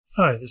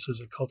Hi, this is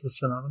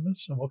Occultist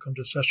Anonymous, and welcome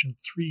to session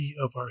 3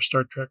 of our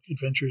Star Trek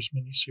Adventures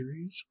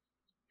miniseries,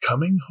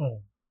 Coming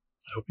Home.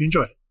 I hope you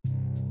enjoy it.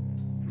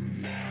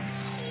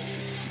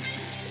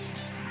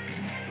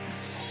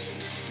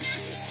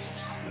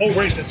 Oh,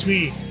 right, that's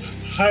me.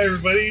 Hi,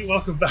 everybody.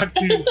 Welcome back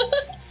to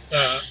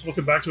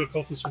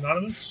Occultist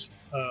Anonymous.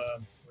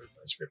 Where's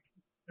my script?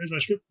 There's my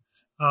script.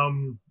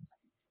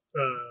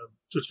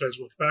 Twitch guys,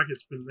 welcome back.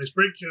 It's been a nice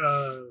break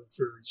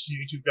for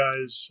YouTube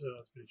guys.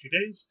 It's been a few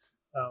days.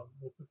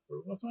 We'll put where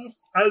we left off.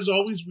 As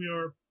always, we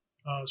are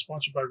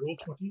sponsored by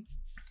Roll20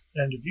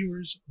 and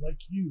viewers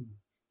like you.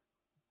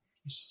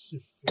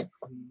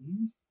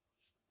 Specifically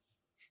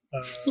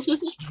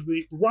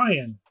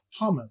Ryan,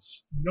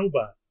 Thomas,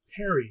 Noba,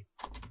 Perry,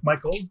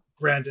 Michael,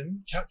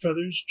 Brandon, Cat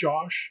Feathers,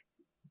 Josh,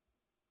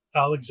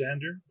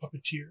 Alexander,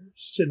 Puppeteer,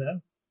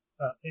 Cinna,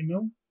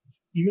 Emil,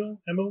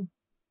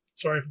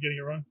 sorry if I'm getting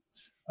it wrong,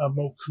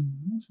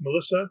 Moku,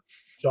 Melissa,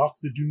 Doc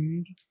the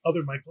Doomed,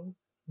 Other Michael,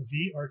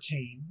 The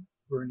Arcane,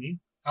 Bernie,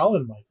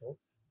 Alan Michael,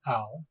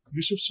 Al,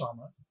 Yusuf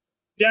Sama,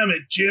 damn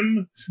it,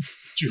 Jim,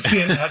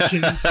 Julian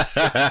Atkins,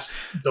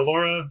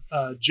 Delora,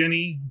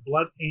 Jenny,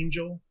 Blood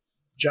Angel,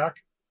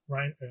 Jack,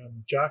 Ryan,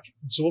 Jack,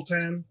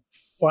 Zoltan,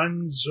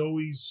 Fun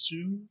Zoe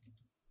Sue,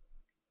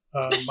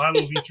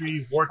 Milo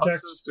V3,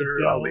 Vortex,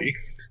 Adele.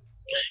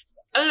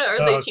 I don't know,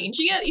 are they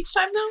changing it each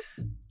time though?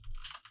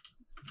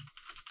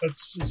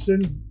 It's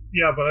in,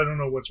 yeah, but I don't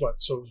know what's what.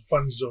 So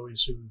Fun Zoe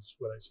Sue is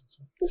what I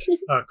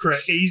said.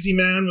 Crazy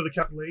Man with a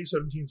capital A,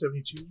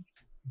 1772.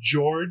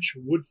 George,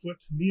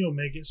 Woodfoot,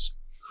 Neomegus,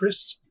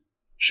 Chris,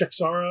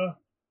 Shexara,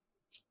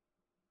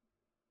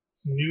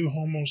 New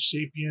Homo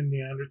Sapien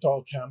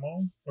Neanderthal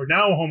Camo, or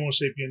now Homo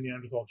Sapien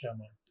Neanderthal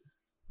Camo.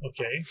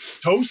 Okay.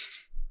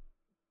 Toast,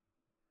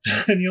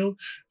 Daniel,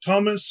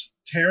 Thomas,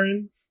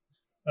 Taryn,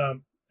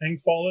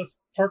 Angfalith,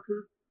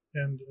 Parker,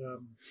 and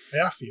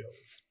Iafio.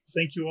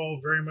 Thank you all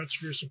very much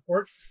for your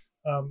support.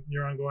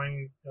 Your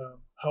ongoing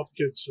help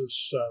gets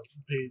us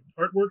paid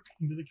artwork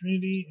into the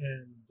community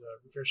and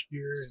refresh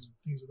gear and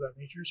things of that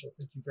nature. So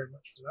thank you very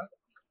much for that.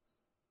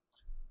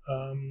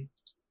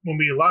 When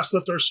we last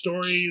left our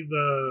story,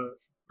 the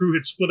crew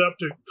had split up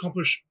to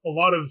accomplish a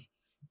lot of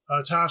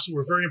tasks that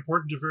were very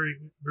important to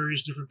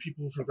various different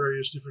people for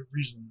various different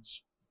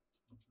reasons.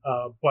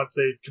 But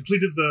they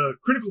completed the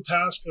critical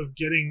task of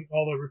getting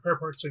all the repair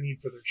parts they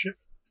need for their ship,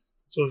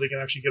 so that they can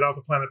actually get off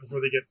the planet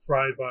before they get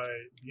fried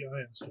by the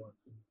ion storm.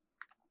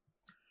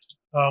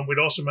 We'd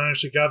also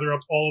managed to gather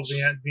up all of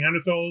the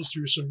Neanderthals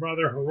through some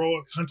rather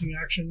heroic hunting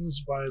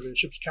actions by the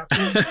ship's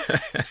captain,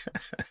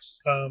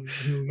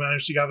 who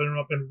managed to gather them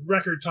up in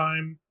record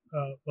time,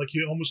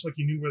 almost like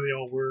you knew where they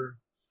all were.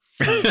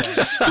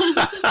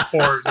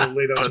 Or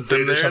laid out put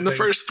them there in the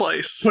first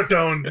place. Put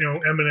down,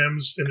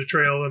 M&Ms in a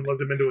trail and led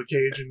them into a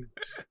cage and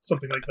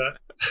something like that.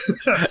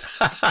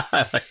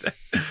 I like that.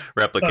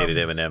 Replicated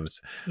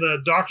M&Ms. The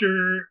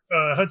Dr.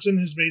 Hudson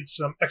has made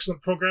some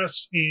excellent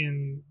progress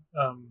in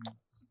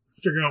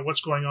figuring out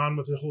what's going on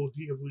with the whole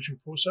de-evolution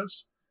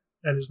process,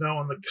 and is now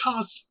on the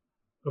cusp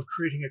of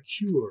creating a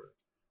cure.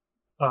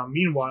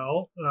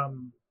 Meanwhile,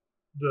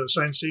 the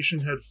science station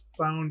had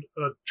found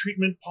a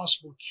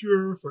possible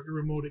cure for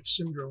Irremotic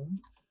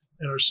syndrome,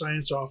 and our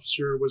science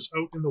officer was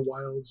out in the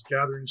wilds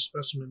gathering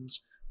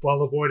specimens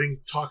while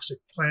avoiding toxic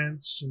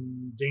plants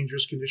and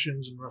dangerous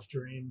conditions and rough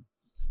terrain.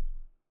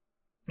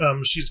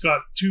 She's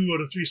got 2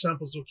 out of 3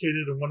 samples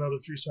located and 1 out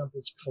of 3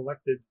 samples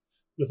collected,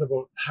 with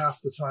about half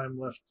the time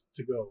left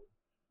to go.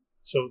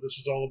 So this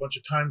is all a bunch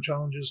of time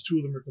challenges. 2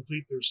 of them are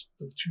complete. There's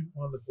still 2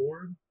 on the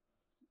board.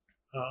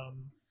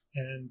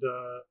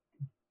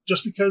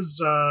 Just because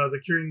the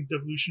curing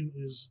devolution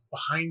is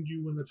behind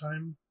you in the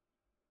time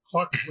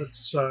clock,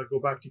 let's go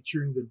back to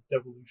curing the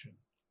devolution.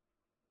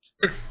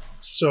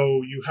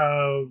 So you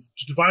have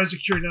to devise a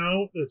cure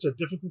now. It's a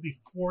difficulty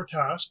 4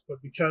 task, but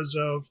because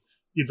of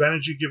the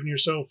advantage you've given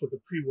yourself with the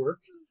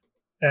pre-work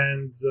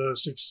and the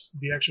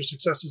extra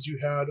successes you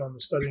had on the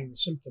studying the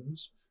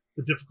symptoms,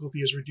 the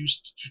difficulty is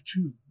reduced to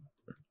 2.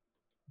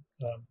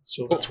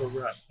 So that's where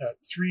we're at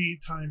 3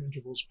 time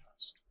intervals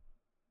passed.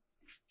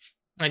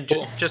 And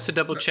just to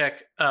double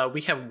check,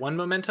 we have 1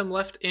 momentum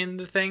left in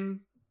the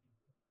thing?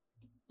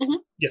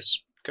 Mm-hmm.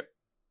 Yes. Okay.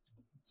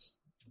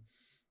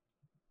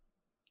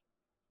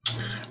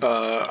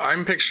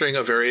 I'm picturing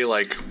a very,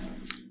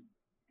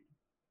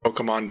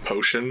 Pokemon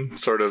potion,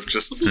 sort of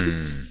just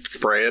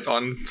spray it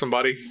on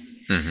somebody.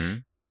 Mm-hmm.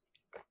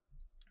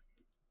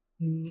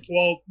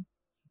 Well,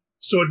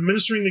 so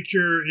administering the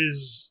cure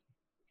is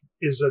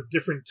a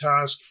different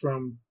task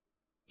from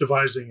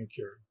devising a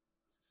cure.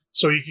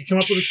 So you can come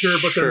up with a cure,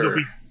 but then there'll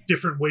be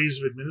different ways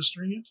of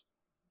administering it.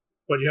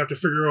 But you have to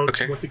figure out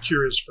what the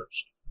cure is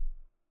first,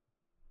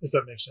 if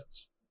that makes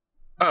sense.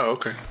 Oh,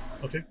 okay.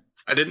 Okay.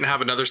 I didn't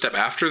have another step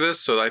after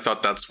this, so I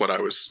thought that's what I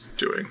was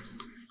doing.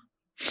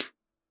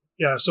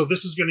 Yeah, so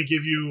this is going to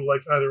give you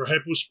either a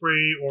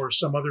hypospray or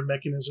some other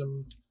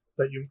mechanism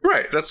that you...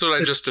 Right, that's what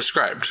I just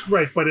described.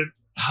 Right, but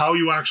how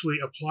you actually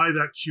apply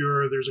that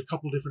cure, there's a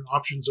couple different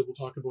options that we'll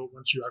talk about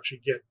once you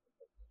actually get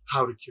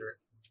how to cure it.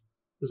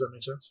 Does that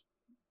make sense?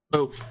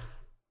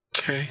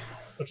 Okay.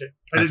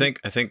 I think.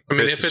 I mean,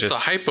 Chris if is it's just, a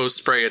hypo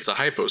spray, it's a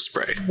hypo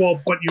spray.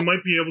 Well, but you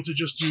might be able to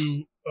just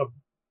do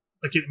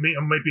it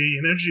might be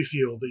an energy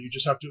field that you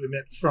just have to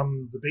emit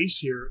from the base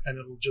here, and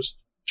it'll just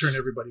turn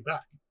everybody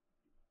back.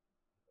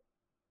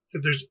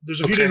 There's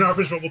a few different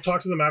offers, but we'll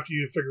talk to them after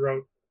you figure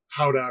out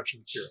how to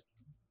actually cure it.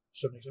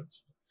 Does that make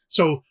sense?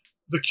 So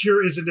the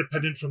cure is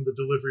independent from the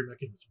delivery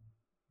mechanism.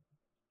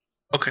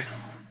 Okay.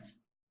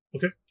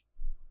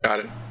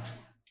 Got it.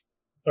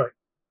 All right.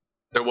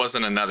 There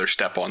wasn't another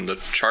step on the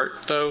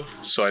chart, though,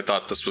 so I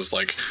thought this was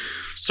like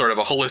sort of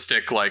a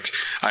holistic, like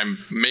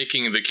I'm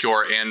making the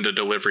cure and a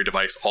delivery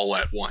device all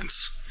at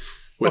once.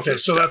 Okay,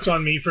 so that's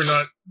on me for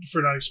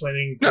not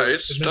explaining. No,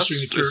 it's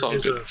all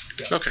is good.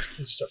 Okay,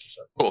 it's a separate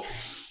step. Cool.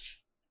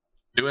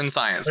 Doing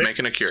science, Right.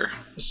 making a cure.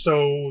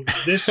 So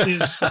this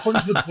is,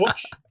 according to the book,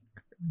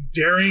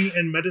 Daring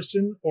in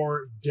Medicine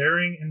or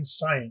Daring in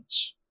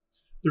Science.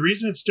 The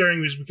reason it's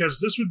daring is because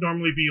this would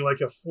normally be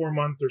like a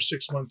 4-month or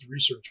 6-month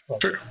research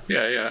project. Sure.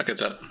 Yeah, I get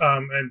that.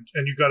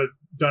 And you got it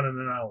done in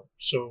an hour.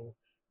 So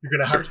you're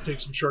going to have to take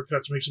some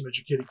shortcuts, make some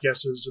educated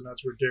guesses, and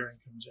that's where daring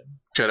comes in.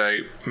 Could I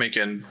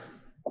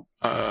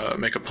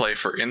make a play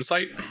for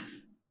insight?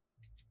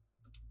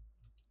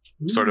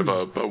 Ooh. Sort of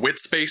a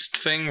wits-based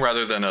thing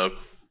rather than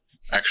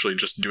actually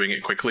just doing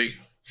it quickly?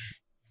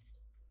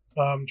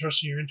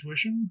 Trusting your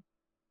intuition?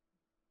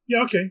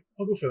 Yeah, okay.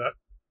 I'll go for that.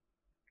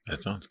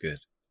 that sounds good.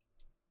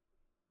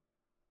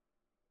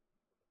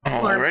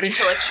 More Alrighty.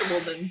 intellectual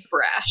than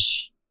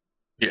brash.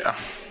 Yeah.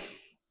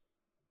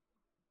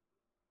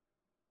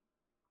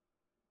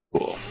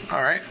 Cool.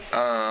 All right.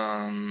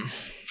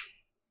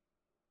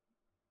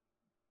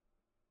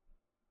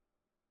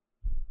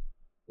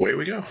 Away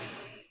we go.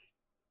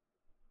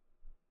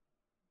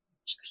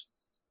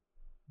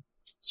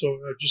 So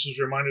just as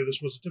a reminder, this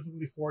was a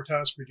difficulty 4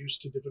 task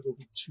reduced to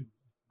difficulty 2.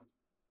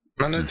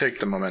 I'm going to take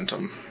the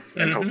momentum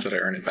and hope that I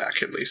earn it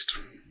back at least.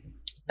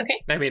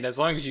 I mean, as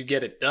long as you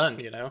get it done,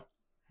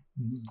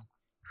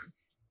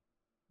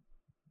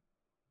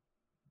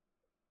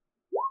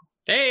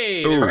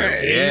 Hey! Ooh, there we go.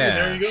 right. yeah.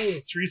 There you go.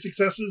 3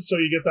 successes, so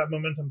you get that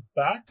momentum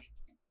back.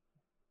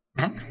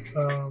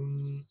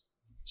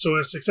 So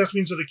a success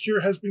means that a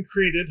cure has been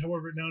created.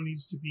 However, it now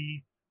needs to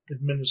be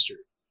administered,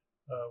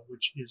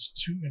 which is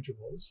 2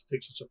 intervals.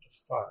 Takes us up to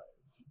 5.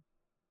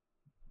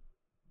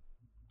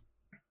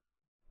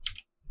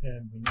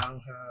 And we now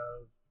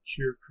have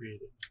cure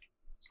created.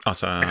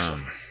 Awesome.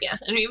 Excellent. Yeah,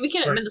 I mean, we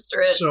can Right.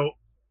 administer it So you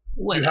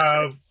whenever.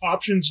 have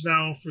options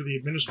now for the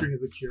administering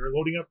of the cure.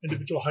 Loading up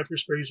individual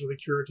hypersprays with a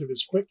curative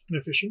is quick and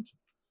efficient,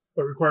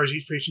 but requires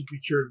each patient to be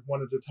cured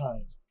one at a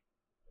time.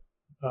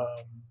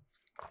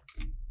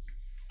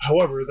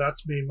 However,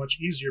 that's made much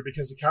easier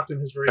because the captain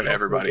has very And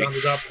helpfully everybody.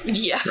 rounded up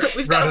Yeah,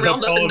 we've got Rounded to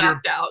up round up all and of your-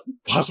 knocked out.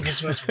 possible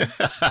specimens.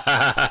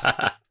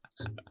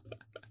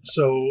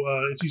 So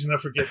it's easy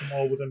enough to get them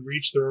all within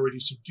reach. They're already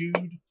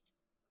subdued.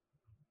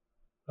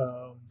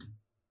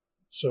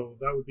 So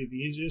that would be the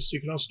easiest. You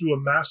can also do a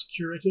mass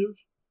curative.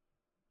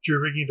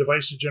 You're rigging a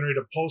device to generate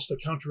a pulse that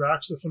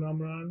counteracts the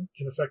phenomenon,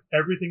 can affect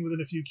everything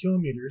within a few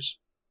kilometers.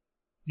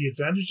 The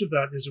advantage of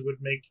that is it would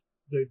make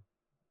the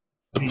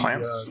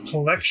plants?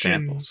 collection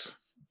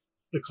Samples.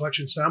 the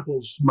collection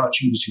samples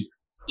much easier.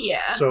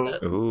 Yeah. So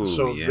Ooh,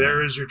 so yeah.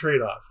 there is your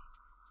trade-off.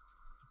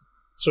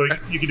 So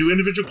you can do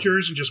individual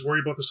cures and just worry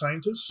about the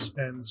scientists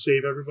and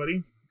save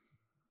everybody,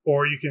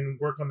 or you can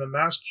work on the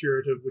mass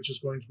curative, which is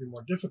going to be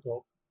more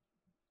difficult,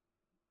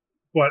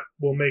 but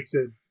will make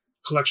the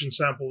collection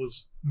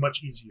samples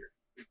much easier.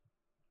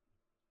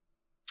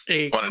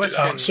 A Wanna do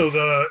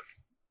question.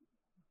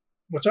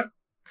 What's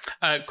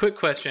that? Quick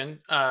question,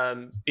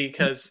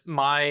 because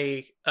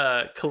my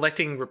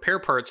collecting repair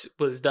parts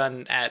was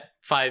done at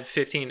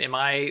 5:15. Am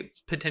I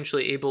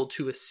potentially able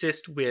to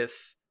assist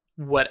with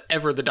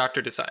whatever the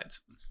doctor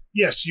decides?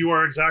 Yes, you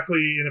are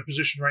exactly in a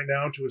position right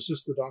now to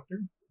assist the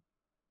doctor.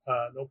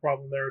 No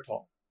problem there at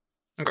all.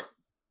 Okay.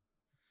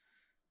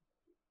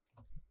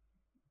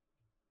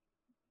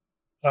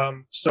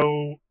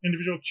 So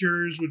individual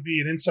cures would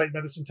be an insight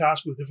medicine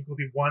task with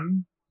difficulty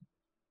 1.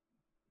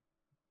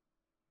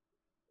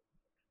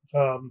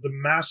 The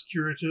mass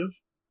curative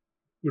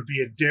would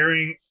be a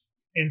daring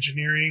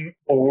engineering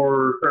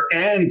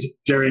and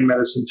daring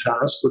medicine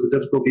task with a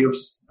difficulty of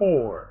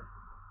 4.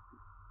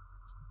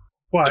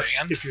 But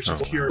And? if you're Oh, wow.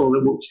 successful,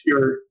 it will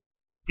cure.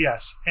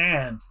 Yes,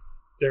 and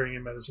daring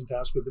and medicine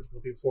task with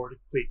difficulty of 4 to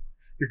complete.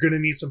 You're going to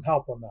need some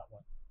help on that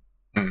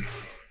one.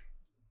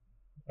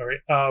 All right.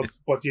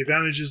 But the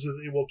advantage is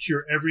that it will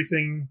cure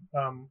everything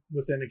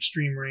within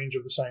extreme range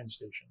of the science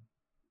station.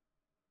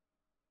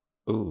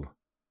 Ooh.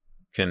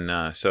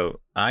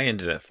 So I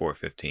ended at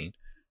 4:15.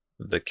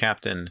 The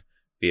captain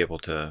be able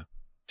to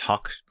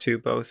talk to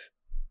both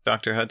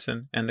Dr.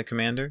 Hudson and the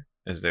commander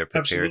as they're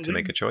prepared Absolutely. to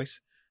make a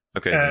choice?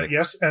 Okay. then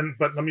Yes,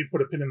 but let me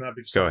put a pin in that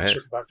because Go I'll ahead.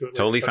 circle back to it later.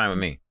 totally But- fine with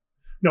me.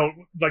 No,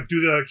 like do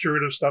the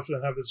curative stuff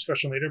and have the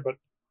discussion later, but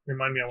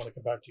remind me I want to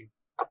come back to you.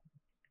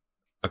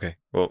 Okay.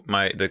 Well,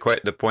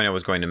 the point I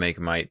was going to make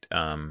might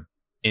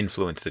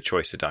influence the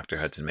choice that Dr.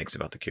 Hudson makes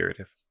about the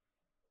curative.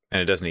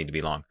 and it doesn't need to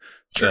be long.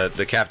 Sure.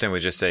 The captain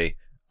would just say,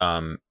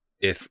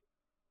 if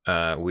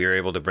we are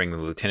able to bring the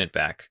lieutenant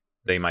back,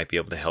 they might be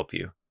able to help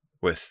you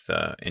with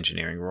the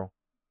engineering role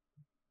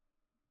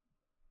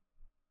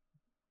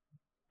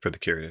for the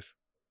curative.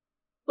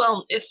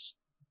 Well, if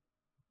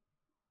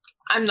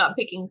I'm not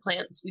picking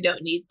plants, we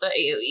don't need the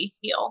AoE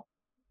heal.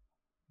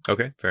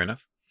 Okay, fair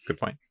enough. Good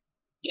point.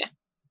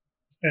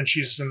 And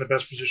she's in the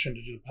best position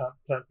to do the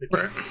plant picking.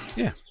 Right.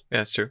 Yeah,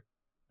 that's true.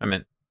 I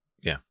meant,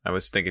 yeah, I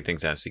was thinking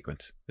things out of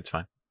sequence. It's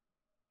fine.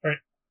 Yeah,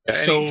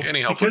 So,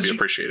 any help would because be you-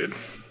 appreciated.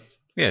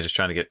 Yeah, just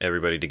trying to get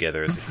everybody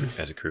together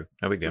as a crew.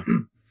 No big deal.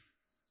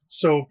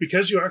 So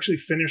because you actually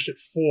finished at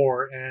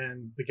 4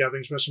 and the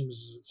gathering specimens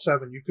is at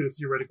 7, you could have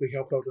theoretically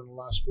helped out in the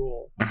last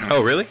roll.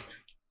 Oh, really?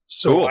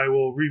 So Cool. I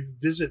will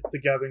revisit the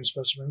gathering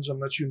specimens and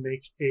let you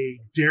make a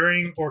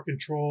daring or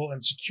control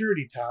and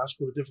security task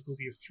with a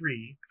difficulty of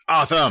 3 to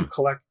Awesome.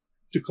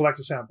 collect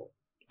a sample.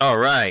 All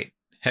right.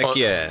 Heck Well,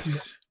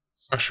 yes.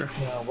 Oh, sure.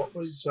 Now, what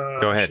was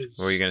Go ahead. his-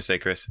 What were you going to say,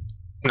 Chris?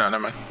 No,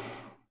 never mind.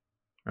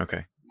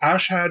 Okay.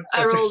 Ash had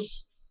I a rolled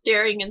six.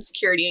 daring and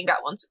security and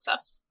got 1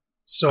 success.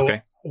 So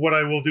Okay. what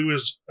I will do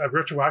is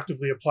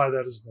retroactively apply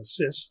that as an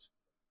assist.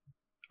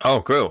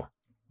 Oh, cool.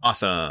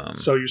 Awesome.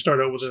 So you start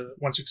out with a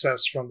 1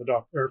 success from the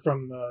doctor or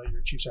from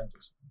your chief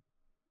scientist.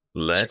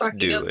 Let's Sparking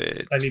do up.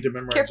 it. I need to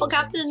memorize. Careful, those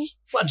Captain. numbers.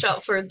 Watch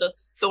out for the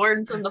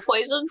thorns and the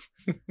poison.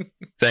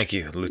 Thank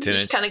you, You Lieutenant.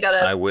 just kind of gotta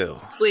I will.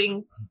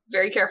 swing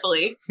very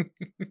carefully.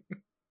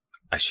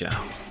 I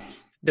shall.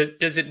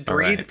 Does it All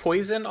breathe right.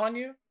 poison on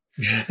you?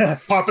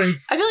 popping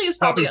I feel like it's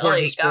probably poison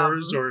like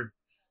spores or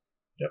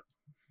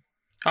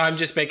I'm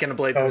just making a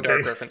Blades in the Dark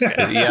Okay. reference,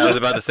 guys. Yeah, I was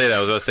about to say that. I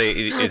was about to say,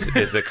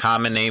 is the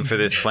common name for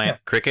this plant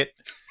cricket?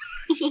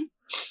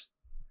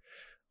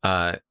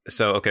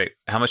 So, okay.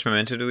 How much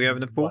momentum do we have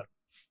in the pool?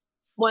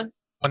 one.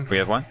 We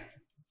have 1?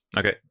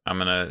 Okay. I'm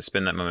going to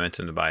spend that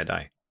momentum to buy a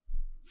die.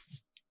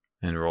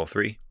 And roll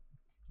 3.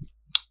 It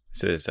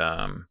says,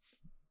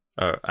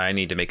 I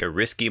need to make a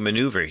risky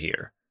maneuver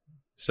here.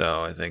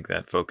 So I think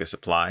that focus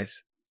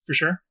applies. for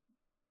sure.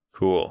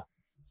 Cool.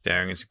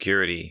 Daring and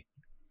security.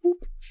 Wow.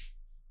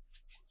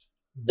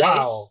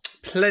 Nice.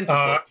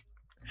 Plentiful.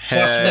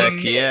 Heck So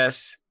six.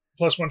 yes.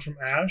 Plus 1 from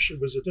Ash. It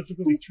was a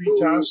difficulty 3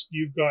 task.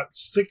 You've got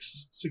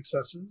 6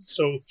 successes,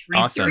 so 3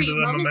 Awesome. into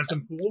the Three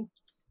momentum pool.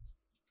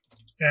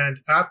 And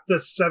at the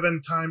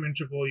 7 time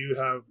interval, you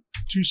have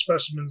 2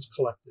 specimens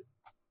collected.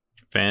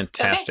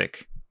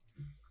 Fantastic.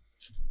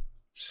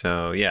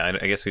 So, yeah,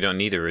 I guess we don't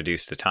need to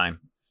reduce the time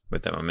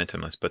with that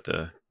momentum. Let's put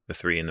the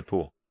 3 in the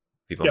pool.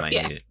 People Yep. might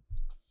Yeah. need it.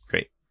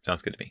 Great.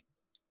 Sounds good to me.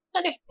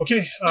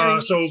 Okay,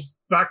 Alright. so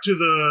back to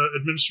the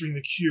administering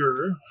the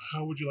cure.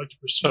 How would you like to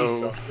proceed,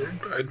 So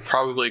Doctor? I'd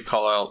probably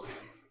call out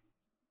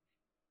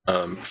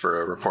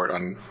for a report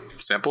on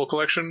sample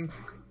collection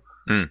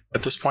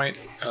at this point.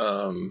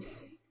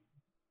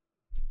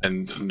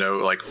 And no,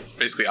 like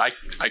basically, I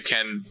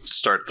can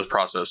start the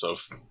process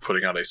of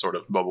putting out a sort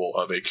of bubble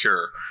of a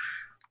cure.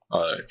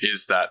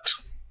 Is that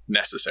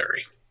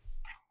necessary?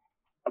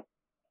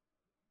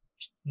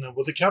 No,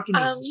 well, the captain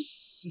is Um,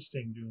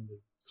 assisting doing the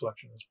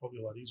collection. It's probably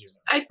a lot easier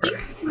now. I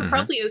think we're Mhm.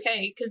 probably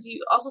okay because you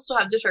also still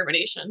have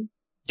determination.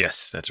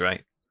 Yes, that's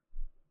right.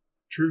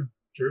 True.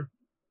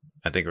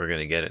 I think we're going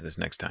to get it this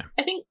next time.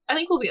 I think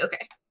we'll be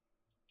okay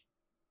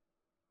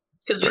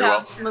because we Very have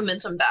well. some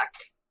momentum back.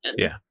 And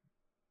Yeah.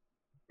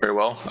 Very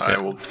well. I Yeah.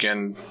 will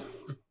begin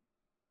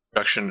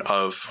production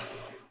of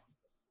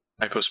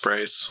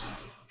hyposprays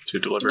to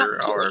deliver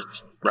Not too our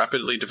late.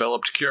 rapidly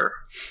developed cure.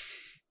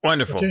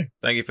 Wonderful. Okay.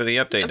 Thank you for the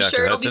update, I'm Dr.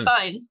 sure it'll Hudson. be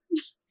fine.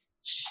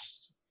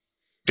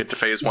 Get to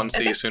phase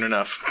 1C Okay. soon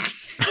enough.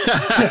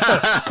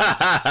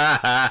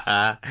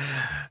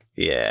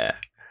 Yeah.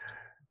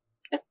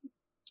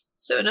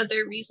 So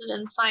another reason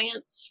in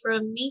science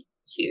from me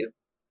to.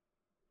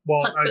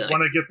 Well, Hunt for I the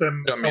want to next- get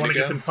them. You I want me want to to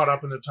get go? them caught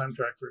up in the time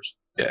track first.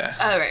 Yeah.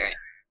 Oh right.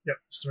 Yep,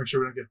 just to make sure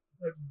we don't get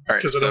All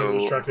right. because I don't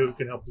lose So, track of who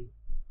can help you.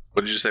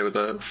 what did you say with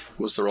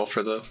was the roll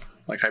for the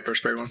like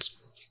hyperspray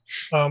ones?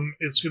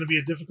 It's going to be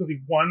a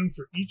difficulty 1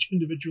 for each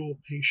individual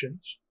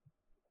patient.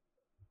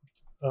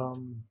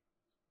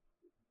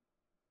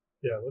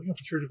 Yeah, looking up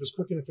for curative is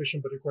quick and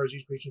efficient, but requires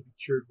each patient to be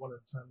cured 1 at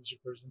a time. This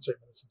requires insight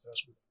medicine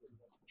test with 41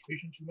 for each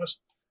patient. You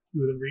must be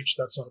within reach.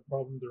 That's not a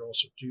problem. They're all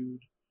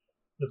subdued.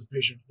 If the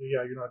patient,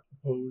 yeah, you're not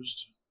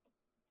opposed.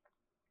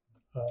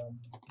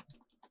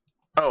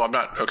 Oh, I'm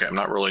not. Okay, I'm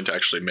not rolling to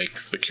actually make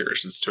the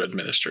cures. It's to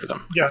administer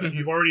them. Yeah,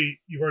 you've already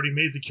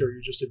made the cure.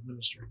 You're just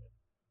administering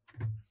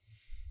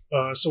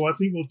it. So I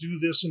think we'll do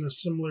this in a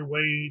similar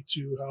way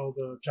to how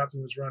the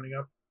captain was rounding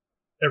up.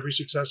 Every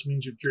success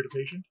means you've cured a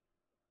patient.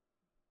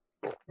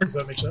 Does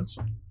that make sense?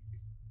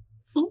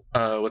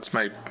 What's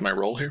my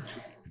role here?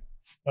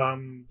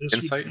 This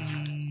Insight? would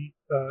be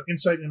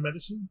insight in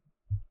medicine.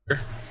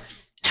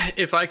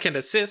 If I can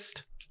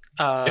assist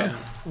Yeah.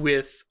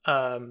 with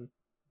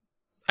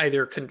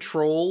either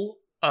control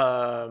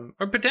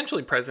or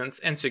potentially presence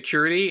and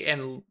security,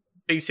 and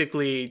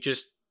basically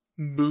just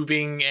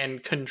moving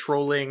and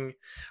controlling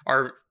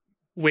our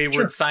wayward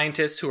Sure.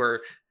 scientists who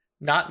are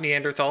not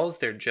Neanderthals,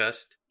 they're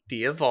just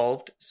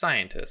de-evolved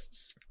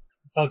scientists.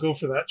 I'll go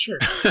for that. Sure.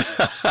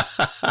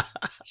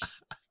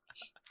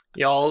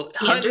 Y'all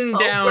hunting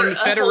Neanderthals were down a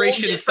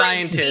Federation whole different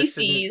scientists.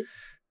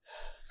 species.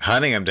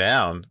 Hunting him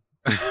down.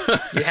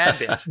 You had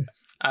been.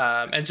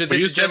 And so We this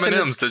is used just in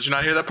M&Ms. Did you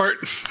not hear that part?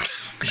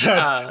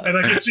 And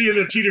I can see in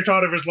the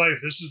teeter-totter of his life,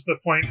 this is the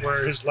point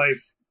where his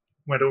life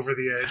went over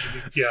the edge.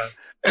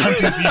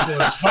 Hunting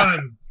people is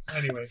fun.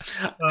 Anyway.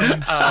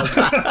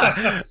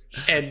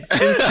 And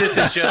since this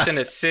is just an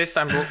assist,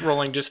 I'm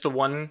rolling just the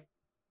one,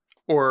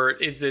 or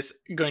is this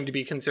going to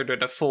be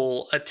considered a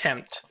full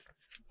attempt?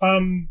 I'll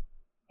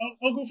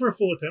go for a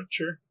full attempt,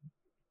 sure.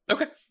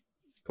 Okay.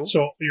 Cool.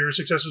 So your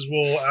successes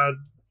will add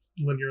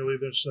linearly.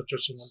 There's not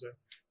just in one day.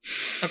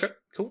 Okay,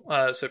 cool.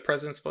 So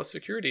presence plus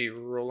security,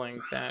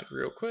 rolling that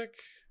real quick.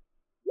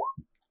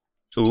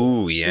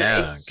 Ooh, yeah.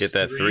 Nice. Get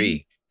that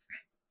 3.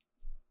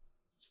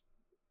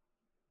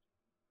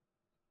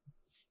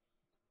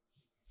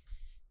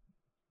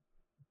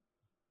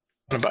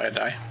 I'm going to buy a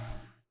die.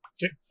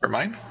 Okay. For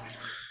mine.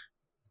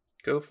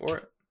 Go for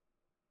it.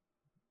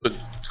 Would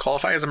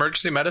qualify as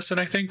emergency medicine,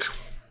 I think.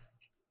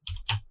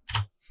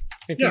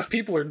 If Yeah. these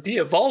people are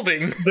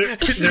de-evolving. Yeah. And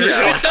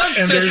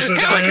there's an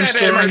iron Had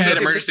storm.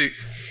 emergency.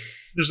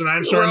 There's an iron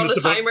We're storm on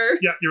that's the about. timer.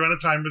 Yeah, you're on a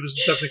timer. This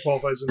definitely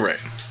qualifies. Right.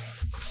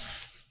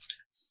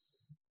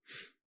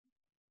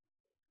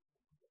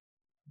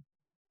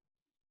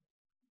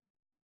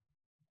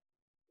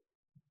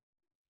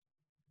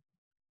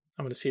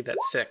 I'm going to see that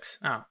 6.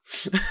 Oh.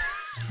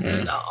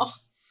 No.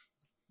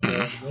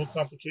 No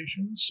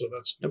complications, so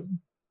that's good.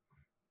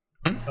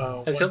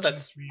 So 1,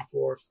 that's- 2, 3,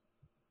 4,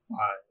 5.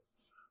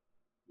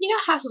 You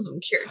got half of them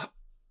cured.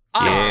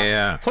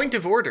 Yeah. Point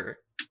of order.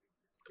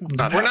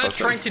 Not We're half not of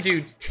them. trying to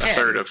do 10. A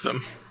third of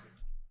them.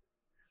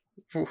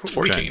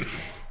 14.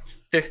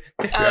 We Oh,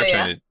 are yeah.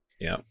 trying to,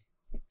 yeah.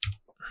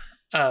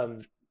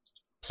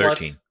 Plus,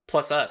 13.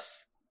 plus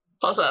us.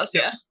 Plus us,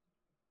 yeah.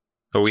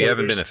 But we So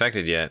haven't been there's-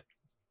 affected yet.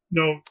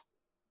 No,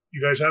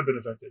 you guys have been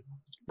affected.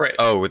 Right.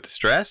 Oh, with the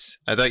stress?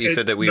 I thought you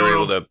said that we no, were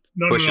able to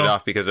No, push no, it no.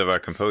 off because of our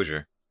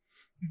composure.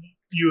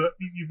 You've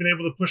been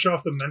able to push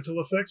off the mental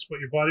effects, but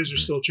your bodies are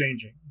still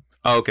changing.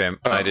 Oh, okay.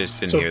 Oh. I just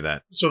didn't So- hear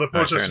that. So the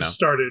fair process enough. has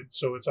started.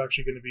 So it's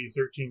actually going to be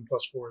 13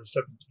 plus 4 is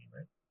 17,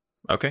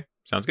 right? Okay.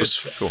 Sounds It good.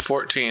 was Cool.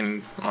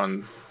 14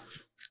 on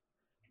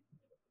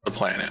the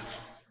planet.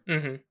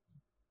 Mm-hmm.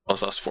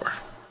 Plus us 4.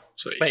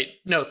 So Wait,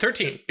 no,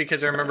 13,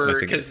 because I I remember,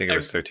 think because it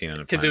was 13 on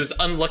the it was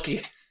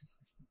unlucky.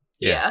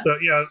 Yeah.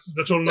 Yeah.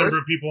 The total number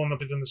of people on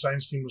the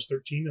science team was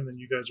 13, and then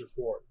you guys are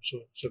 4, so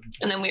 17.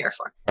 And then we are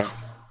 4.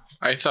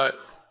 I thought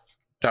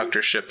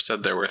Dr. Ship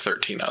said there were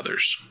 13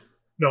 others.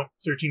 No,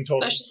 13 total.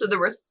 That's just that there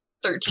were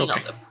 13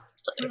 Okay. of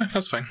them.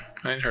 That's fine.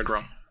 I heard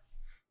wrong.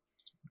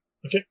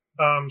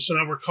 So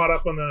now we're caught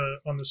up on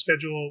the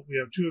schedule. We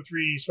have 2 of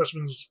 3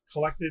 specimens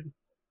collected,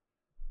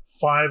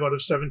 5 out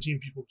of 17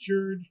 people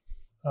cured.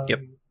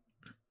 Yep.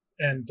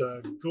 And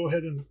go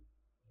ahead and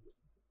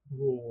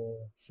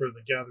roll for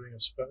the gathering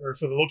of or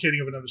for the locating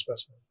of another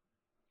specimen.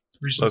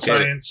 Recent Locate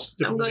it. science.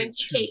 I'm difficulty going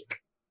to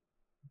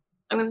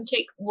 2.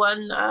 take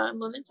 1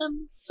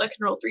 momentum, so I can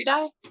roll 3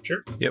 die.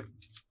 Sure.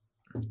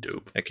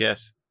 Dope. Heck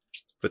yes.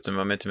 Put some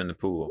momentum in the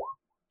pool.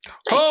 Nice.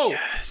 Oh!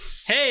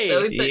 Yes. Hey!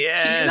 So we put 2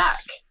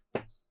 Yes.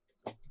 back.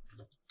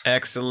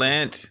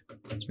 Excellent.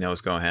 You know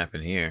what's going to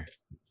happen here.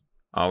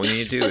 All we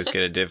need to do is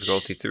get a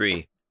difficulty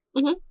 3.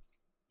 Mhm.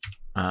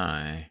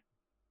 I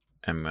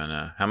am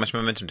gonna. How much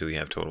momentum do we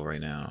have total right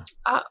now?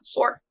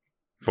 4.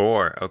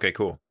 4. Okay,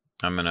 cool.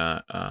 I'm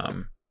gonna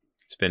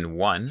spend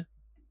 1,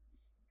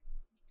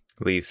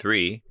 leave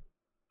 3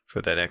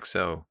 for that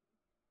XO.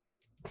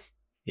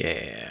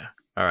 Yeah.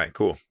 All right,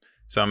 cool.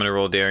 So I'm gonna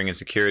roll daring and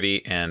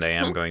security, and I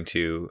am going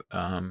to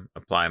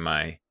apply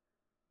my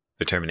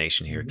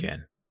determination here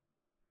again,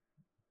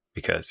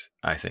 because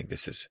I think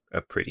this is a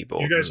pretty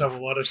bold. You guys move.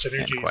 have a lot of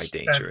synergies. quite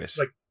dangerous.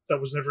 And, that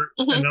was never,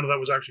 Mhm. and none of that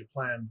was actually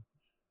planned.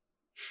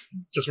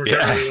 Just worked out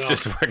Yeah, really it's well.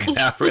 just working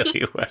out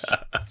really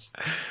well.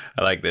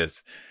 I like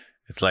this.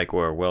 It's like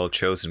we're a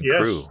well-chosen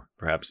Yes. crew.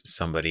 Perhaps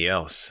somebody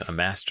else, a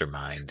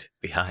mastermind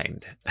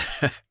behind.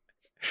 All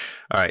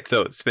right,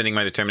 so spending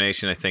my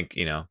determination, I think,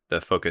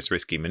 the focus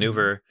risky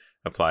maneuver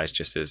applies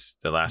just as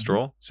the last Mhm.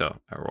 roll.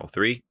 So I roll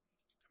 3,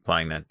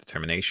 applying that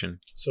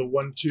determination. So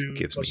 1, 2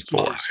 Gives plus me 2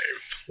 4. is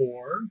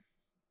 4.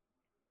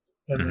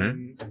 And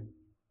Mhm. then,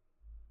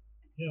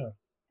 yeah,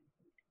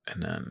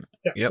 And then,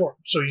 yeah, Yep. 4.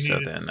 So you so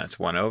needed then that's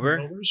 1 over.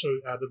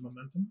 so add the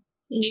momentum.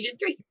 You needed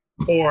 3.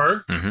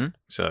 Or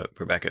So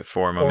we're back at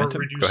 4 momentum.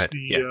 reduce Go ahead. the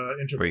Yeah. What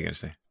interval. are you going to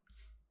say?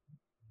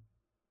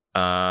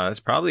 That's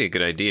probably a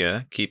good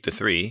idea. Keep the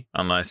 3,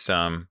 unless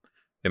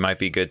it might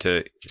be good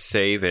to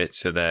save it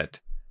so that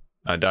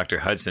Dr.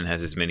 Hudson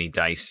has as many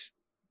dice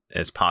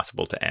as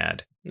possible to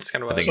add. That's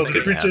kind of I what think So I was the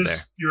it's good to difference have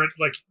is you're at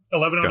like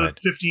 11 Go out ahead. of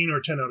 15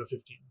 or 10 out of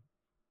 15.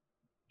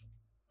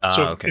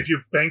 So Okay. if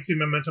you bank the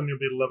momentum, you'll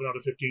be at 11 out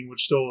of 15,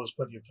 which still is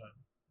plenty of time.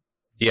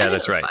 Yeah, I think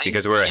that's that's right. fine.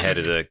 Because we're Yeah. ahead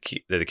of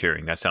the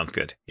curing. That sounds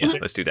good. Yeah, Okay.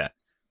 let's do that.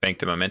 Bank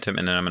the momentum,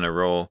 and then I'm going to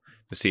roll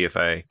to see if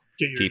I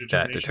Get your keep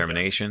that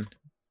determination.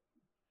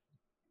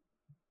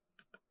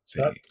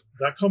 See.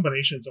 That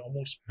combination is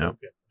almost Nope.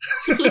 broken.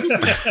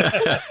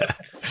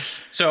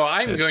 So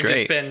I'm That's going to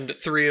great. spend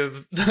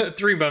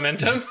 3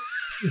 momentum.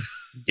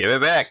 Give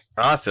it back.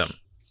 Awesome.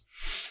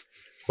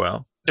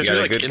 Well, you If got you're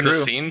a like good in crew. the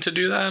scene to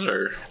do that,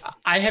 or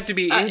I have to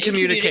be in In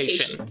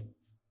communication.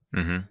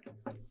 Mm-hmm.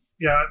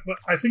 Yeah, but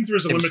I think there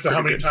is a It's limit to how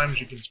pretty many good.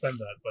 times you can spend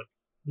that, but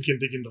we can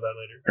dig into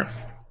that later.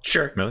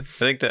 Sure. Really?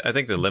 I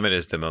think the limit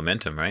is the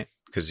momentum, right?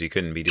 Because you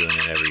couldn't be doing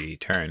it every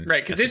turn.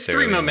 Right, 'cause it's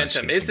 3 necessarily, unless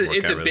momentum. you It's can a- work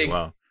it's out a really big-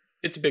 well.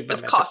 It's a big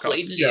It's momentum costly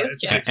cost. to Yeah, do.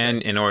 it's Yeah.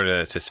 And in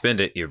order to spend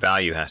it, your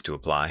value has to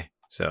apply.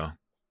 So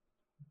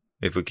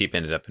if we keep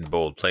ended up in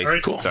bold places, All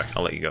right, cool. sorry,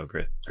 I'll let you go,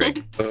 Greg.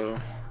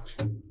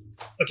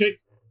 Okay,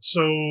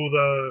 so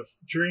the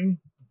curing.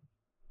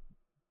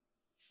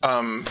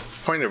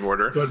 Point of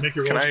order. Go ahead and make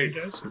your Can rolls, I-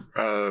 again,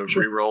 guys.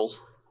 Sure. Re-roll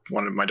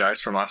one of my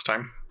dice from last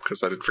time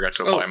because I did forget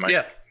to apply Oh, my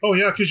yeah. Oh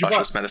yeah, because you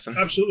cautious bought. medicine.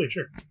 Absolutely,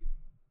 sure.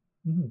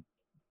 Mm-hmm.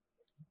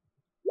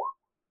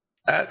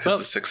 That is Well, a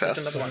that's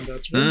success. another one.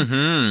 That's one.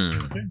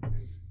 Mm-hmm. Okay.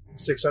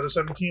 6 out of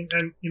 17.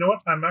 And you know what?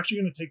 I'm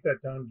actually going to take that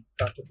down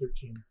back to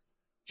 13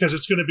 because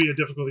it's going to be a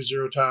difficulty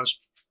 0 task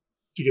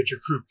to get your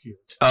crew cured.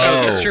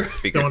 Oh, that's true.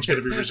 No one's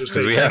going to be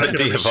resistant. we have You're a not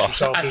gonna resist debuff.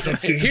 yourself. There's no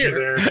danger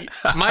Here, there.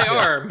 my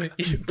arm.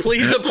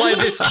 Please apply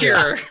this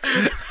cure.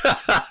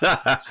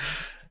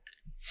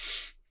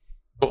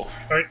 Cool.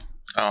 Right.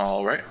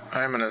 All right.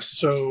 I'm gonna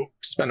So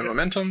spend a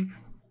momentum.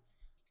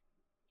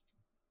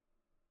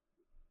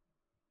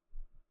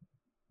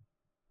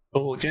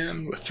 Roll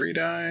again with 3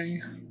 die.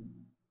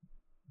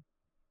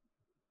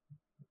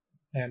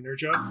 and nerd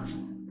job.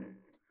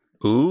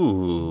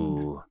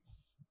 Ooh.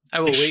 I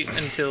will wait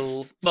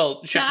until.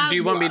 Well, do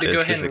you want me to go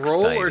This ahead is and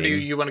roll, or do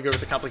exciting. you want to go with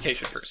the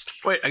complication first?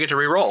 Wait, I get to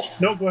re-roll.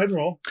 No, go ahead and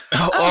roll.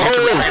 Oh, I get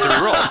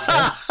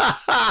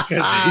to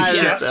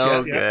re-roll. That's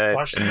so Yeah. good.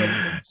 Watch the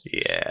medicine.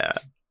 Yeah.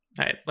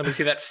 All right, let me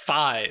see that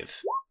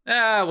 5.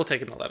 We'll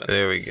take an 11.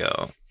 There we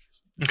go.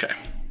 Okay.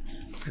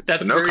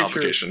 That's so no very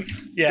complication.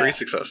 True. Yeah. 3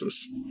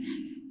 successes.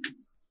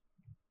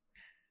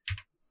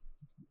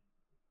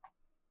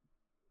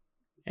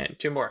 And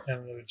 2 more. And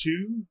another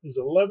 2 is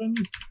 11.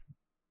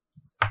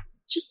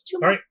 Just 2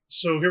 All more. right,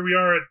 so here we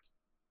are at.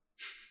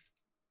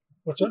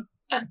 What's that?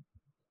 Uh.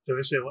 Did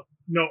I say 11?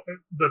 No,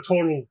 the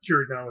total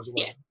cured now is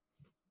 11.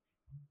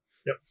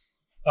 Yep.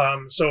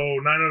 So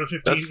 9 out of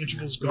 15 That's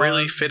intervals gone.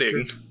 really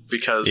fitting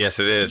because Yes,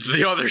 it is.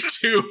 the other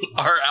 2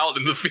 are out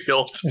in the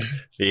field.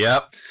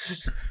 Yep.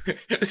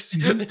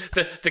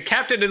 the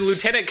captain and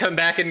lieutenant come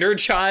back, and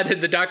Nerdshot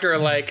and the doctor are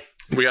like,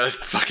 We gotta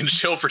fucking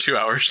chill for 2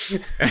 hours.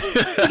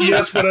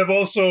 Yes, but I've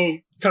also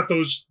cut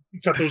those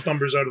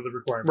numbers out of the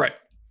requirement. right.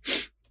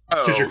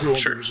 Because your crew Oh,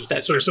 won't sure. be resistant.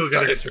 That's So we true. still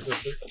got to That's get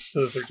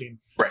to the 13.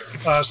 Right.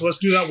 So let's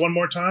do that one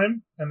more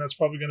time, and that's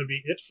probably going to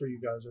be it for you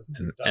guys. I think.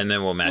 we're done. And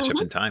then we'll match up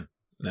in time.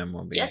 Then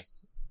we'll be.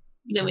 Yes.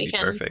 Then we Be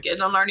can perfect.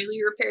 get on our newly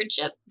repaired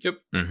ship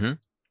Mm-hmm.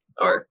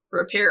 or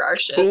repair our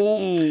ship.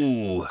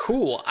 Ooh.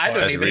 Cool. I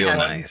don't That's even real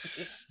have.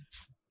 nice.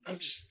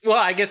 Well,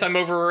 I guess I'm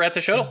over at the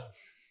shuttle.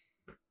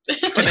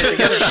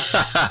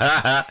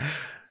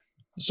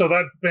 So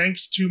that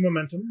banks 2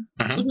 momentum.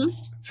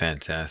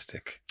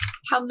 Fantastic.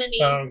 How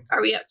many Um,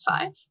 are we at?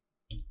 5?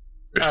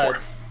 Good 4.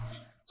 4.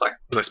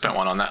 Because I spent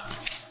 1 on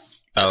that.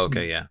 Oh,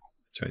 okay, yeah.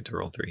 That's right, to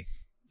roll 3.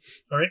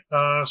 All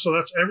right. So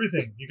that's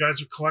everything. You guys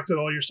have collected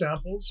all your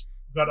samples.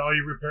 You've got all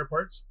your repair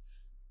parts.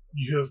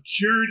 You have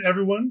cured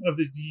everyone of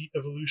the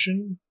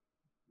de-evolution.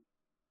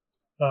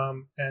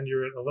 And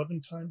you're at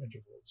 11 time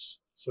intervals.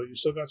 So you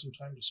still got some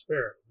time to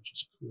spare, which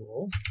is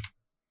cool.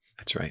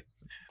 That's right.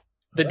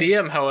 The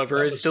DM, however,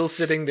 That is was- still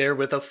sitting there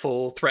with a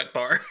full threat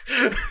bar.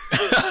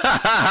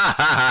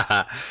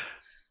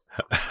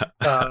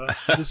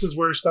 This is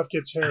where stuff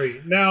gets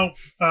hairy. Now,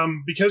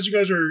 because you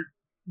guys are,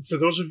 for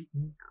those of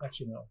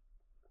actually no.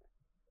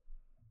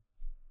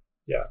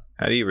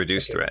 How do you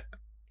reduce Okay. threat?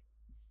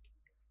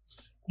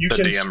 You The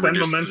can DM spend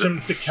reduces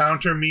momentum to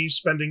counter me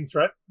spending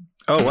threat.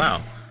 Oh,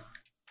 wow.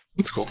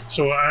 That's cool.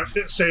 So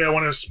say I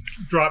want to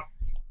drop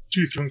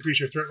 2 to increase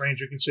your threat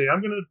range. You can say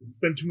I'm going to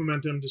spend 2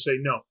 momentum to say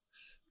no.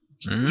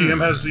 Mm. DM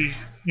has the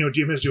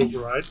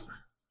override.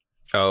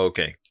 Oh,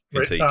 okay. And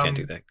Right, so you can't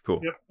do that.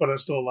 Cool. Yep, but I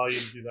still allow you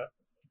to do that.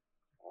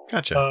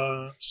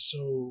 Gotcha.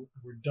 So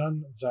we're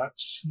done that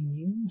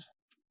scene.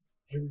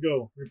 Here we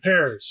go.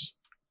 Repairs.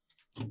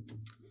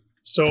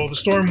 So the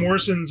storm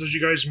worsens as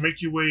you guys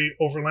make your way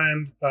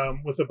overland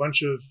with a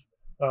bunch of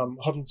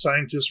huddled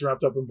scientists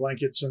wrapped up in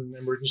blankets and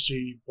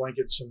emergency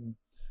blankets and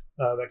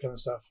that kind of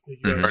stuff. You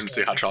guys,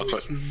 Emergency hot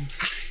chocolate.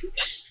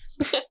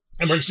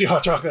 Emergency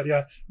hot chocolate,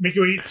 yeah. Make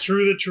your way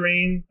through the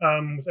terrain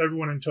with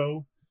everyone in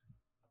tow.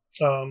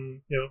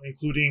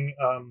 Including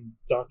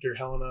Dr.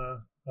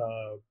 Helena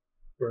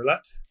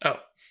Burlette. Oh,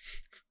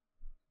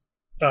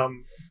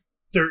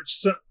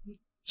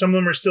 Some of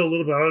them are still a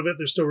little bit out of it.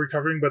 They're still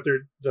recovering, but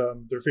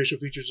their facial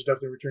features are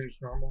definitely returning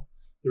to normal.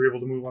 They're able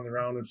to move on their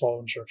own and follow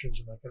instructions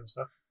and that kind of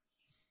stuff.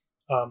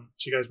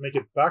 So you guys make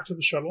it back to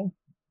the shuttle.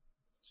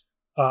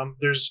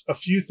 There's a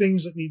few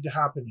things that need to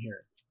happen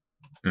here.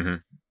 Mm-hmm.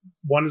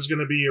 One is going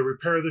to be a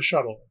repair of the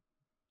shuttle.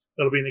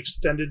 That'll be an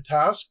extended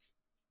task.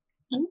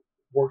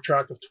 work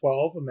track of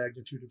 12, a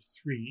magnitude of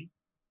 3,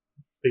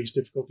 base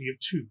difficulty of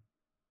 2.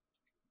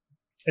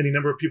 Any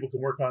number of people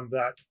can work on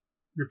that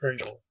repairing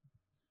shuttle.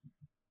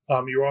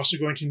 You're also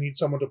going to need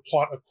someone to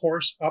plot a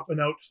course up and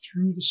out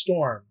through the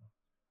storm,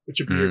 which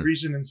would be a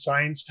reason and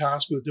science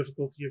task with a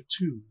difficulty of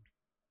 2.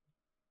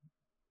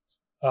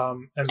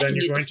 And then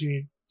you're going to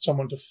need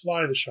someone to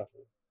fly the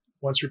shuttle.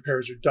 Once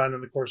repairs are done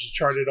and the course is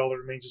charted, all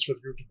that remains is for the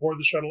group to board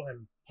the shuttle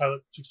and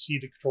pilot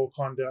succeed a control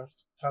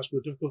contact task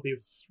with a difficulty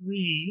of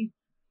 3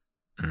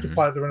 to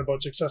pilot the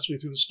runabout successfully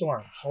through the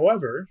storm.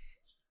 However,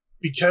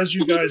 because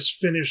you guys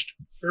finished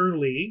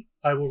early,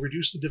 I will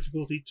reduce the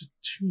difficulty to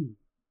 2.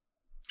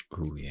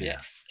 Ooh,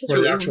 yeah. Because we're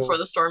leaving before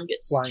the storm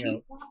gets flying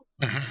too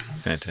out.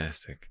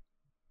 Fantastic.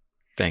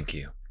 Thank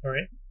you. All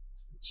right.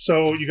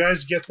 So you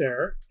guys get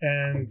there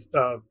and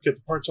get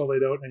the parts all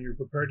laid out, and you're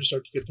prepared to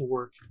start to get to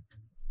work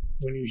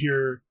when you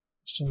hear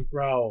some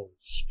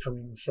growls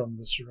coming from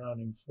the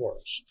surrounding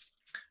forest.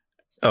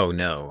 Oh,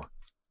 no.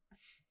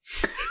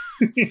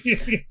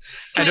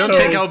 I don't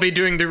think I'll be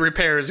doing the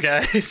repairs,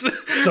 guys.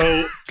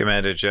 So,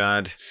 Commander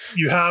Jod.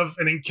 You have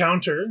an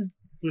encounter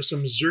with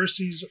some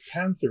Xerxes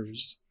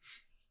Panthers.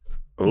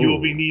 Ooh. You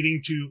will be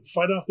needing to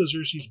fight off the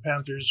Xerxes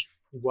Panthers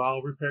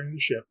while repairing the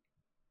ship,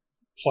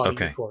 plotting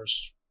the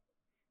course,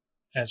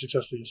 and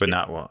successfully escape. But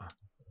not while.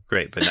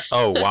 Great, but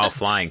while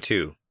flying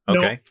too.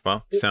 Okay,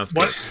 well, sounds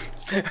good.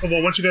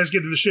 Well, once you guys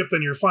get to the ship,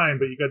 then you're fine,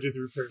 but you got to do the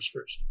repairs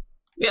first.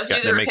 You have to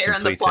do the repair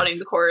and the plotting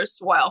the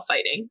course while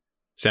fighting.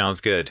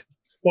 Sounds good.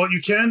 Well,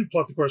 you can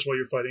plot the course while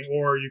you're fighting,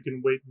 or you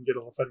can wait and get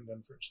all the fighting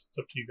done first. It's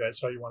up to you guys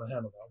how you want to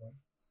handle that one.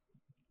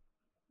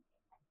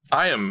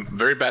 I am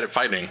very bad at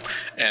fighting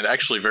and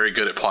actually very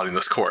good at plotting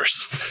this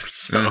course.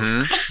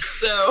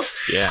 So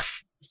yeah,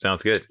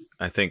 sounds good.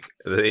 I think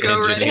the go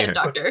engineer right ahead,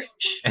 Doctor.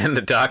 And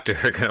the doctor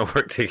are going to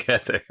work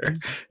together,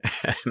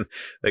 and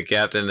the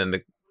captain and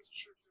the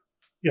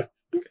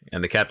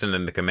and the captain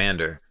and the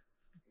commander.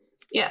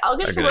 Yeah, I'll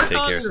get to work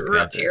on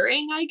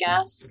repairing, I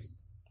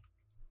guess.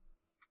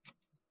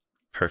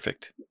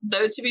 Perfect.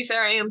 Though, to be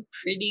fair, I am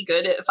pretty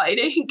good at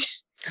fighting.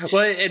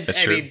 Well, I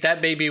mean,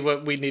 that may be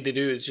what we need to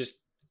do is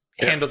just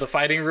handle the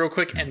fighting real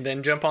quick and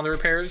then jump on the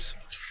repairs.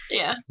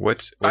 Yeah.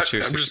 What's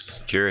your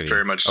security?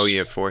 Very much. Oh, you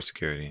have 4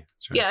 security.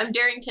 Right. Yeah, I'm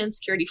daring 10,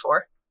 security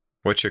 4.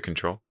 What's your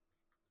control?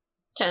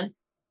 10.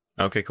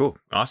 Okay, cool.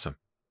 Awesome.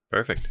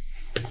 Perfect.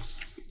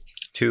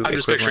 2 I'm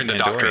just picturing the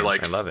doctor,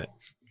 like, I love it.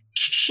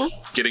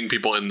 Getting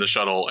people in the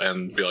shuttle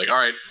and be like, all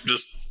right,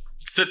 just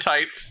sit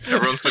tight.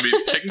 Everyone's going to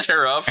be taken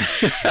care of.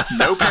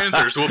 No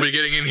Panthers will be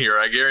getting in here,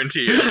 I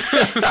guarantee you.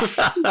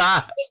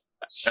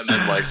 And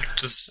then, like,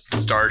 just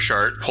star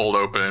chart pulled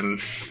open.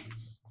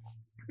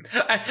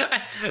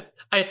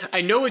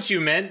 I know what you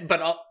meant,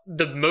 but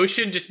the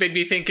motion just made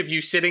me think of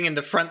you sitting in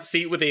the front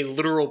seat with a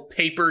literal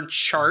paper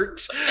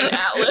chart. An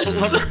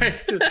atlas.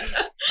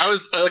 I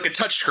was like a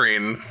touch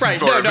screen for a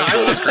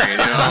visual screen. You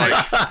know,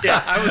 like,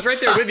 yeah, I was right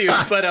there with you,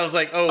 but I was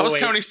like, oh, I was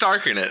Tony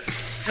Stark in it.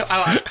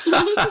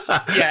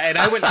 Yeah, and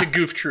I went to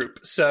Goof Troop,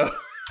 so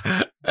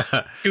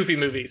Goofy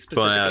movie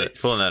specifically.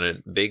 Pulling out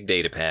a big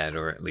data pad,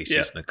 or at least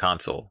using a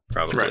console,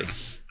 probably.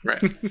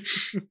 Right.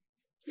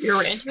 Your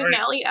Rand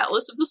McNally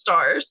Atlas of the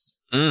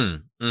Stars.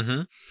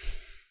 Mm-hmm.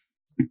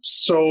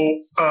 So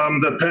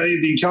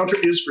the encounter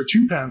is for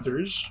 2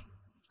 Panthers.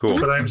 Cool.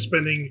 But I'm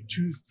spending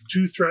 2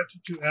 threat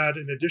to add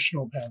an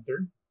additional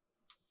Panther.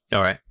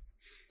 All right.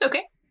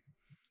 Okay.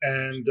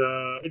 And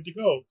good to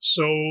go.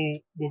 So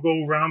we'll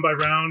go round by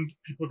round.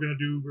 People are going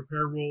to do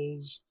repair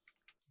rolls.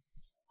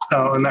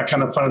 And that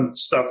kind of fun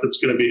stuff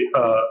that's going to be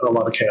a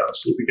lot of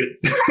chaos. It'll be good.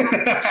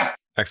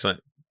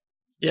 Excellent.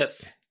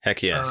 Yes.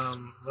 Heck yes.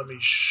 Let me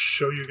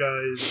show you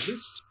guys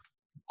this.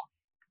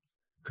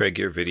 Craig,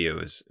 your video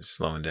is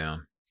slowing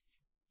down.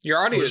 Your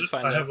audio is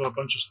fine. I have a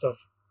bunch of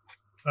stuff.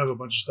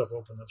 Open.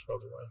 That's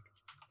probably why.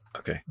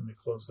 Okay. Let me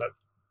close that.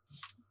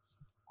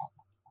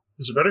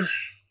 Is it better?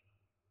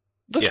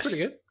 Looks pretty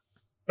good.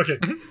 Okay.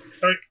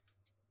 All right.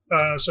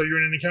 So you're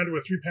in an encounter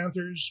with 3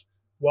 Panthers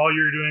while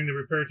you're doing the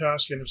repair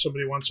task, and if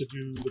somebody wants to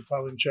do the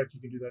piloting check,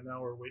 you can do that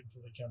now or wait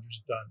until the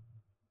encounter's done.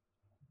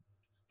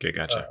 Okay,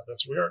 gotcha.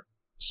 That's where we are.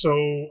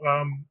 So,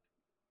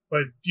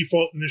 by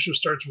default, initiative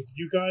starts with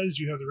you guys.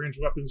 You have the ranged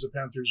weapons. The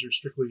Panthers are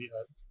strictly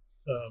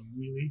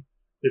melee.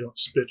 They don't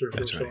spit or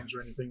throw stones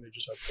or anything. They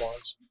just have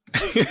claws.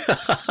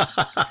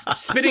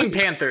 Spitting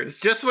Panthers.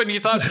 Just when you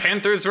thought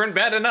Panthers weren't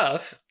bad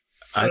enough.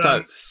 I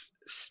thought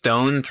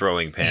stone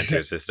throwing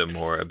Panthers is a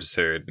more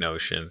absurd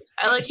notion.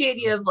 I like the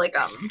idea of like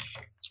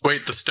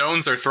Wait, the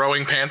stones are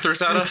throwing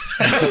Panthers at us?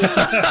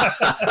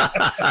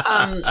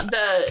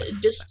 the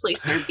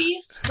displacer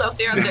beasts out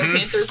there on their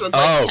Panthers with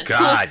like tentacles.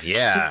 God,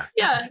 yeah.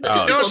 Yeah, the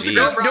tentacles to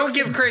go don't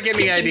give Craig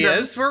any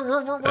ideas.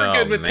 We're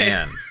good with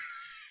Panthers.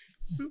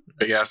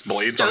 Big ass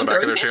blades on the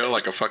back of their tail,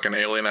 like a fucking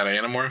alien at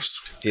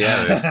Animorphs.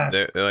 Yeah,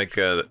 they're like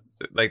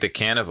the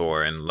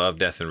carnivore in Love,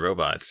 Death, and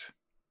Robots.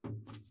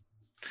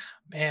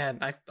 Man,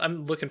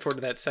 I'm looking forward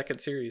to that second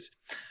series.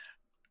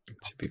 It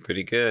should be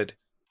pretty good.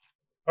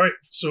 All right,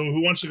 so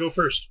who wants to go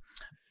first?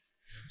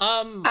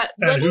 And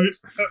What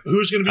is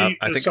who's going to be?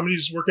 I think-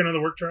 somebody's working on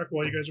the work track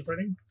while you guys are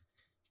fighting.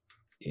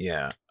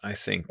 Yeah, I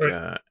think.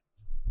 Right.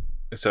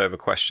 So I have a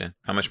question.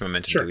 How much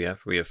momentum Sure. do we have?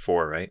 We have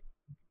 4, right?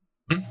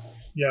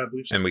 Yeah, I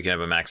believe so. And we can have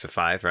a max of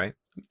 5, right?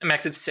 A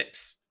max of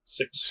 6.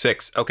 6.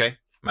 6. Okay.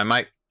 I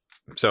might.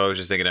 So I was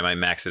just thinking I might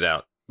max it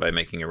out by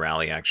making a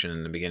rally action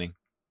in the beginning.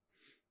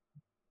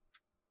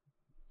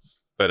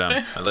 But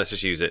let's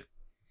just use it.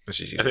 Let's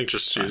just use I think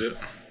just use it.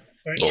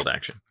 bold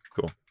action.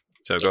 Cool.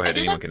 So go I ahead.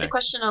 did Anyone have can the act.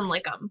 question on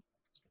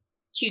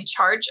to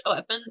charge a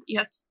weapon, you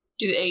have to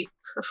do a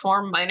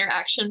perform minor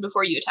action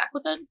before you attack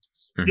with it.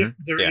 Mhm. Yep,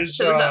 there Yeah. is.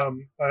 So is that-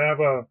 I have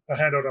a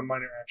handout on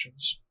minor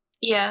actions.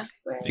 Yeah.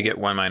 You get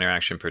 1 minor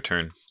action per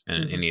turn,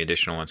 and Mhm. any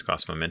additional ones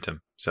cost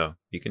momentum. So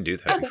you can do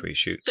that Okay. before you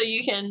shoot. So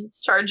you can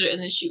charge it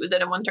and then shoot with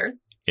it in one turn.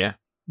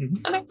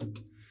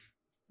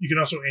 You can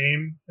also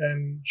aim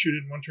and shoot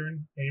it in one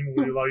turn. Aim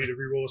will allow you to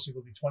reroll a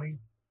single d20.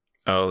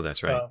 Oh,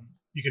 that's right.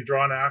 You can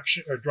draw an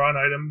action or draw an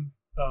item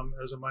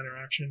as a minor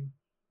action.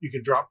 You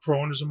can drop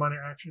prone as a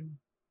minor action.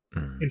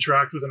 Mm.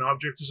 Interact with an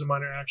object as a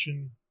minor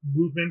action.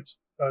 Movement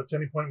to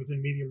any point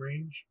within medium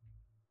range.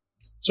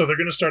 So they're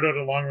going to start out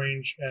at long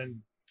range,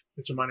 and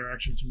it's a minor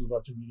action to move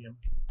up to medium.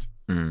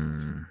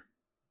 Mm.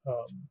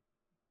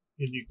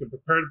 And you can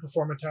prepare to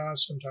perform a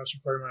task. Some tasks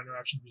require minor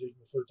action to be taken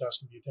before the task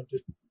can be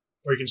attempted,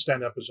 or you can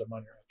stand up as a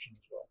minor action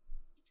as well.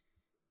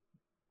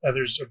 And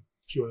there's a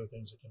few other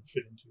things that can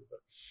fit into it, but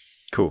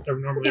Cool.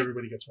 normally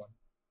everybody gets one.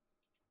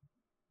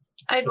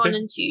 I'd Okay.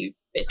 wanted to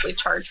basically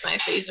charge my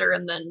phaser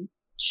and then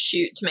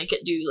shoot to make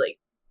it do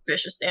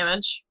vicious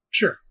damage.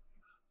 Sure.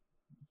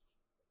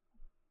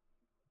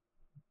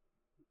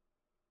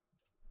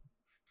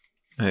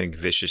 I think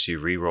vicious. You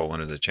re-roll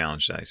one of the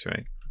challenge dice,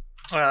 right?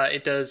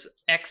 It does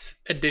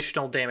X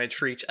additional damage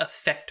for each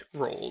effect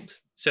rolled.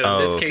 So in Oh,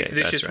 this okay, case,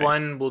 that's Vicious right.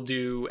 1 will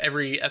do,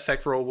 every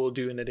effect roll will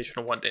do an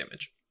additional 1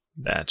 damage.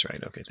 That's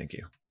right. Okay, thank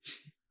you.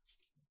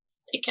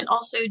 It can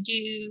also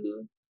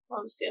do,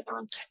 what was the other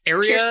one?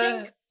 Area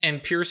Piercing?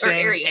 and piercing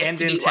area and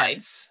to be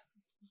intense.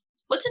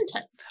 What's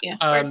intense? Yeah.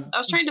 Um, I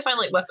was trying to find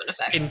weapon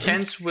effects.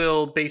 Intense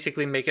will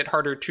basically make it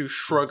harder to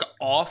shrug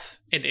off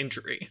an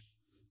injury.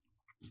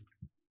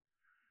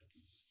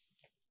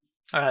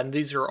 And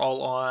these are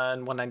all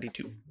on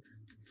 192.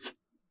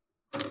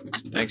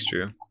 Thanks,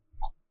 Drew.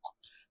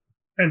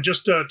 And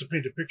just to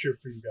paint a picture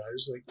for you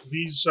guys,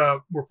 these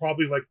were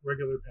probably like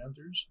regular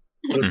panthers,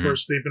 but of Mhm.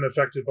 course they've been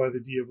affected by the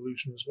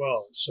de-evolution as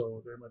well.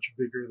 So they're much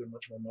bigger, they're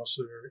much more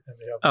muscular, and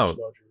they have much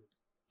larger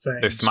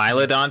fangs. They're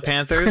Smilodon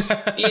Panthers?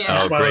 Yeah.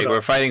 Oh, great. Smilodon.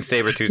 We're fighting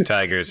saber-toothed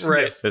tigers.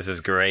 Right. This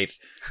is great.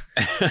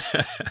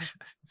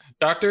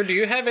 Doctor, do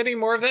you have any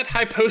more of that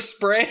hypo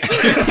spray?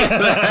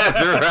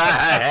 That's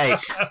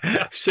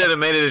right. Should have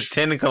made it a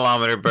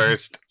 10-kilometer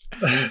burst.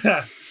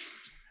 All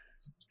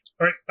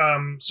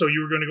right. So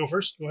you were going to go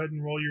first. Go ahead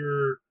and roll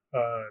your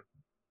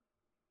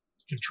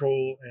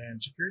control and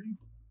security.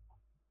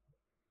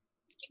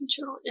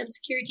 Control and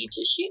security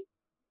to shoot.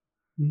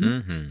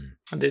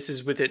 Mm-hmm. This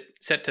is with it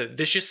set to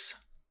vicious.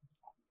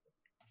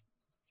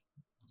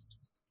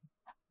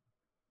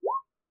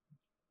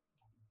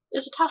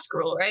 It's a task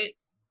roll, right?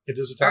 It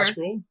is a task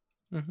roll.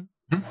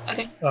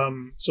 Okay.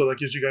 So that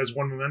gives you guys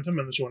 1 momentum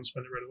unless you want to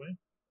spend it right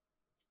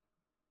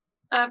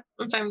away.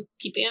 I'm fine with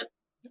keeping it.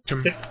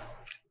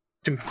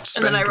 Can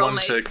spend I roll one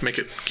my- to make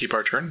it keep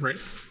our turn, right?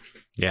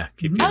 Yeah,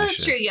 keep Mhm. the Oh, that's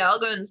initiative. true. Yeah, I'll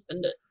go ahead and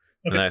spend it.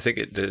 And I think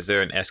is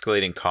there an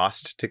escalating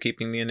cost to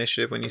keeping the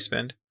initiative when you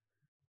spend?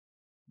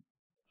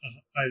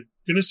 I'm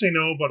going to say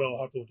no, but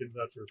I'll have to look into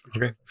that for a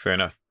future. Okay, fair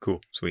enough.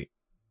 Cool, sweet.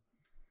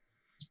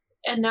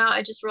 And now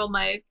I just roll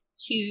my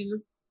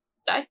 2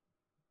 die.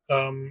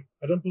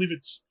 I don't believe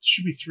it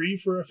should be 3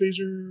 for a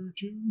phaser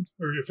 2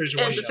 or a phaser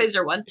 1. And the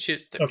phaser 1.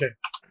 She's Okay.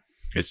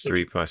 It's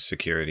 3 plus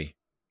security.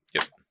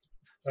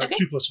 Okay.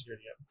 2 plus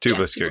security, yeah. 2 Yeah,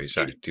 plus 2 security, plus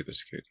sorry. 2 plus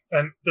security.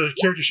 And the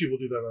character sheet will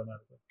do that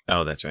automatically.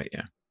 Oh, that's right,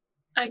 yeah.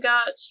 I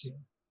got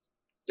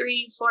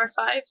 3, 4,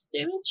 5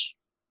 damage.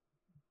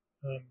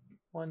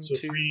 one, So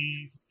 2,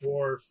 3,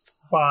 4,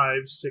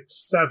 5, 6,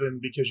 7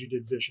 because you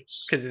did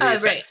vicious. because of the Oh,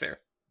 effects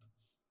there.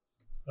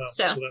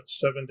 So So- that's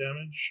 7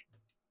 damage.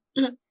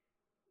 Mhm.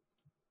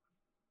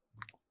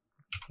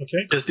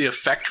 Okay. Is the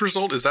effect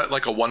result, is that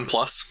like a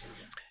 1+?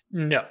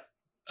 No.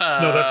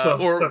 No, that's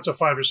or a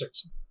 5 or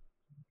 6.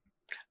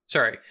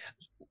 sorry.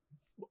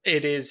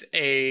 It is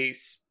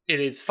 5s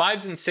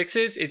and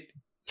 6s. It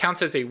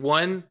counts as a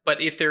 1,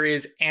 but if there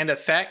is an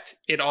effect,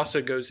 it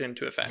also goes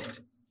into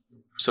effect.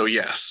 So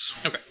yes.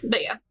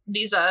 But yeah,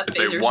 these It's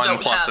a phasers 1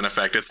 don't plus have an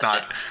effect. It's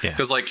not... effects. Yeah.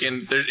 Because like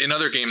in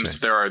other games,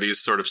 Right. there are these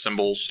sort of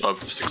symbols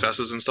of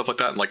successes and stuff like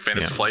that, like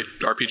Fantasy Yeah. Flight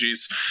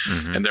RPGs,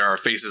 Mhm. and there are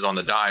faces on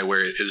the die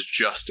where it is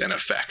just an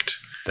effect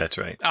That's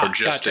right. or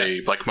just gotcha.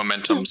 a like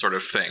momentum sort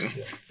of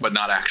thing, but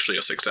not actually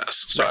a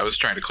success. So I was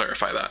trying to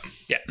clarify that.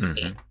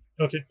 Mhm.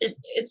 Okay.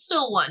 It's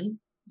still 1,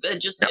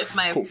 but just Yeah, if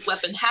my cool.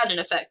 weapon had an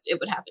effect, it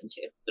would happen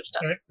too. But it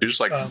doesn't. You just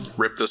like Um,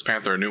 rip this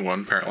panther a new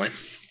one, apparently.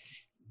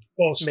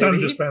 Well, stun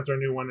Maybe. this Panther, a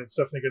new one, it's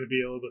definitely going to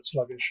be a little bit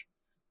sluggish.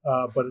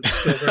 But it's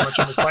still very much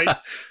in the fight.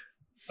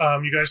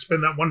 You guys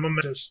spend that 1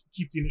 moment to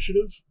keep the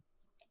initiative.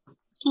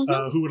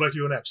 Mhm. Who would like to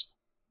go next?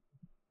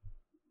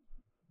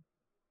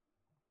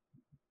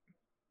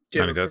 Do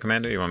You you want to have go,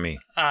 Commander? You want me?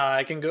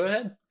 I can go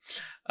ahead.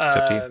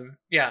 up to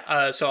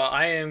you. So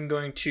I am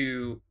going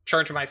to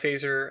charge my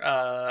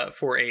phaser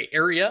for a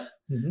area,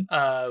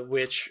 Mhm.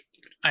 which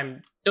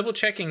I'm double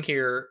checking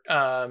here.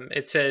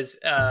 It says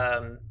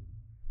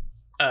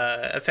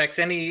affects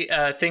any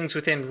things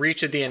within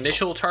reach of the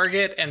initial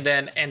target, and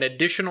then an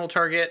additional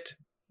target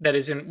that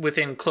is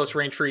within close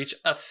range for each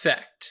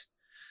effect,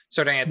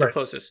 starting at the Right.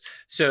 closest.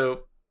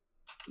 So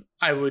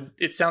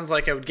it sounds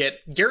like I would get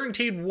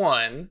guaranteed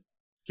 1.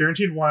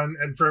 Guaranteed 1,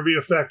 and for every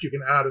effect, you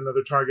can add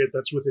another target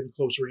that's within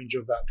close range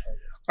of that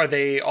target. Are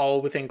they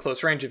all within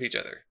close range of each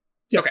other?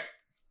 Yep. Okay.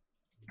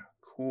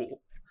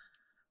 Cool.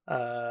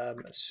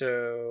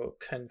 So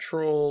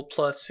control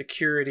plus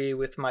security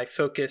with my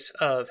focus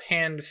of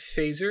hand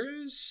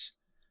phasers.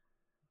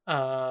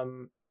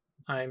 I'm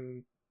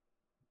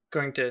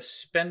going to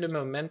spend a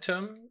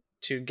momentum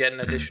to get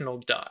an additional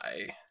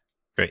die.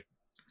 Great.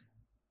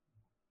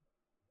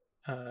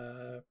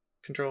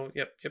 Control.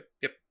 Yep.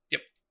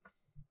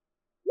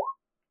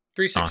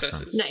 3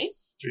 successes. Awesome.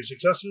 Nice. 3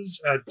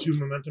 successes, add 2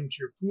 momentum to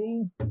your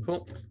pool.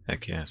 Cool.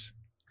 Heck yes.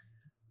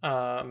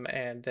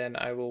 And then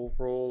I will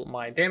roll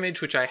my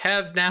damage, which I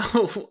have now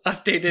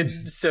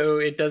updated so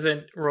it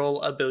doesn't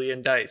roll a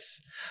billion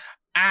dice.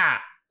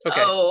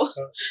 Okay. Oh,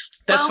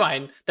 That's well-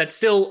 fine. That's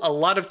still a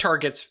lot of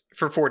targets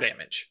for 4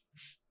 damage.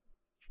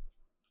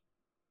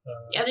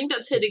 yeah, I think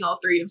that's hitting all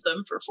 3 of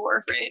them for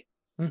 4, right?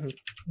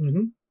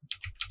 Mm-hmm.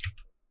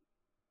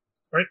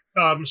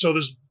 Right. So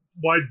this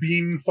wide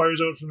beam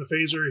fires out from the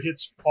phaser,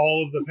 hits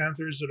all of the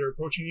panthers that are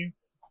approaching you.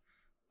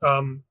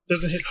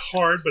 Doesn't hit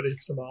hard, but it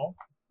hits them all.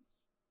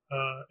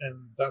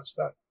 And that's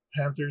that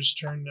panther's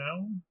turn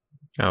now.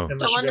 Oh, Unless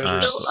The you one guys is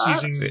are still up.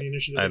 seizing the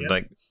initiative I'd again.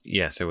 like.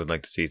 Yes, I would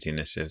like to seize the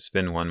initiative.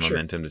 Spend 1 Sure.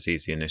 momentum to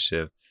seize the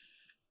initiative.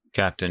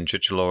 Captain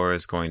Chichalor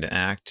is going to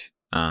act.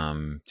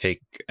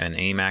 Take an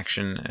aim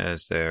action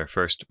as their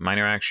first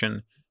minor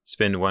action.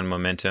 Spend 1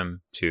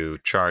 momentum to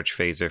charge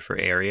phaser for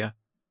area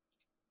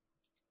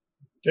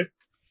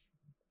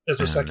As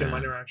a and, second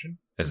minor action.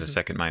 as a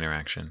second minor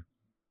action,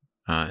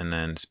 and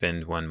then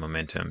spend 1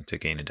 momentum to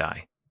gain a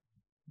die.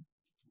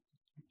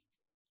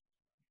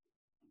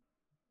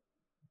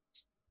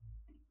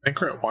 I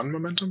think we're at 1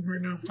 momentum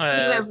right now. I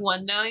think we have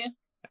 1 now, yeah?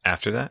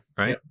 After that,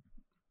 right? Yep.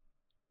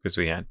 Because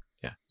we had,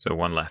 so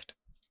 1 left.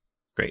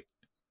 Great.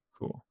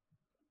 Cool.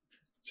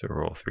 So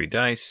roll 3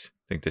 dice.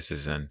 I think this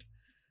is an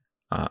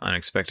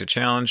unexpected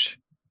challenge,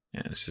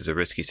 and this is a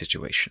risky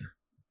situation.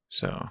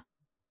 So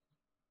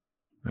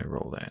I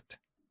roll that.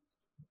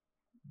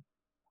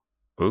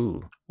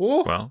 Ooh.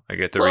 Ooh. Well, I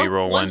get to Well,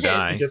 reroll 1 one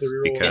die hits.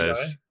 You get to reroll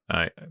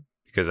one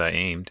because I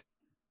aimed.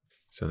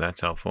 So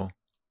that's helpful.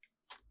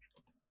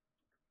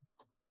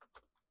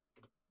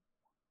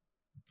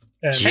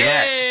 And, Hey!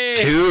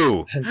 Yes,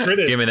 2. and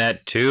crit Give me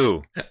that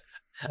 2.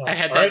 I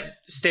had All that right.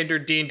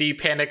 standard D&D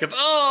panic of,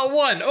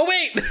 1. Oh,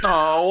 wait.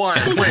 Oh, 1.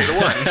 Wait,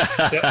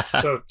 1. Yep.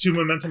 So 2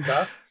 momentum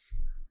back.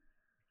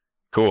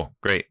 Cool,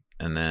 great.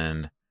 And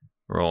then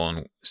roll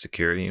on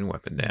security and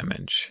weapon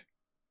damage.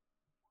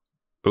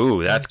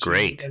 Ooh, that's And two-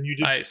 great. And you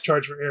did Nice.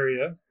 charge for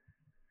area.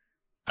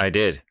 I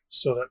did.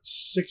 So that's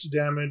 6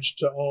 damage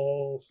to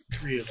all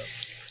 3 of them.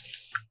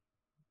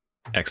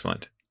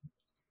 Excellent.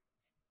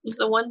 Is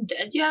the one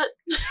dead yet?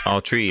 All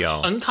 3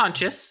 y'all.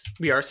 Unconscious.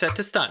 We are set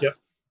to stun. Yep.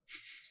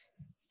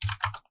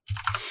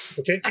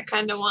 Okay. I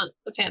kind of want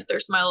the Panther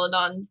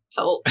Smilodon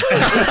pelt.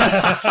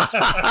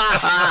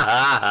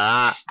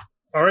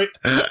 All right.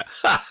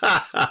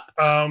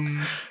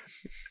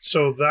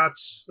 So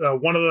that's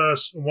one of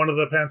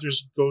the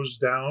panthers goes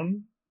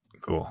down,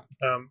 Cool.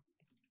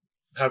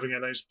 having a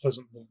nice,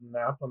 pleasant little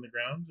nap on the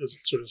ground as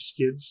it sort of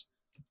skids,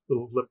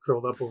 little lip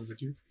curled up over the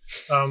tooth.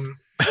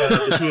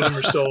 The 2 of them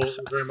are still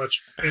very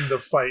much in the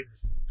fight.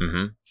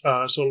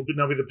 Mm-hmm. So it'll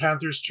now be the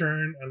panther's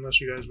turn, unless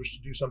you guys wish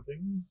to do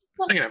something.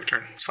 I can have a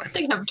turn. It's fine.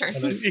 They can have a turn.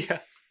 And I- Yeah.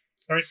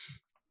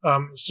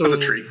 So That's a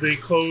treat. they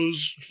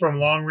close from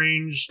long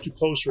range to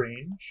close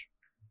range.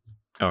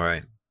 All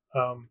right.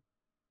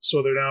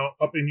 So they're now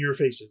up in your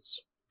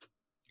faces.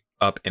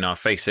 Up in our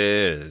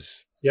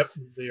faces. Yep,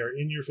 they are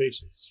in your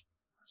faces.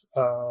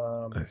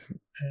 That's-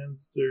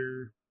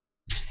 Panther.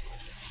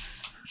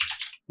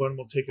 One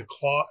will take a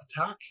claw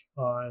attack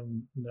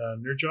on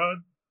Nurjad.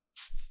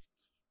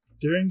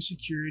 Daring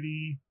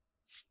security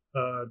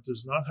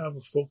does not have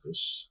a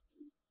focus.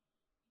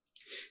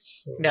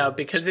 So Now,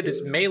 because it is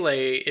it's-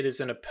 melee, it is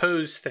an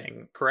opposed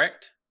thing,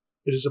 correct?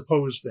 it is a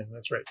pose thing.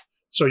 That's right.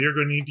 So you're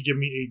going to need to give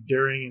me a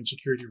daring and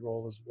security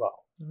roll as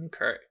well.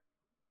 Okay.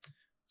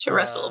 To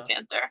wrestle a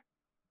panther.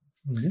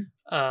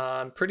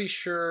 I'm pretty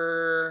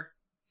sure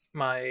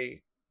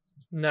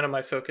none of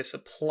my focus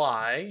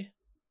apply,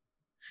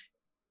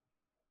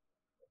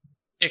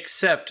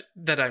 except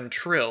that I'm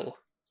Trill.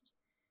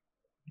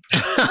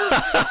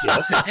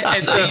 Yes.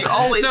 And So you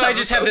always I have a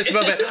just have this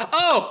focus. moment.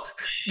 Oh,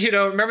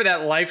 remember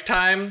that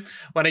lifetime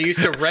when I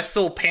used to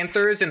wrestle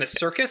panthers in a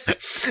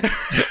circus?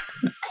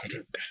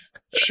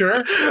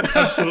 Sure,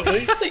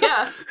 absolutely.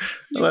 Yeah.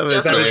 Love it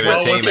for Definitely well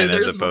entertainment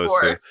within- as opposed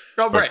before.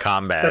 Oh, for right.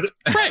 combat.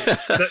 Right.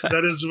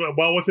 That is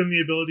well within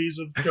the abilities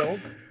of Trill.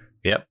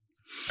 Yep.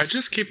 I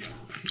just keep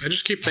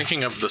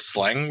thinking of the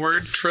slang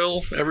word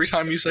trill every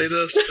time you say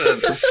this.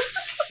 And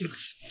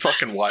it's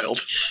fucking wild.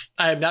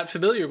 I am not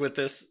familiar with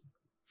this.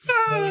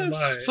 Oh,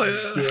 It's my.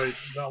 like, Do I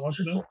not want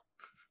to know?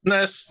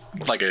 that's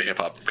like a hip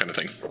hop kind of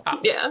thing.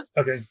 Yeah.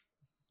 Okay,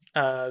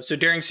 So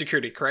daring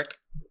security, correct?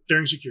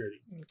 during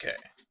security. Okay.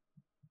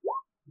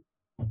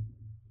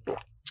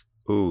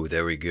 Ooh,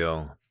 there we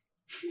go.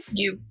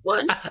 You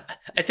won?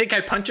 I think I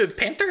punch a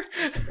panther.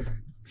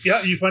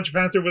 Yeah, you punch a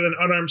panther with an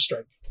unarmed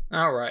strike.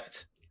 All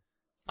right.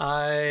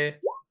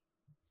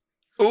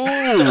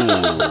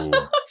 Ooh.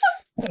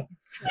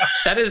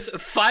 That is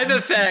 5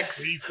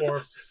 effects. 3, 4,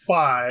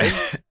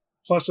 5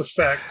 plus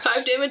effects.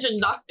 5 damage and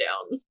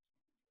knockdown.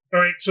 All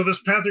right, so this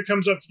panther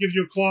comes up to give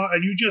you a claw,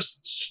 and you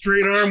just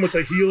straight arm with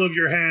the heel of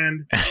your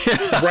hand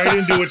right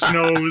into its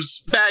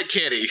nose, Bad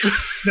kitty.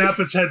 snap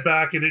its head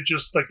back, and it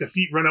just, like, the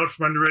feet run out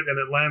from under it, and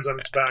it lands on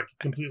its back,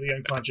 completely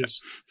unconscious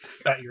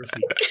at your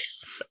feet.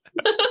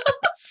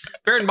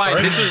 Bear in mind, All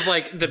right. this is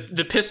like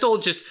the pistol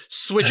just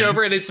switch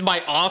over and it's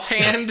my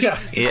offhand. Yeah.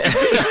 Yeah.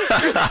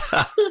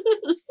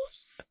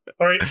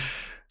 All right.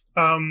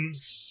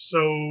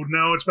 So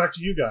now it's back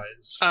to you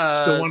guys.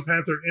 Still one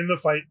panther in the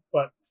fight,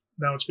 but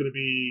now it's going to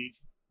be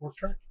work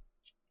track.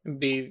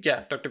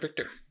 Dr.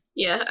 Victor.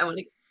 Yeah, I want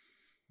to.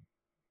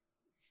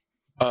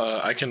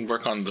 I can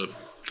work on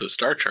the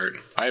star chart.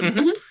 I'm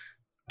Mhm.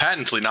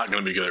 patently not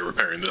going to be good at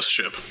repairing this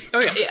ship.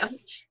 Oh yeah. Yeah.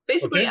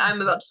 Basically, Okay. I'm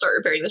about to start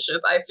repairing the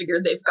ship. I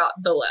figured they've got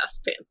the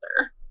last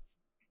panther.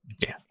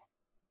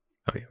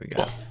 Oh, here we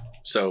go.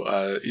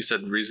 So you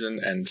said reason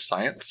and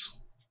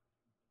science?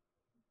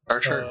 Star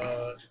chart?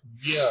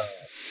 Yeah. Let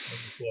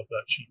me pull up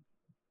that sheet.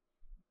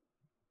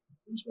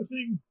 Where's my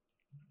thing?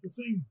 The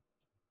thing.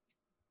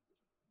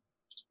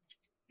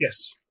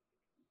 Yes.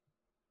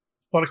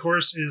 Plot, of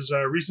course, is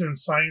reason and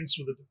science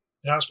with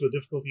a task with a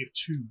difficulty of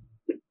 2.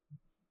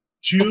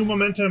 2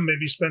 momentum may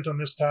be spent on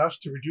this task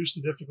to reduce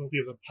the difficulty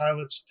of the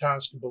pilot's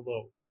task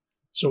below.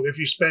 So if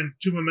you spend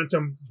 2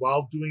 momentum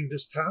while doing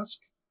this task,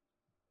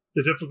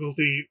 the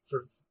difficulty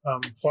for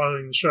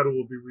following the shuttle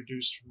will be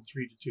reduced from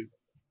 3 to 2.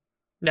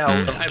 Now, I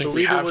don't I think we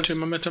believe it have was 2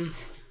 momentum.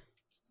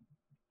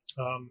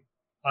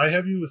 I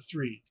have you with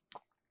 3.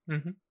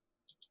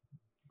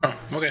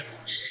 Oh, okay.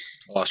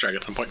 I lost track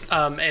at some point.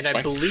 and That's I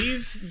fine.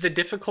 believe the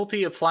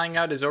difficulty of flying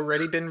out has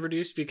already been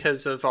reduced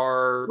because of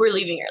our We're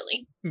leaving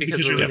early.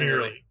 Because we're you're leaving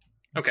early.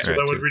 Okay. So Right,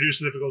 that would two. reduce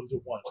the difficulty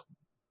to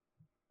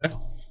 1.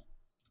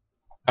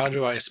 How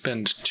do I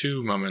spend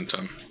 2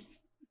 momentum?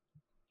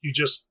 You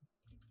just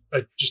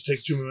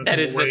take 2 momentum That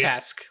is away. the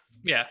task.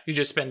 Yeah, you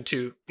just spend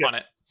 2 Yeah. on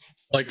it.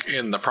 Like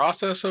in the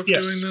process of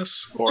Yes. doing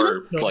this?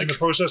 Or No, like in the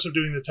process of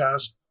doing the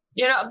task,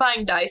 You're not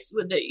buying dice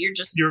with it. You're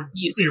just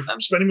using you're them.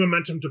 spending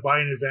momentum to buy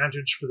an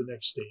advantage for the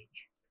next stage.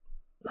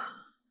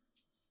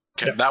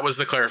 okay, yeah. that was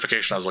the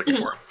clarification I was looking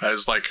for. I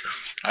was like,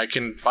 I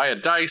can buy a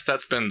dice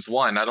that spends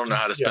 1. I don't know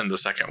how to spend the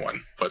second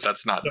one, but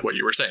that's not No. what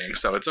you were saying,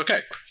 so it's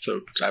okay.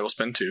 So I will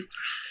spend 2.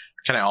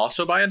 Can I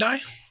also buy a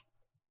die?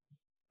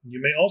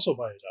 You may also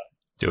buy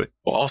a die.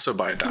 We'll also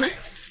buy a die.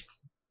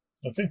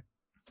 Okay.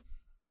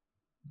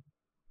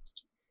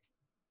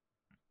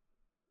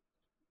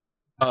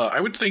 I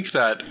would think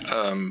that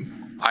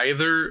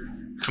either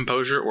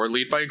composure or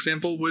lead by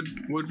example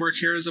would work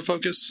here as a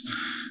focus.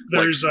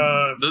 There's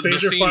the phaser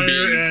scene fire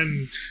being-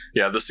 and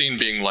Yeah, the scene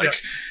being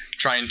like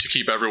trying to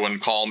keep everyone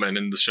calm and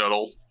in the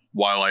shuttle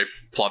while I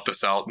plot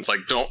this out. It's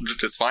like, don't,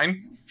 it's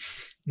fine.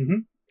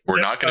 Mhm. We're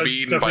Yeah, not going to be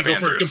eaten by definitely go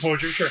for panthers.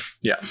 composure. Sure.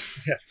 Yeah.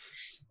 Yeah.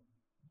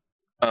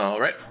 All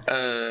right.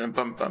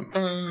 Bum, bum,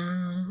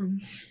 bum.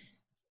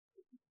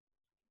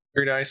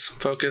 3 dice.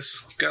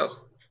 Focus.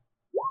 Go.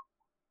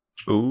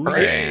 Ooh,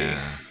 Hooray.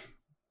 yeah.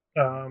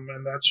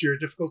 And that's your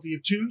difficulty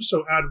of 2.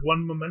 So add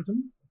 1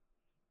 momentum.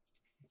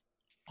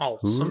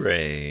 Awesome.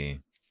 Hooray.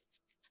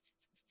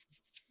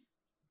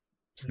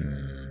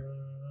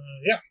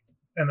 Yeah,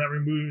 and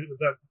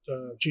that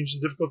changes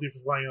the difficulty for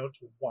flying out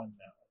to 1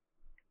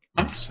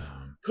 now.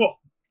 Awesome. Cool.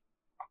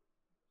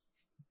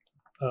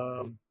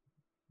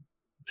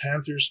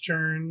 Panther's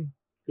turn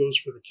goes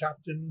for the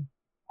captain.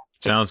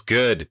 Sounds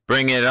good.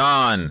 Bring it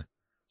on.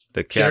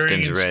 The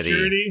Carrying captain's ready.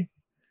 security.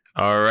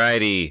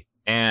 Alrighty.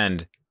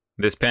 And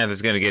this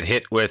panther's gonna get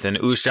hit with an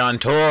Ushan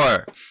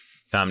Tor.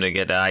 Time to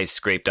get the ice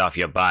scraped off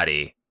your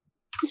body.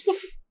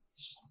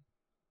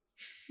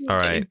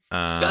 Alright.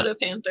 Got a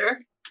panther.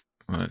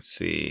 Let's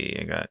see.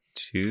 I got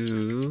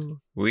 2.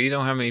 We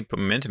don't have any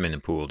momentum in the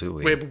pool, do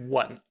we? We have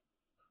 1.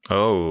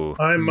 Oh.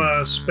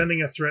 I'm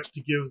spending a threat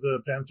to give the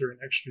panther an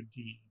extra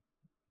D.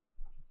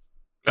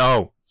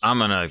 Oh, I'm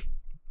gonna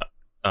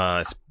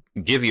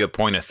give you a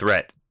point of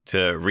threat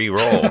to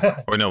re-roll.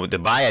 Or no, to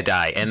buy a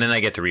die, and then I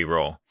get to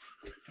re-roll.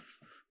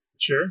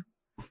 Sure.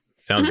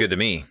 Sounds good to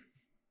me.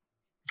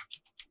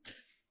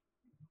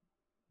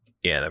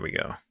 Yeah, there we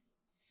go.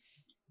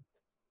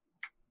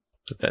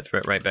 Put that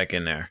threat right back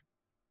in there.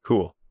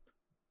 Cool.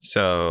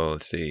 So,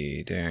 let's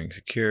see. Daring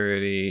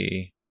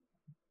security.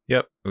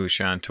 Yep,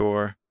 Ushan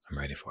Tor. I'm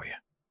ready for you.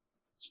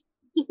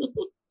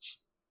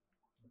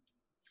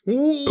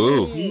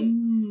 Ooh.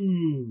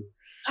 Ooh.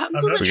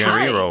 Happens I'm with not a We're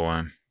going to tie. reroll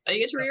one. Oh, you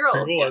get to reroll.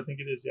 Reroll, Yeah. I think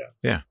it is,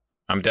 yeah.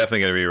 I'm definitely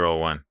going to reroll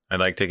one. I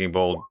like taking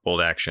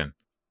bold action.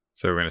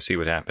 So we're going to see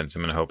what happens.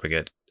 I'm going to hope I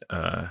get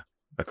a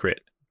crit.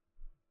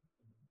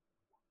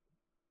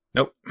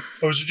 Nope.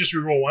 Oh, is it just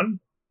reroll one?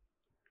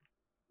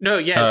 No,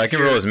 yeah. I it's can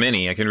your- roll as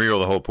many. I can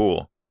reroll the whole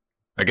pool.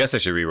 I guess I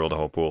should reroll the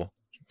whole pool.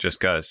 Just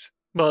because.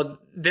 Well,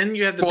 then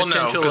you have the Well, no,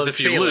 potential because of if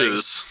you failing.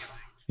 lose,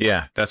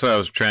 Yeah, that's why I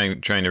was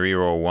trying to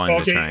reroll one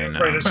Okay, to try and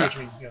right, I see what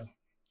you mean,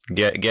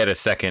 yeah. get a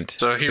second.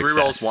 so he success.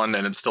 rerolls one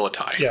and it's still a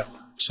tie. Yeah.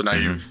 So now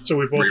you So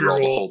we both reroll the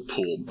reroll. whole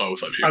pool,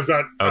 both of you. I've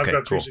got Okay,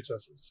 3 cool.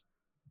 successes.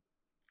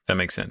 That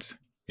makes sense.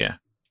 Yeah.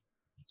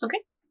 Okay.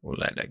 We'll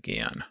let that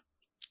again.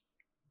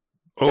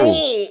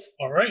 Oh,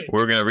 All right.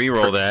 we're gonna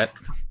reroll that,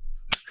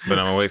 but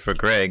I'm gonna wait for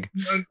Greg.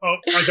 I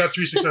got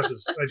 3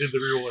 successes. I did the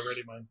reroll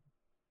already, mine.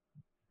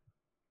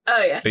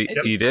 Oh, yeah.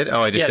 You did?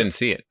 Oh, I just Yes. didn't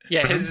see it.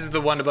 Yeah, his is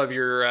the one above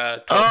your.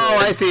 12 Oh,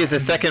 roll. I see. It's the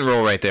second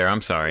roll right there.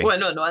 I'm sorry.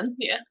 1.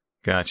 Yeah.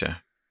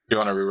 Gotcha. You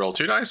want to reroll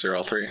 2 dice or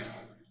all 3?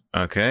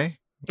 Okay.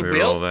 Will?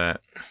 Reroll that.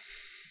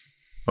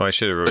 Oh, I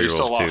should have But you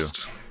still rerolled 2.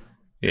 lost.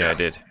 Yeah, I Yeah.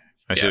 did.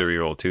 I should have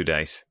rerolled 2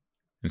 dice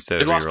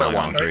instead of You lost by rerolling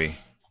all one. 3.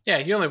 Yeah,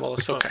 you only roll a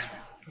It's swim. okay.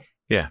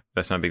 Yeah,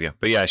 that's not a big deal.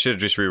 But yeah, I should have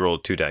just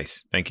rerolled 2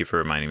 dice. Thank you for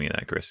reminding me of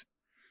that, Chris.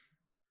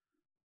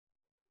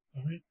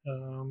 All right.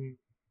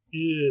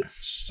 It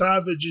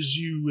savages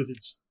you with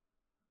its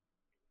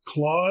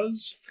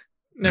claws.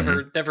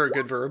 Never a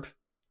good verb.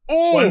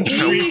 Oh, 1, Jeez,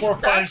 3, 4,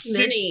 5, that's 6,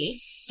 many.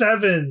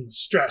 7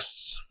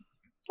 stress.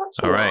 That's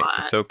All a right, lot.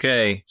 it's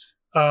okay.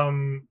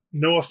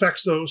 No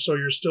effects though, so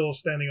you're still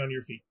standing on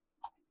your feet.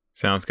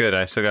 Sounds good.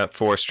 I still got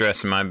 4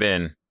 stress in my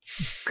bin,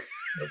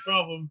 No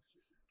problem.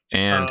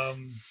 and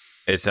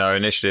it's our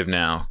initiative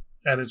now.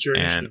 And it's your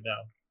and- initiative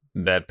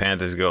now. That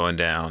panther's going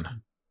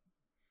down,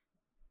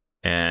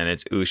 and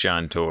it's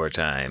Ushan Tor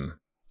time.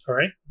 All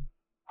right.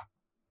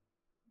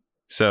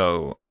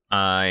 So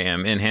I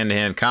am in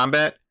hand-to-hand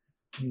combat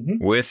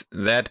Mm-hmm. with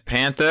that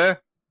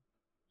panther,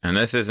 and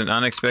this is an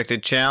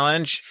unexpected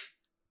challenge.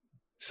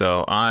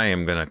 So I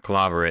am gonna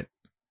clobber it,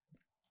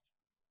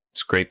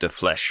 scrape the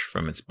flesh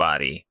from its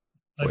body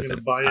I'm with gonna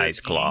an buy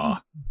ice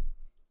claw.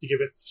 to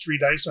give it 3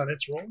 dice on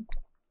its roll.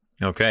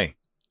 Okay.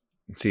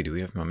 Let's see. Do we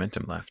have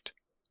momentum left?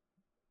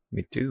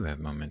 We do have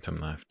momentum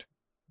left.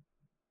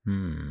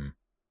 I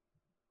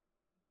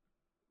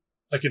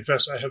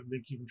confess I haven't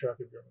been keeping track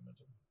of your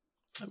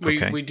momentum.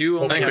 Okay. We do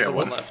only Okay. have the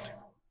one One. left.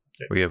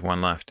 We have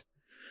 1 left.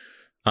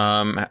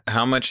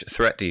 How much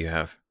threat do you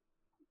have?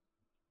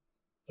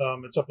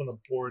 It's up on the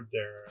board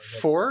there.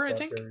 4, I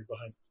think? Buried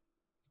behind.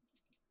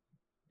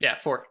 Yeah,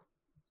 4.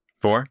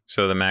 4?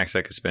 So the max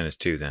I could spend is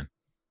 2 then.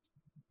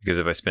 Because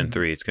if I spend Mhm.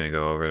 3, it's going to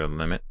go over the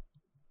limit.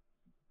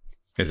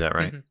 Is that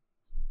right? Mhm.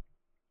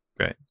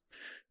 Right.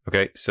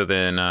 Okay, so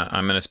then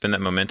I'm going to spend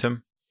that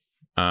momentum.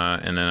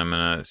 And then I'm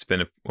going to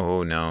spend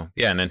oh no.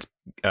 Yeah, and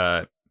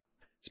then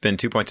spend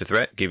 2 points of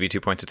threat, give you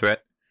 2 points of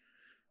threat.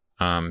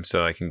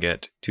 So I can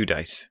get 2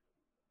 dice.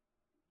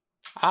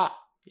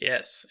 Ah,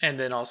 yes. And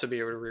then also be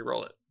able to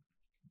reroll it.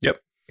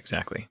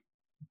 Exactly.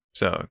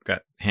 So I've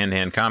got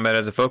hand-to-hand combat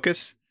as a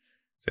focus.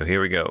 So here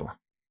we go.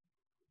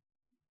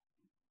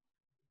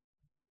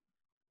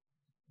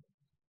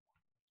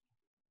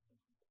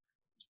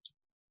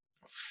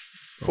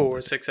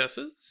 Four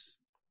successes.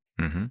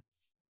 Mm-hmm.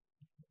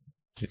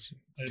 I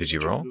had Did a you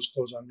bunch of roll? windows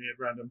closed on me at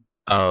random.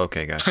 Oh,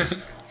 okay, gotcha.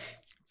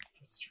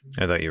 That's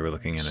 3. I thought you were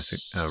looking at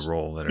a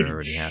roll that had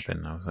already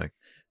happened. I was like,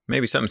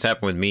 maybe something's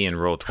happened with me in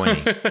roll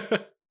 20.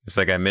 It's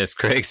like I missed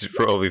Craig's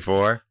roll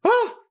before. Woo!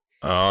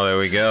 Oh, there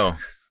we go.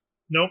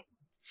 Nope.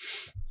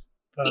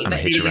 I'm gonna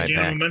hit Either you right gain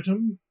back.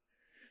 momentum.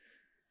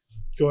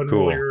 Go ahead and Cool.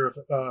 roll your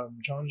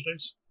challenge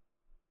dice.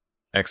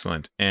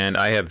 Excellent. And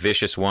I have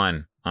Vicious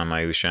 1 on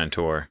my Ushan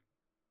Tor.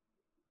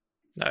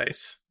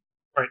 Nice.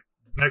 An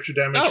extra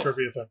damage Oh. for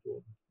every effect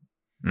roll.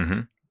 Mm-hmm.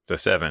 So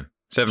 7.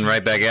 7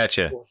 right back at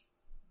you. 4,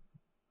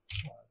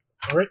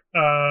 5. All right.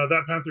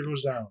 That panther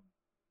goes down.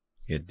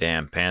 You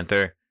damn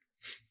panther.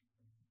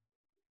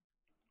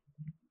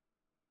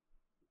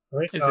 All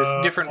right. Is this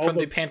different all from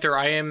the panther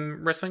I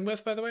am wrestling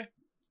with, by the way?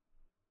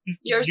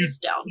 Yours you- is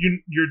down.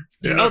 Your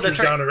Yeah. Oh, knocker's that's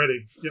right. down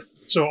already. Yep.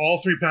 So all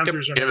 3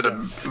 panthers are Give it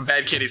down. a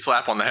bad kitty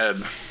slap on the head.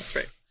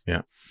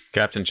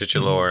 Captain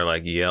Chichalor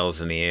like yells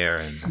in the air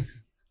in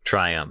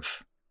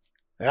triumph.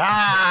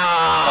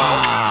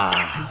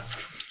 Ah!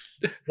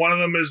 One of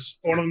them is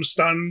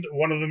stunned.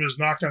 One of them is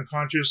knocked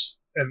unconscious,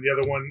 and the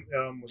other one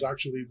was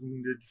actually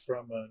wounded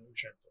from an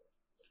ocean.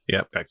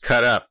 Yep, got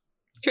cut up.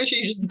 Pretty sure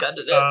you just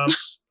gutted it. All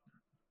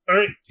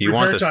right. You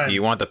want repair the time.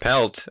 you want the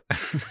pelt.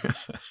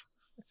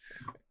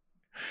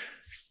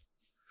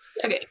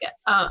 Okay, yeah.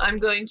 I'm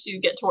going to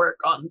get to work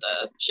on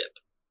the ship.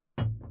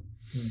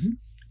 Mhm.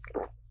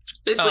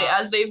 Basically,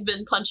 as they've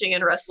been punching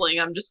and wrestling,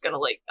 I'm just gonna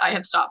I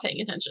have stopped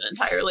paying attention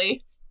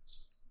entirely.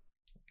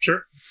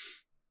 Sure.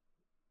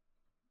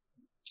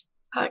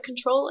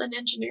 Control and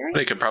engineering.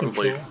 They could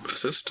probably Control.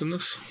 assist in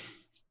this.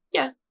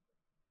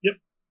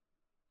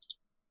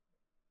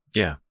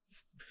 Yeah.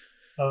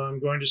 I'm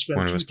going to spend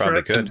One of 2 us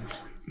probably threat. could.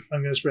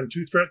 I'm going to spend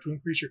 2 threat to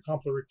increase your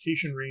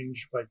complication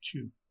range by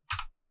 2.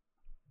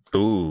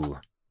 Ooh.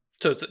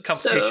 So it's a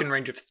complication So-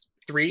 range of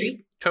 3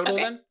 3? total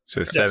Okay. then?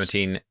 So Yes.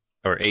 17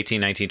 or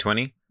 18, 19,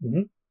 20?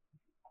 And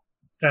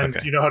Okay.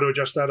 do you know how to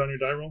adjust that on your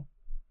die roll?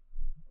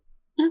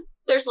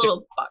 There's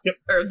little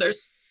box or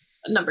there's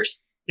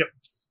numbers. Yep.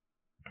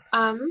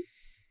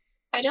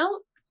 I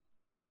don't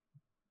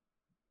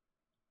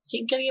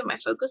think any of my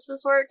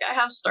focuses work. I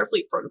have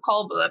Starfleet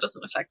Protocol, but that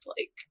doesn't affect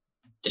like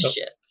the Nope.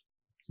 ship.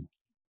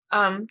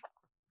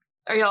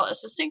 Are y'all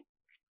assisting?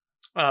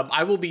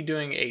 I will be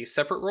doing a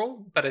separate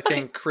role, but I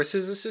think Chris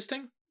is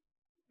assisting.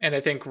 And I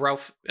think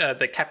Ralph,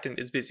 the captain,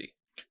 is busy.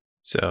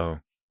 So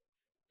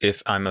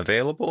if I'm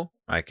available,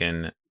 I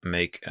can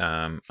make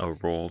a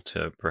roll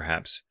to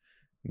perhaps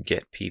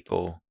get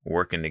people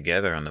working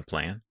together on the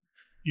plan.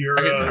 You're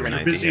I can have an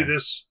you're busy idea.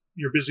 this.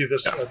 You're busy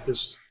this. Yeah.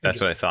 This.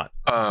 That's what I thought.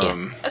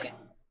 Okay.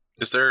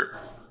 Is there...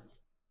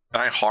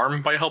 Can I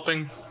harm by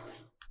helping?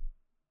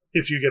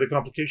 If you get a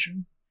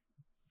complication,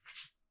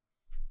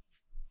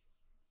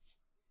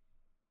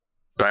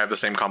 Do I have the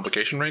same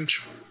complication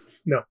range?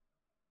 No.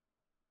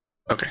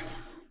 Okay,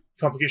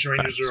 complication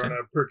ranges are on 5%.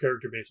 a per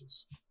character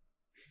basis.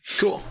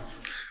 cool.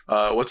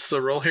 What's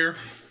the role here?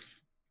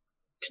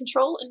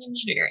 Control and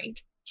engineering.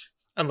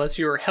 Unless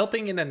you're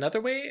helping in another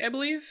way, I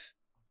believe.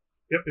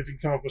 Yep. If you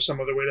can come up with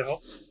some other way to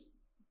help.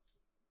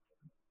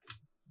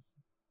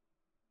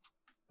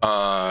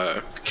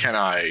 Can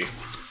I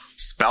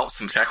spout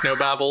some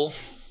technobabble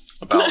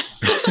about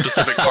those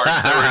specific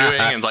parts that we're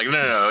doing? And like,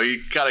 no,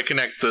 you gotta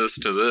connect this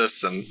to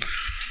this. And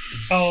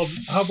How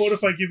about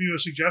if I give you a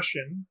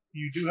suggestion?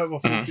 You do have a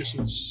focus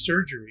in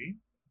surgery,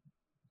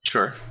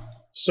 sure.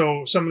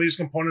 so some of these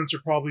components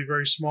are probably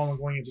very small and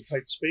going into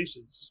tight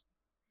spaces.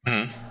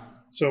 Mhm.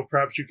 So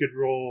perhaps you could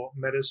roll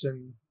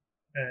medicine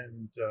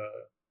and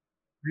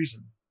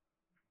reason.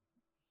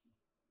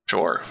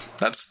 Sure.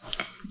 That's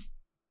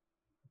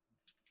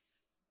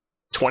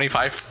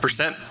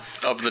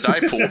 25% of the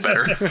die pool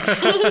better.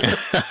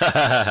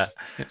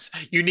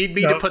 You need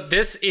me No. to put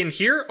this in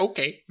here?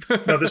 Okay.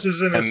 Now this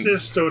is an And-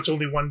 assist, so it's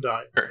only 1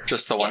 die. Sure,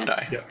 just the one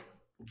die. Yeah.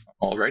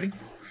 Alrighty.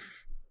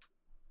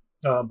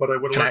 But I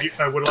would Can allow I- you,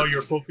 I would allow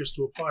your focus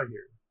to apply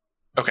here.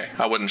 Okay,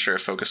 I wasn't sure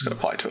if focus could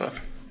apply to a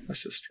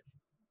assist.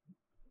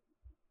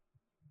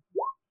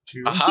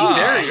 To Aha.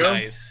 Very go.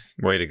 nice.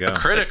 Way to go. A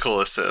critical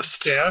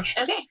assist. dash.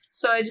 Okay,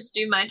 so I just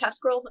do my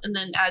task roll and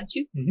then add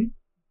 2.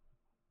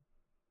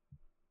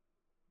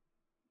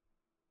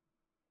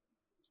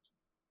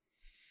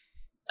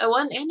 A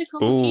 1 and a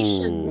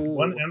complication. Ooh.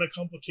 1 and a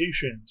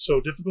complication.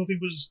 So difficulty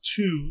was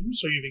 2,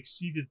 so you've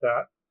exceeded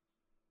that.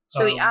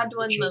 So we add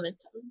 1 which is-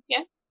 momentum.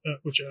 Yeah.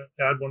 Which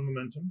add 1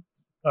 momentum.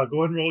 Go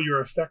ahead and roll your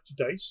effect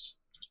dice.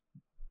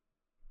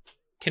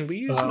 Can we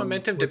use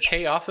momentum to which-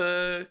 pay off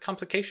a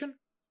complication?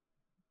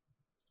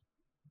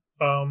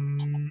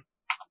 I'm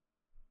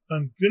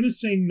gonna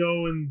say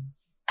no in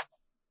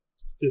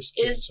this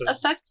case. Is So-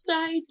 effect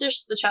die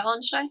there's the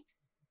challenge die?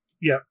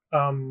 yeah.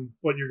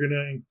 What you're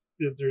gonna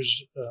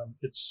there's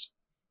it's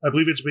I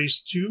believe it's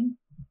base 2.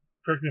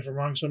 Correct me if I'm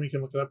wrong. Somebody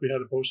can look it up. We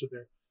had it posted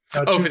there.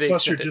 Oh, 2 for the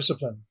plus your extended.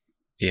 discipline.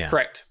 Yeah.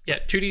 Correct. Yeah,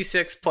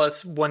 2d6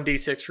 plus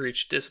 1d6 for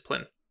each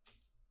discipline.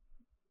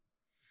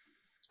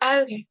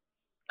 Okay.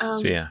 So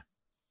yeah.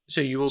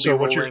 So you will So be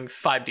what's your- rolling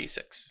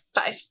 5d6.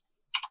 5.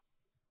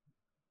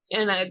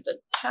 And I have the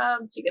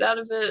tab to get out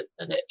of it,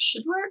 and it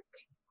should work.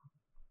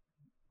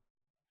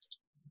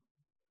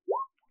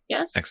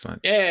 Yes.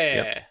 Excellent.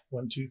 Yeah.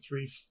 1, 2,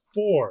 3,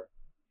 4.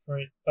 All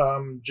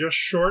right. Just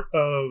short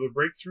of a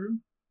breakthrough,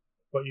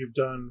 but you've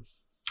done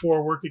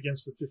 4 work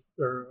against the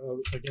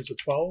against the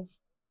 12.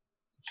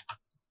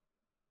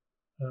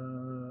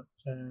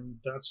 And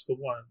that's the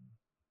one.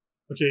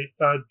 Okay,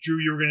 Drew,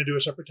 you were going to do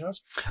a separate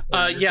task?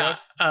 Or your Yeah. job?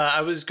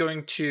 I was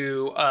going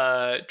to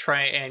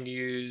try and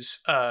use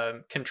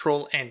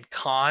control and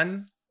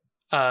con.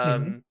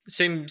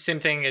 Same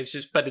thing as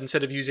just, but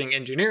instead of using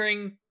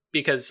engineering,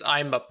 because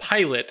I'm a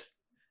pilot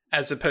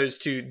as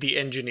opposed to the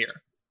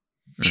engineer.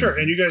 Sure,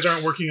 and you guys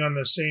aren't working on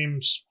the same,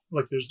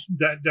 like there's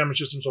damage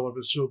systems all over,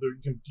 so there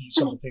can be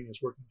simultaneous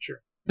working,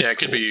 sure. Yeah, it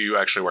could be you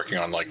actually working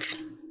on like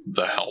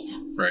the help,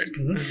 right?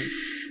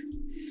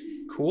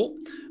 Cool.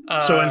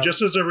 So, and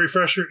just as a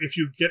refresher, if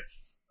you get,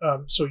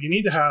 so you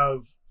need to have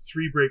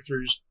 3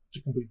 breakthroughs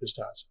to complete this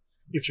task.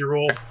 If you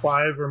roll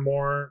 5 or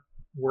more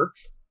work,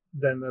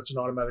 then that's an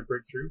automatic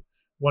breakthrough.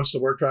 Once the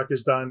work track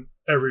is done,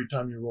 every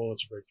time you roll,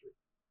 it's a breakthrough.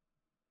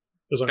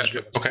 As long as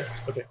Gotcha. you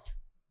Okay.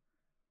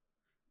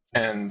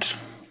 And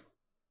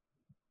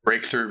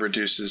breakthrough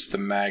reduces the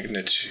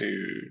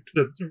magnitude.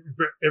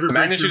 Every The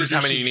magnitude is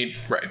how many reduces- you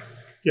need. Right.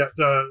 Yeah,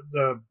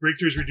 the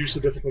breakthroughs reduce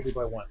the difficulty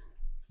by 1.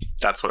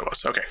 That's what it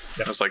was. Okay.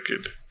 Yeah. I was like,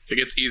 it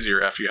gets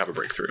easier after you have a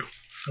breakthrough.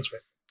 That's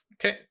right.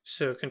 Okay,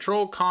 so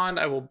control con,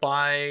 I will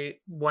buy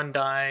 1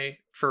 die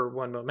for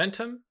 1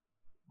 momentum.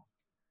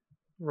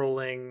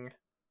 Rolling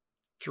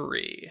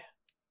 3.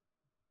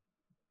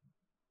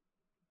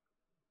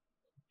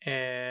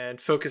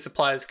 And focus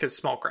applies because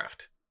small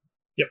craft.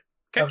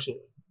 Okay.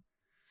 Absolutely.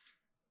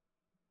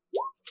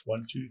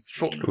 1, 2,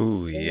 3. Four.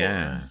 Ooh, 4.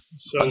 yeah.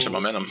 So Bunch of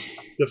momentum.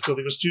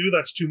 difficulty was 2.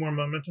 That's 2 more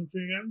momentum for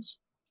you guys.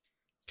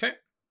 Okay.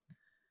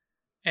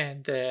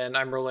 And then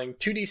I'm rolling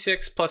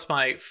 2d6 plus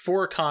my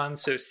 4 con,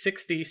 so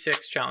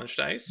 6d6 challenge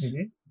dice.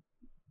 Mhm.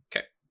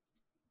 Okay.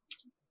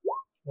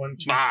 1,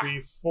 2, Bah.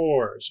 3,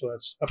 4. So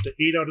that's up to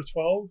 8 out of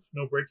 12.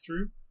 No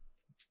breakthrough.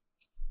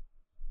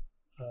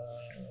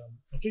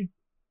 Okay.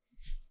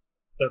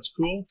 That's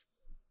cool.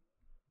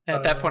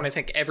 At that point, I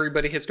think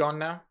everybody has gone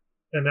now.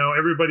 And now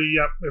everybody's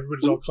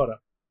all caught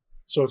up.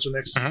 So it's the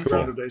next Mhm.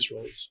 round of dice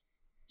rolls.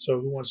 So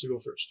who wants to go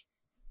first?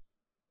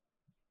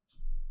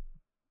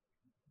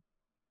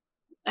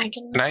 I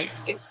can. Can I?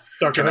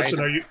 Dr. Can I- Hudson,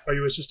 are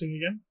you assisting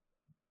again?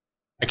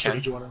 I Or can.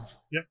 did you want to?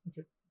 Yeah,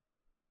 okay.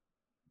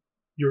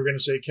 You were going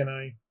to say, can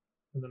I?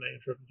 And then I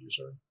interrupted you,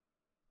 sorry.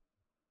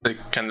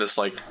 Like, can this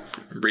like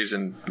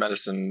reason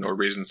medicine or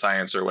reason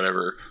science or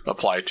whatever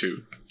apply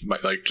to my,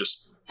 like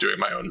just doing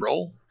my own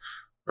role,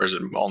 or is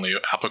it only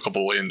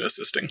applicable in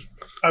assisting?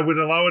 I would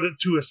allow it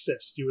to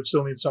assist. You would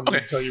still need somebody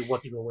Okay. to tell you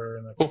what to go where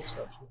and that Cool. kind of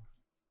stuff.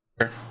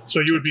 Sure. So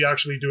you would be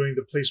actually doing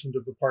the placement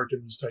of the part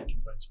in these tight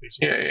confined spaces.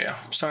 Yeah.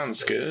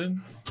 Sounds good.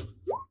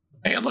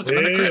 Hey, look at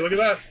Hey, look at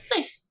that.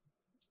 Nice.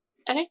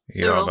 Okay, You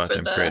so know roll about for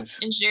them the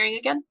crits. engineering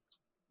again.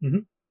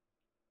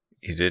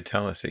 You did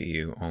tell us that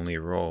you only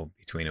roll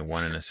between a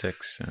 1 and a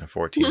 6 and a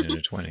 14 and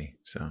a 20.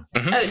 So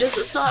Oh, does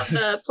it still have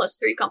the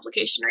 +3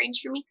 complication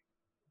range for me?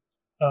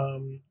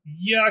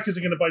 Yeah, because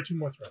they're going to buy 2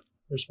 more threat.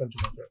 Or spend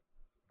 2 more threat.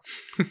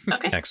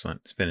 Okay.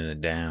 excellent. Spinning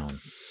it down.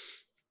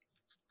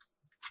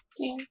 I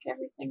think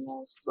everything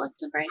is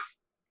selected right.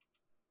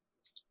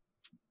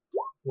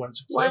 1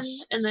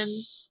 success. 1, and then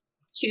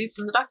 2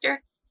 from the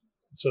doctor.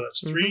 So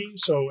that's 3.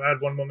 So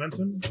add 1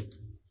 momentum.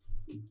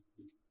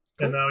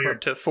 And now We're your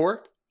up to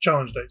 4.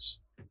 challenge dice.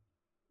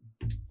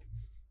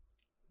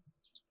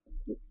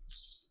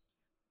 It's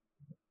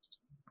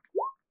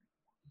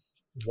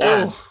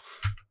 1.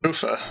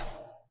 Oofa.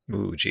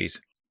 Ooh,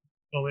 jeez.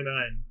 Only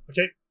 9.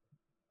 Okay.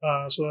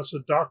 So that's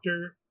the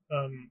doctor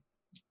and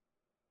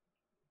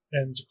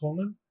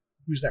Zakolnin.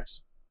 Who's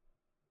next?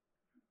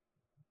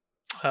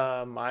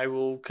 I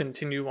will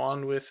continue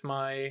on with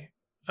my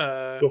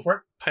Go for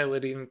it.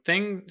 piloting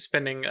thing,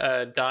 spending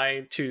a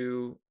die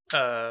to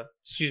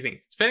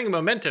spending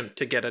momentum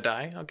to get a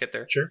die. I'll get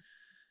there. Sure.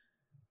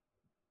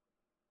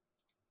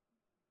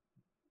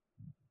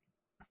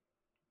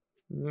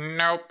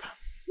 Nope.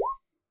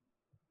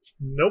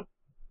 Nope.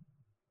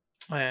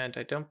 And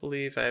I don't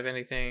believe I have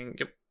anything.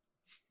 Yep.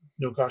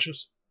 No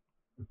cautious.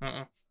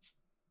 Uh-uh.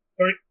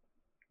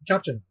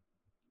 Captain.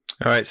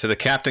 All right, so the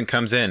captain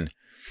comes in,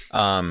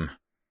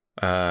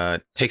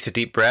 takes a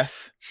deep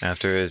breath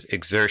after his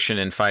exertion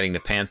in fighting the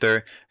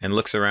panther, and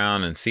looks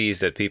around and sees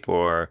that people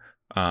are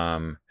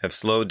have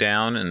slowed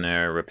down in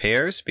their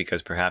repairs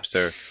because perhaps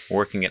they're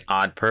working at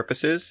odd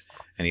purposes.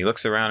 And he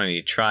looks around and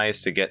he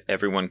tries to get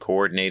everyone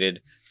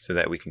coordinated so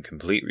that we can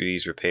complete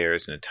these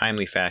repairs in a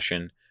timely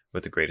fashion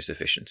with the greatest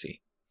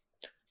efficiency.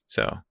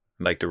 So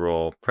I'd like to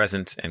roll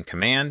presence and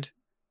command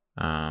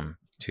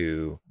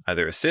to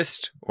either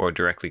assist or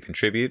directly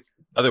contribute.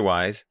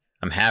 Otherwise,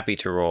 I'm happy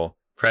to roll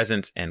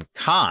presence and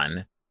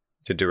con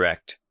to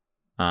direct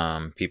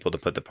people to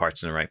put the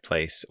parts in the right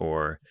place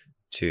or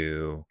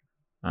to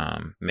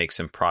make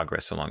some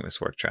progress along this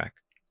work track.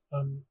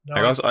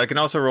 Now I can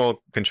also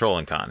roll control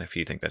and con if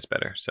you think that's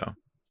better. So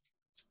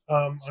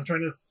I'm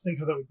trying to think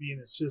how that would be an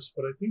assist,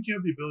 but I think you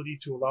have the ability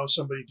to allow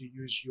somebody to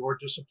use your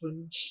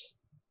discipline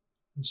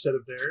instead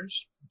of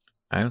theirs.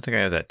 I don't think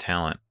I have that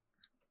talent.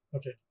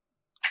 Okay.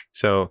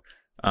 So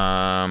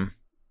I'm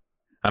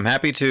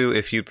happy to,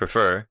 if you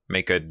prefer,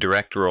 make a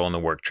direct roll in the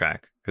work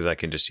track because I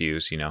can just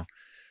use,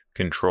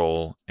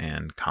 control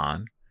and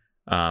con.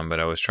 But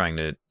I was trying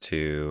to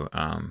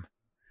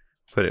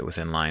put it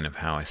within line of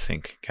how I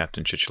think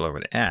Captain Chichilor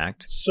would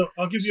act. So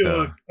I'll give you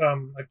So-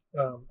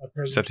 a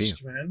president's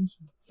command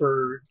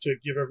to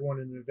give everyone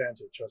an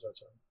advantage. How's that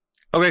sound?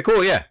 Okay,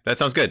 cool. Yeah, that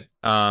sounds good.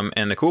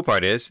 And the cool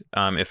part is,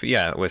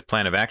 with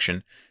plan of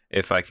action,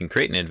 if I can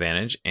create an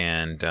advantage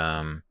and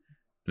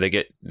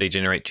they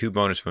generate 2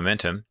 bonus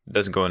momentum, it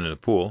doesn't go into the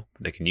pool,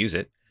 but they can use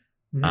it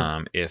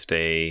if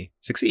they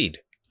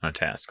succeed on a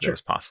task that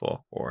was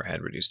possible or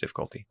had reduced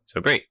difficulty.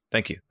 So great,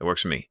 thank you. That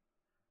works for me.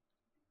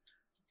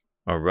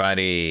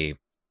 Alrighty,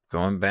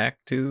 going back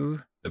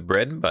to the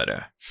bread and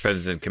butter.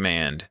 President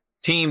Command.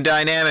 Team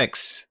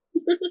Dynamics.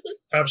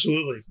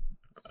 Absolutely.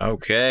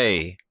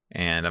 Okay,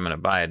 and I'm going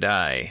to buy a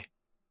die.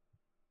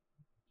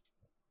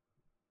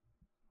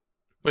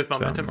 With So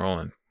momentum. I'm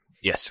rolling.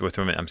 Yes, with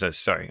momentum. I'm so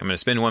sorry. I'm going to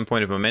spend 1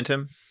 point of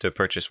momentum to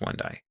purchase 1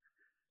 die.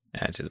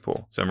 Add to the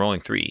pool. So I'm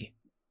rolling 3.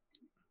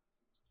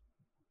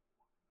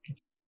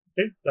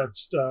 Okay,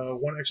 that's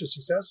 1 extra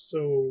success.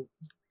 So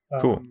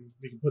Cool.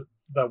 we can put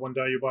that 1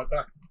 die you bought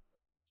back.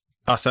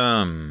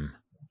 Awesome.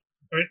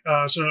 All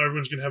right. So now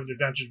everyone's going to have an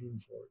advantage moving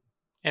forward.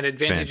 And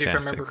advantage, if I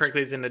Fantastic. remember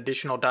correctly, is an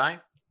additional die.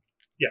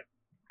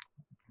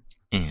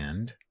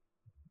 And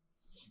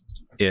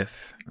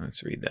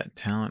let's read that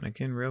talent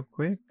again real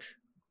quick.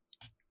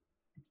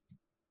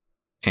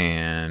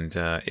 And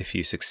if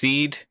you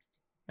succeed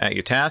at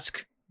your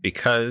task,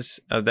 because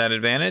of that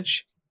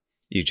advantage,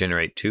 you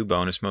generate 2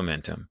 bonus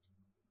momentum.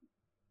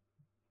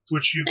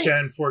 Which you Nice.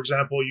 can, for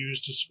example,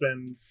 use to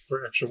spend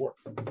for extra work.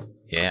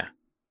 Yeah.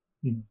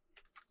 Mhm.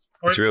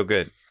 It's Alright. real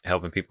good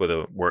helping people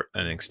to work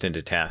an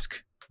extended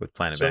task with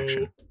plan of So,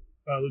 action.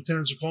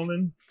 Lieutenant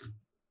Zukolnin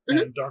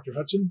Mhm. and Dr.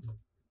 Hudson,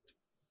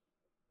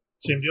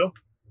 same deal.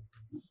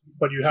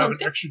 But you have Sounds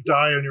an good. extra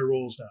die on your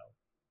rolls now.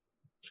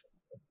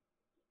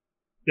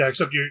 Yeah,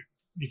 except you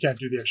can't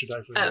do the extra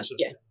die for the assist.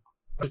 Yeah.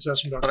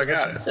 Success from Dr. But I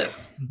got Hudson. it.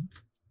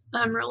 So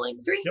I'm rolling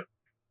 3. Yep.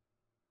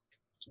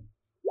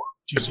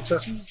 2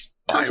 successes.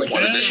 Buy one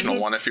Complication. additional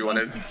one if you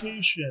wanted.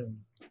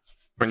 Complication.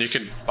 And you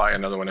could buy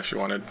another one if you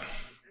wanted.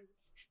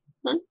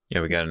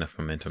 Yeah, we got enough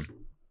momentum.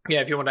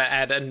 Yeah, if you want to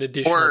add an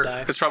additional Or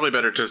die. it's probably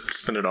better to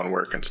spend it on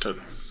work instead.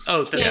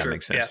 Oh, that's Yeah, that true.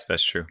 makes sense.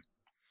 That's true.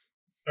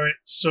 All right,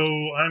 so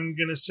I'm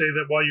going to say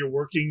that while you're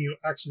working, you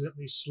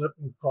accidentally slip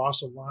and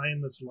cross a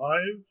line that's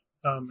live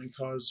and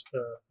cause a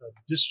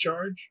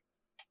discharge,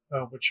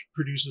 which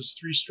produces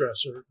 3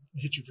 stress or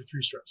hit you for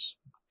 3 stress.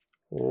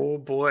 Oh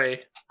boy.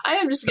 I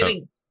am just Oh.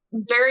 getting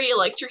very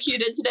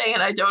electrocuted today,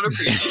 and I don't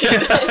appreciate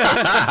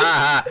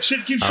it.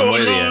 Shit keeps I'm going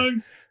with ya.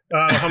 wrong.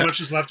 How much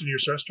is left in your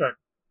stress track?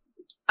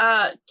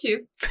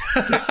 2.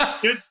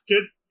 Good,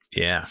 good.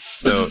 Yeah.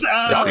 So This is-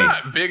 let's I've see.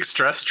 got big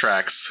stress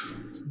tracks.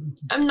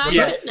 I'm 9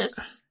 Yes.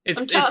 fitness. It's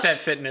I'm it's tough. that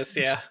fitness,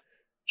 yeah.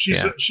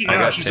 She's Yeah, I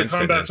got she's a 10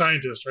 combat fitness.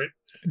 scientist, right?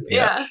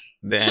 Yeah.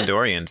 The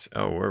Andorians.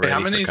 Oh, we're ready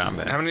Hey, for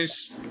combat. how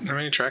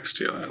many tracks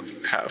do you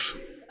have?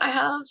 I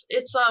have.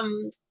 It's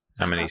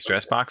How many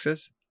stress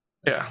boxes?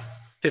 Yeah.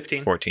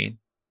 15. 14.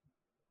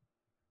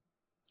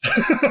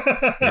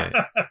 Yeah.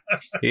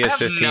 He has I have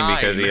 15 9.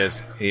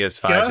 because he has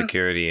 5 Yeah?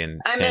 security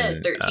and I'm 10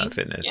 at 13.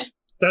 fitness. Yeah.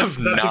 that's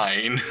Of that's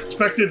 9.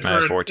 expected I have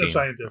for a 14.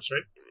 scientist,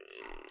 right?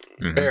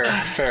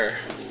 Mhm. Fair.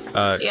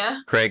 Yeah.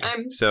 Craig,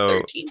 I'm so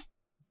 13.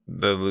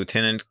 the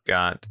lieutenant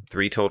got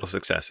 3 total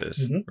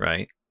successes, Mhm.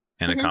 right?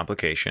 And Mhm. a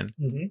complication.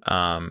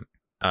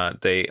 Mm-hmm.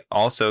 They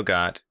also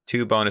got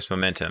 2 bonus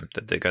momentum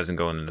that doesn't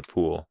go into the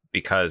pool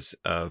because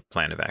of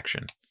plan of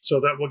action. So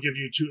that will give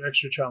you 2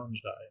 extra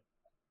challenge die.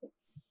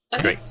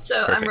 Okay, Great.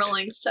 so Perfect. I'm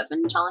rolling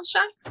 7 challenge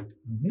die.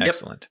 Mhm.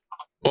 Excellent.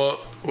 Well,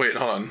 wait,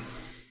 hold on.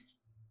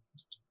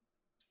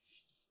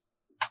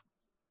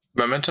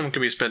 Momentum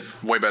can be spent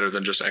way better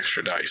than just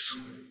extra dice.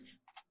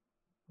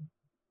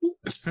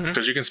 It's Mhm.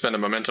 because you can spend a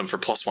momentum for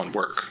 +1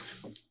 work,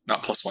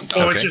 not +1 die.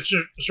 Oh, Okay. it's just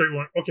a straight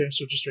one. Okay,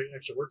 so just straight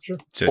extra work, sure.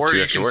 So Or 2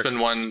 you extra can work. spend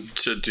one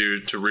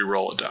to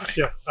re-roll a die.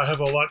 Yeah, I have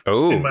a lot.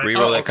 Oh, in my-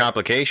 reroll oh, that okay.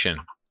 complication.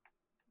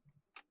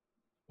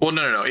 Well,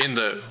 no. In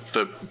the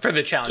For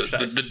the challenge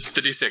dice.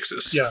 the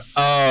d6s. Yeah.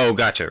 Oh,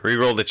 gotcha.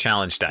 Reroll the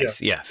challenge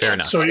dice. Yeah, fair Yeah.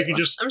 enough. So you can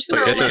just I'm just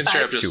gonna But roll you my can straight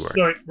 5. up just Work.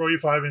 all right, roll your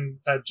 5 and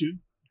add 2.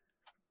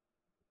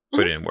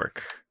 Put it in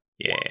work.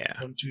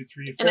 Yeah. 1, 2,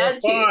 3, And 4, add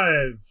 2.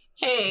 5.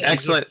 Hey,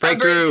 Excellent. a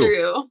Breakthrough.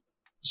 breakthrough.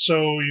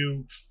 So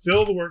you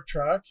fill the work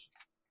track,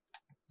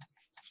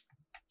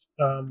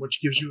 which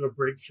gives you a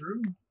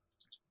breakthrough,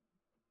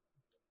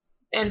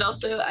 And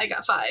also, I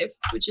got 5,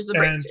 which is a and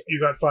breakthrough. you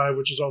got 5,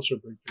 which is also a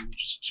breakthrough,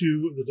 which is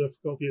 2. The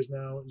difficulty is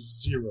now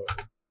 0.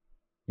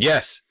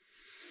 Yes.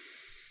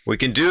 We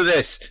can do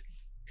this.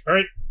 All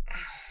right,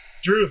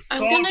 Drew, it's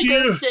I'm all gonna up to go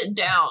you. sit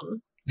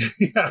down.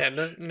 Yeah.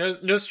 Yeah,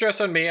 no stress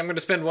on me. I'm going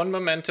to spend 1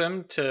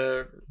 momentum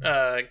to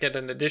get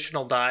an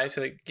additional die, so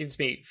that gives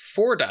me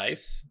 4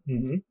 dice.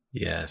 Mm-hmm.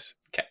 Yes.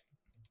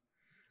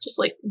 Just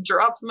like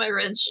drop my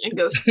wrench and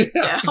go sit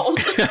Yeah. down.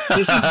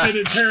 This has been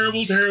a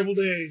terrible, terrible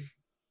day.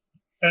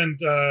 And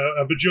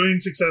a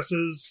bajillion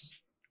successes.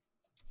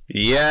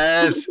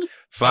 Yes.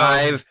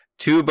 5,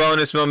 2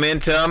 bonus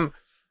momentum.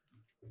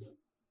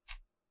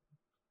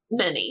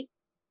 Many.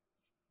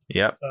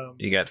 Yep.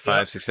 You got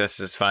 5 yeah.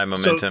 successes, 5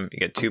 So- momentum. You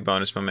get 2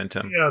 bonus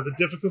momentum. Yeah, the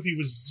difficulty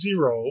was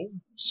 0.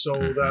 So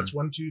Mhm. that's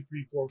 1, 2,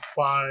 3, 4,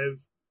 5.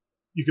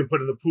 You can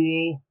put in the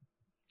pool.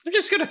 I'm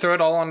just going to throw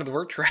it all onto the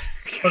work track.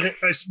 Okay,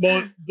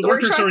 well, the The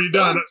work work track's already track's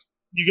done. filled.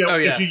 You get Oh,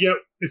 yeah.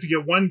 if you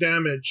get 1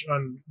 damage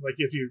on, like,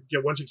 if you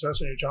get 1 success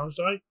on your challenge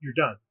die, you're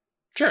done.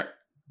 Sure.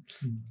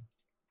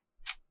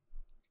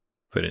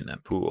 Put it in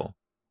that pool.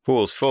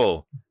 Pool's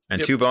full. And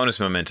Yep. 2 bonus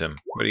momentum.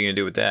 What are you going to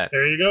do with that?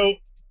 There you go.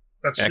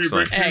 That's 3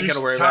 Excellent. breakthroughs. Ain't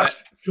gonna worry about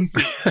Task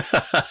complete.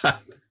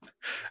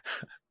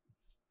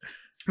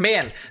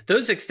 Man,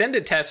 those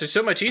extended tasks are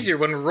so much easier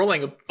when we're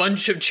rolling a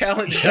bunch of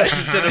challenge Yeah. dice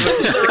instead of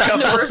just a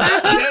couple.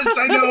 Yes,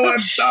 I know.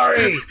 I'm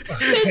sorry.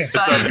 It's It's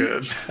all fine.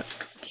 good.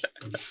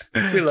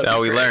 We love That's how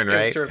you, we Greg. learn, It's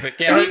right? terrific.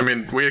 Yeah, I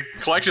mean, we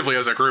collectively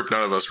as a group,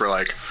 none of us were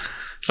like,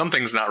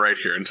 something's not right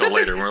here until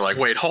later. And we're like,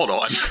 wait, hold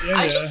on. Yeah,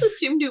 I yeah. just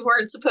assumed you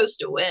weren't supposed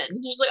to win.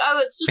 Just like,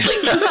 oh, it's just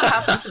like that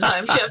happens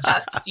sometimes. You have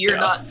tasks you're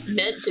not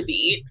meant to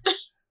beat.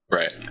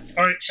 Right.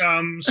 All right.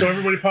 So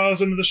everybody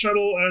piles into the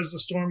shuttle as the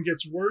storm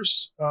gets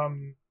worse.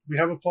 We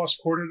have a course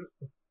plotted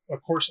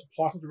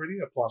already.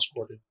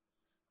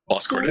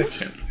 Lost coordinate.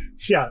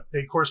 Yeah,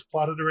 a course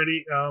plotted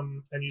already.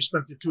 And you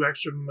spent the 2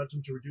 extra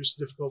momentum to reduce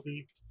the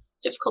difficulty.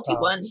 Difficulty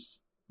 1.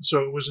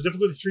 So it was a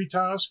difficulty 3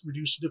 task,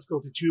 reduced to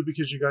difficulty 2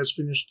 because you guys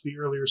finished the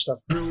earlier stuff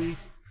early.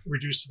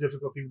 reduced to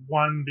difficulty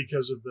 1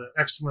 because of the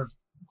excellent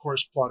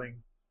course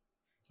plotting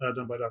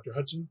done by Dr.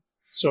 Hudson.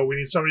 So we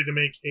need somebody to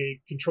make a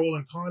control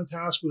and con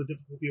task with a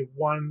difficulty of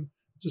 1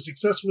 to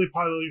successfully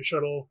pilot your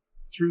shuttle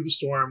through the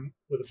storm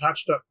with a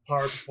patched up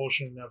power,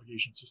 propulsion, and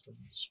navigation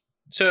systems.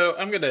 So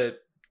I'm going to,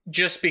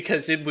 just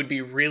because it would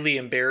be really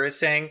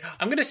embarrassing,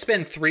 I'm going to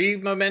spend 3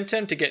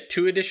 momentum to get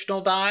 2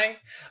 additional die.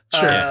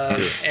 Sure.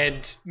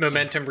 And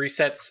momentum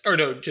resets, or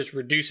no, just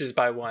reduces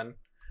by 1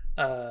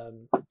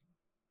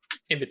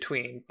 in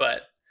between.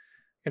 But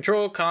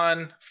control,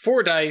 con,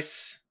 4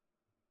 dice,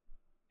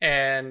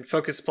 and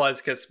focus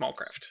applies because small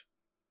craft.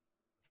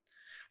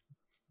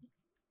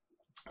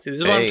 See,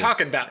 this is what I'm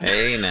talking about.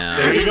 Hey, now.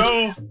 There you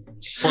go.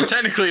 Well,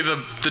 technically,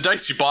 the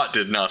dice you bought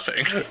did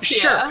nothing.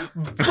 Sure,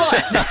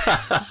 but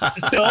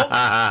Still,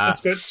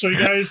 that's good. So you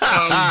guys,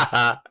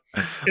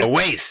 A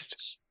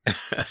waste.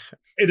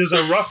 it is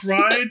a rough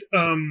ride.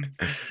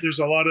 There's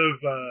a lot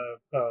of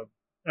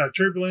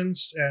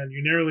turbulence, and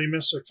you narrowly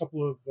miss a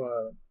couple of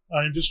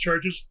ion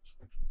discharges.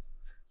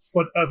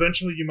 But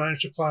eventually you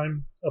manage to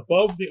climb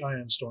above the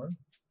ion storm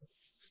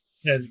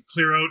and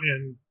clear out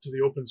into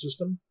the open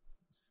system.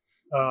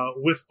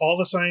 With all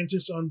the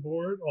scientists on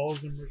board, all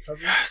of them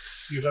recovered,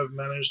 Yes. you have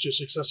managed to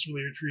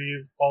successfully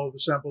retrieve all of the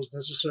samples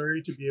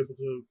necessary to be able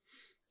to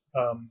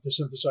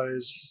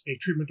synthesize a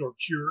treatment or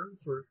cure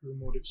for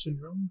rheumatic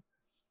syndrome.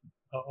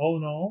 All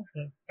in all,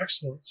 an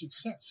excellent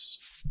success.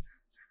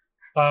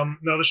 Now,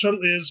 the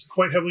shuttle is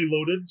quite heavily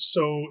loaded,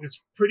 so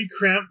it's pretty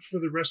cramped for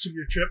the rest of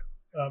your trip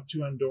to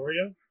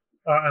Andoria,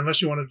 unless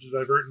you wanted to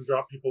divert and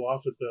drop people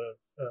off at the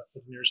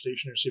nearest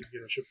station or see if you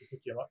get a ship to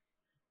pick them up.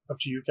 Up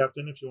to you,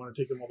 Captain, if you want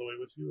to take them all the way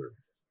with you. Or...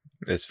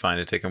 It's fine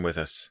to take them with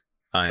us.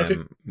 I am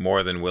Okay.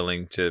 more than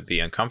willing to be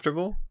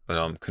uncomfortable, but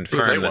I'll they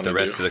confirm that the wanna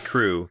rest do. of the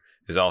crew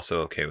is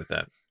also okay with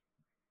that.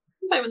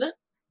 I'm fine with it.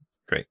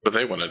 What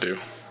they want to do.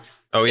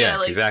 Oh yeah, Yeah,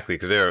 like- exactly.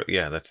 Because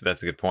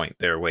that's a good point.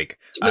 They're awake.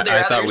 Would I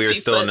there thought we others were be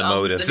still in put the on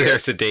mode of the they're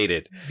nearest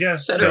sedated.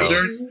 Yes, so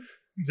Federation?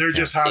 they're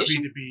just Yeah. happy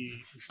Station? to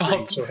be free.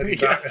 Oh, So heading,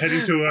 yeah.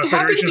 heading to a Happy to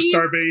Federation be-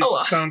 starbase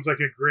oh. sounds like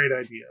a great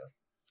idea.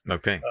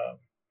 Okay.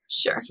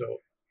 Sure.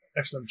 So,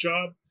 excellent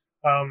job.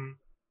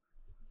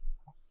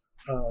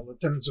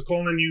 Lieutenant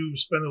Sokolin, you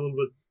spend a little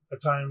bit of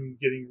time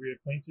getting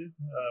reacquainted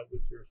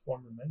with your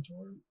former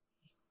mentor.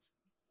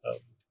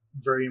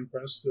 Very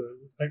impressed.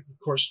 Of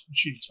course,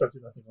 she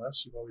expected nothing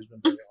less. You've always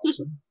been very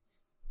awesome.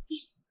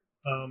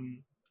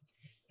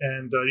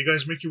 And you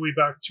guys make your way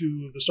back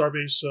to the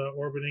starbase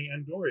orbiting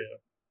Andoria.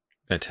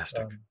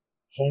 Fantastic.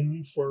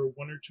 Home for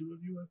 1 or 2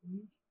 of you, I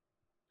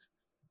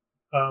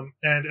believe.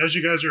 And as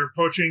you guys are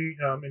approaching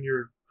in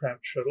your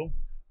cramped shuttle,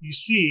 you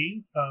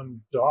see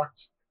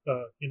docked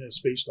in a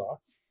space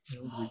dock.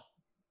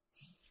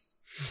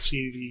 You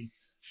see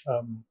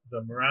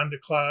the Miranda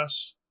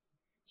class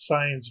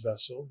science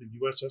vessel, the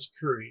USS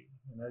Curry.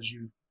 And as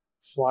you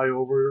fly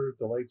over,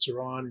 the lights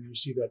are on, and you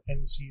see that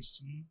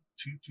NCC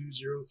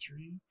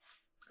 2203.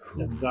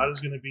 And that is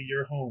going to be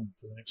your home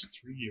for the next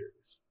 3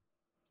 years.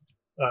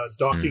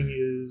 Docking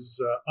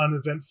is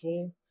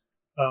uneventful.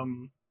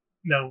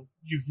 Now,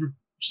 you've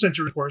sent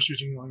your course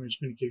using long-range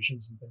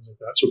communications and things like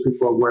that, so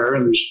people are aware,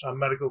 and there's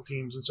medical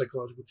teams and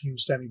psychological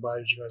teams standing by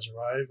as you guys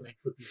arrive, and they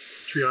quickly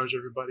triage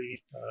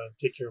everybody,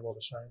 take care of all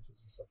the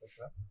scientists and stuff like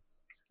that.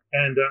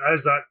 And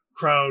as that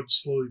crowd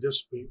slowly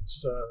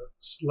dissipates,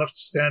 left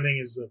standing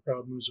as the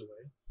crowd moves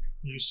away,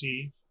 you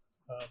see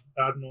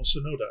Admiral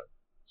Sonoda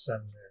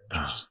standing there.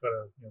 And she's just got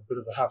a bit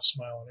of a half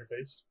smile on her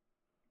face.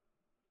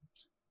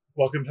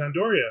 Welcome to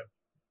Andoria,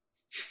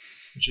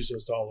 and she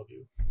says to all of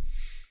you.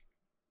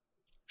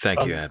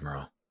 Thank you,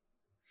 Admiral.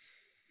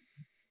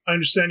 I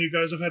understand you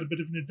guys have had a bit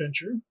of an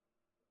adventure.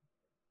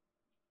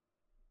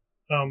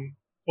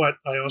 But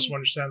I also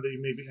understand that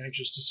you may be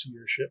anxious to see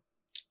your ship.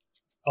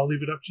 I'll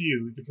leave it up to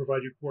you. We can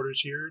provide you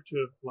quarters here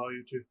to allow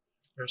you to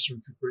rest and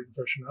recuperate and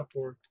freshen up,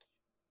 or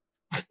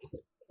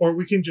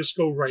we can just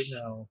go right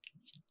now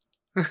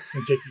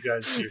and take you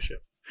guys to your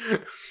ship.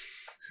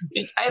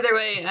 Either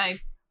way, I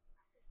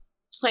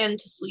plan to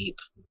sleep.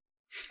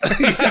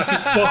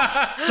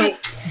 Well, so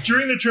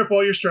during the trip,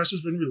 all your stress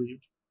has been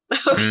relieved.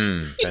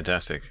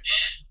 Fantastic.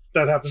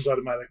 That happens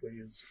automatically.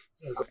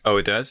 Oh,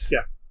 it does?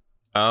 Yeah.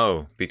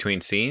 Oh, between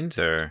scenes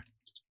or?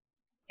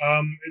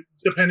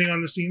 Depending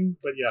on the scene,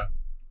 but yeah.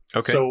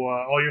 Okay. So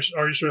all your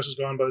stress is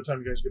gone by the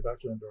time you guys get back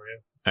to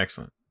Andoria.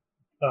 Excellent.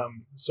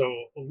 So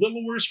a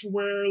little worse for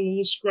wear, a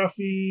little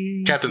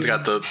scruffy. Captain's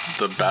got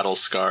the battle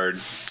scarred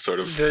sort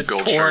of The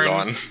gold torn- shirt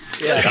on.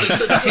 Yeah.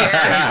 The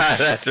tear.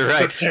 That's The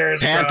right.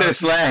 tears Panther brown.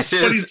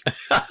 slashes.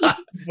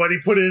 But he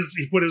put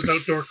his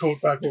outdoor coat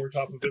back over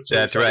top of it. So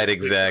That's it's right, not-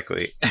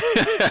 exactly.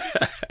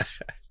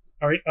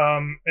 All right.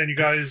 And you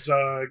guys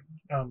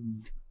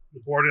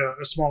board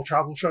a small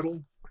travel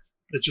shuttle.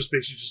 It's just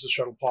basically just a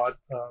shuttle pod.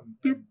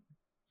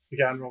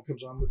 The Admiral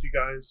comes on with you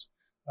guys,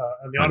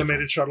 and the Wonderful.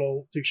 automated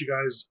shuttle takes you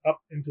guys up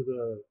into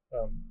the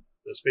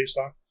space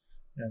dock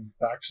and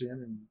backs in,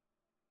 and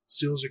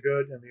seals are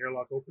good, and the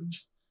airlock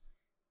opens.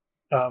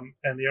 And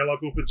the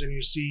airlock opens, and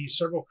you see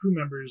several crew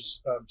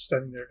members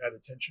standing there at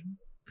attention.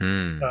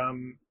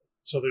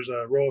 So there's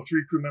a row of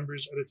 3 crew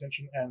members at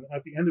attention, and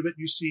at the end of it,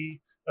 you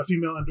see a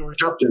female Andorian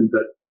Captain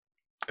that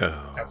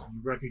captain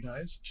you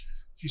recognize.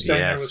 She's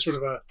standing there with sort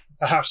of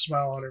a half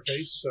smile on her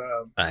face,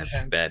 I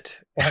hands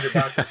bet. behind her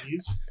back with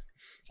ease.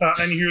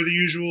 And you hear the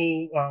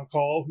usual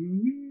call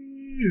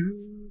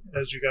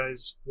as you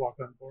guys walk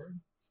on board.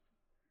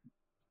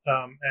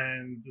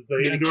 And the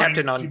Be the Andorian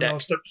captain on female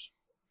deck. steps,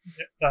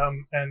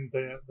 and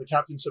the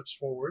captain steps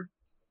forward,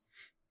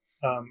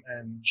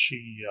 and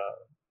she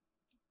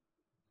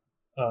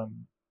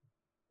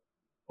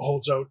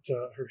holds out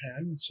her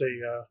hand and say,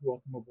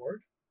 "Welcome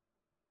aboard."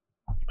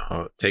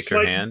 Oh, take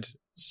her hand.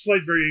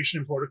 Slight variation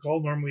in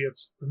protocol. Normally,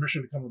 it's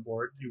permission to come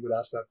aboard. You would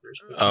ask that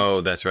first. But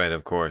Oh, that's right.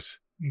 Of course.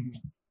 Mhm.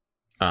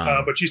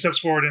 Um, But she steps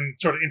forward and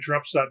sort of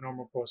interrupts that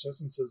normal process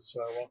and says,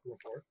 "Welcome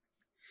aboard."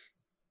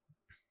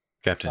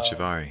 Captain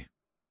Shivari,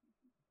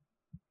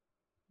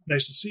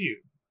 Nice to see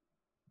you,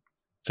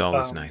 it's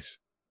always um, nice.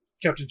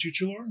 Captain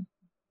Tuchelor.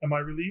 Am I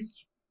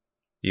relieved?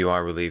 You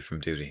are relieved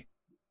from duty.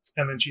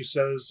 And then she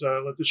says,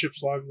 "Let the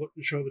ship's log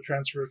show the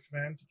transfer of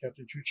command to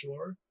Captain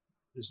Tuchelor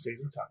this date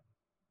and time."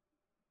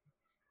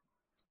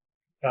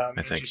 I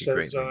And thank she you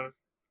says, greatly.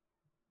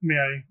 "May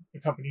I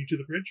accompany you to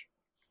the bridge?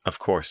 Of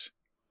course.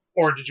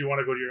 Or did you want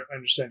to go to your... I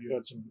understand you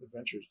had some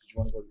adventures. Did you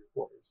want to go to your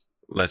quarters?"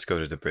 Let's go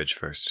to the bridge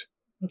first.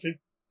 Okay.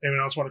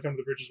 Anyone else want to come to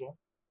the bridge as well?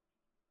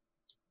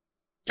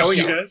 Oh,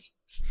 You yeah. guys?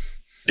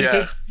 Yeah.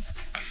 Okay.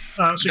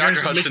 So you Dr. guys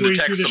make Hudson your way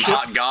detects through some the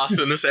ship. hot goss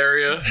in this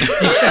area.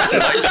 I'd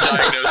like to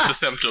diagnose the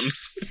symptoms.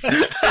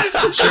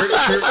 Sure.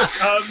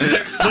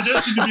 There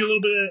does seem to be a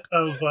little bit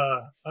of,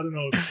 I don't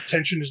know if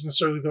tension is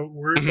necessarily the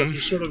word, but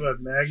there's sort of a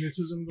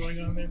magnetism going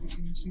on there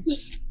between the seats.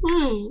 Just,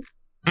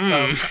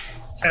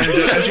 And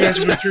as you guys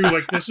move through,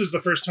 like, this is the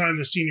first time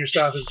the senior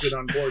staff has been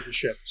on board the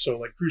ship. So,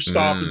 like, crew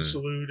stop and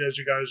salute as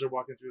you guys are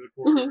walking through the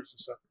corridors and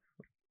stuff.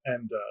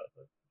 And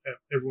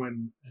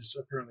everyone has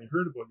apparently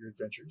heard about your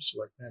adventures. So,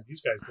 like, man,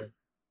 these guys don't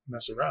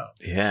mess around.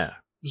 Yeah.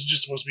 This is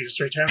just supposed to be a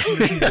straight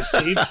transformation to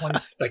save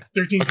 13 Welcome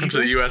people. to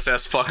the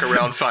USS Fuck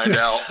Around, Find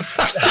Out.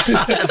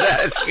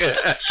 That's good.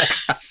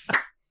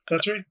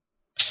 That's right.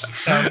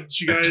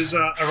 So you guys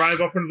arrive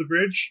up under the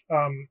bridge,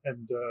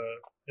 and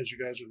as you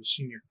guys are the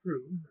senior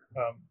crew,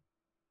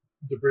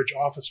 the bridge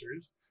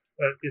officers,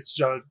 it's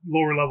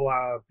lower level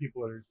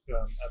people are at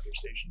their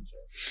stations.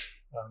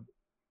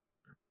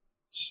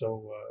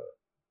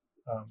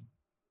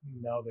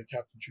 Now that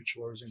Captain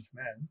Chuchelor is in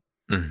command,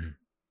 Mm-hmm.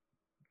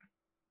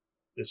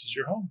 this is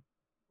your home.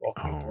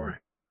 Welcome All aboard.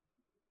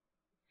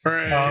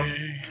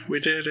 Hooray. We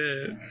did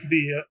it.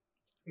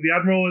 The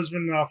Admiral has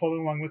been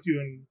following along with you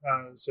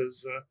and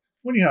says,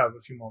 when you have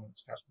a few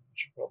moments, Captain, you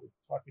should probably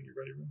talk in your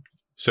ready room.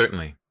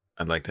 Certainly.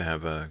 I'd like to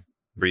have a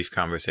brief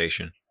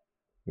conversation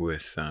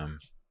with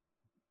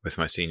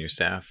my senior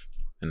staff,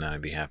 and then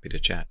I'd be happy to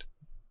chat.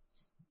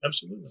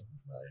 Absolutely.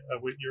 I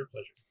wait your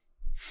pleasure.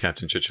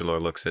 Captain Chichelor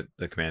looks at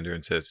the commander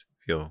and says,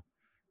 "If you'll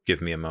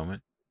give me a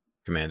moment,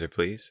 Commander,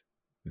 please."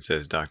 And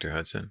says, "Dr.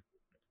 Hudson,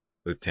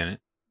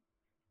 Lieutenant,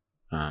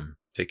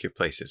 take your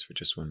places for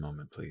just one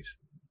moment, please."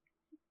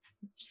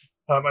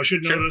 I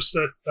should Sure. notice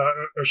that,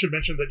 I should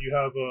mention that you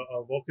have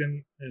a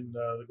Vulcan in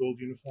the gold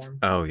uniform.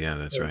 Oh, yeah,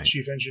 that's right.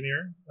 Chief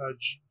Engineer.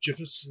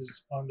 Jiffus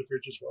is on the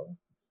bridge as well.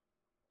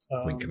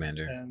 Wing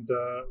Commander. And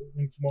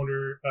Wing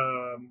Commander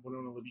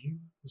Winona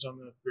Levine is on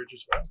the bridge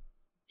as well.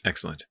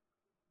 Excellent.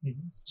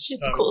 she's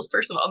the coolest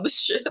person on the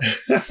ship.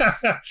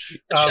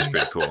 She's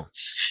pretty cool.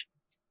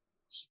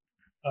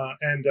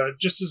 And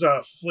just as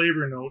a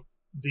flavor note,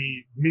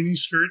 the mini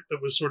skirt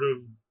that was sort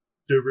of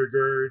de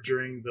rigueur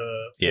during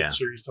the old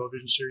series,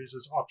 television series,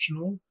 is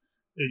optional.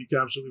 You can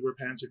absolutely wear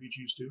pants if you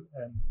choose to,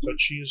 but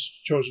she has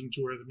chosen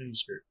to wear the mini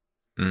skirt.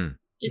 Mm.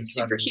 It's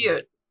super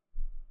cute.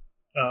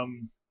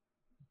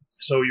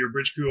 So your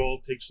bridge crew all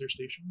takes their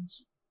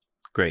stations.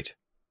 Great.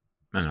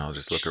 And I'll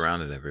just look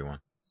around at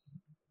everyone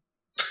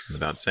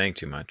without saying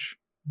too much.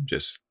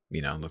 Just,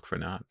 look for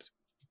nods.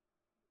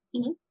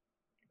 Mhm.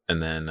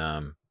 And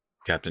then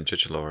Captain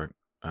Chichelor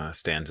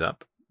stands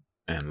up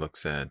and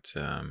looks at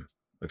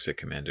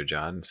Commander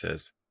Jod and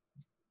says,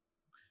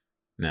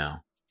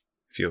 "Now,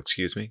 if you'll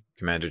excuse me,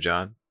 Commander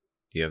Jod,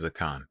 you have the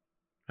con.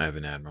 I have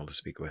an admiral to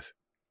speak with."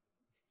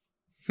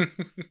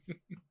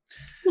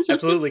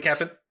 Absolutely,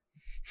 Captain.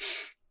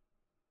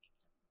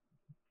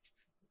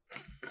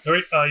 All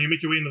right, you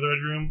make your way into the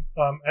red room.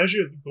 As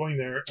you're going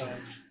there,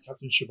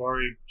 Captain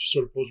Shivari just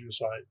sort of pulls you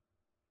aside.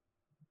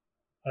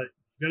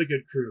 You've got a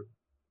good crew.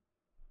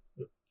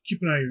 But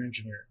keep an eye on your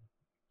engineer.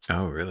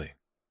 Oh, really?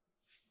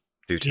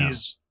 Do tell.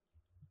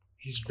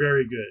 He's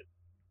very good,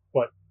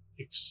 but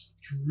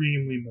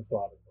extremely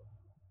methodical.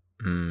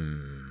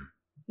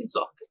 He's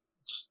welcome.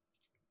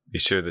 You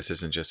sure this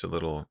isn't just a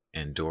little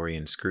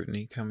Andorian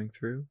scrutiny coming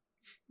through,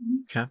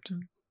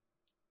 Captain?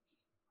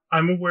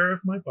 I'm aware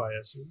of my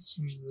biases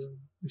and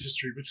the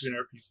history between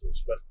our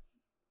peoples, but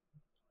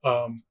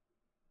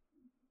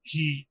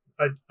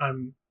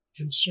I'm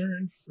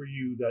concerned for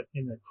you that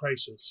in a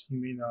crisis he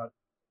may not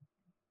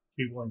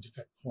be willing to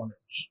cut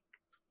corners.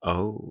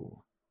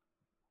 Oh,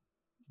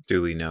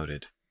 duly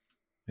noted.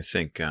 I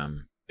think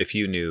if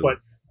you knew But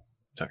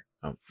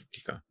Oh,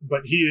 keep going.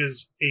 but he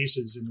is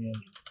aces in the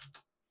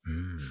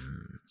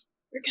engine.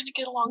 We're gonna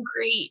get along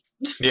great.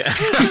 Yeah.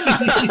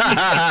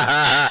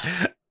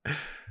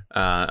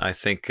 I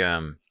think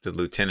the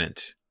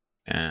lieutenant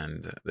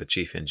and the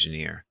chief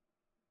engineer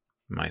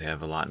might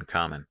have a lot in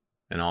common.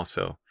 And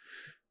also,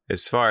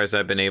 as far as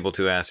I've been able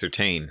to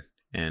ascertain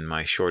in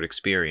my short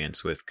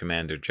experience with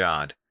Commander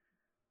Jod,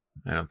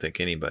 I don't think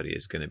anybody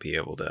is going to be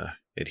able to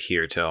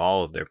adhere to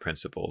all of their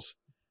principles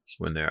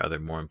when there are other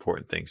more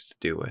important things to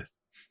do with.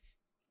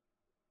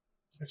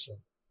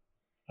 Excellent.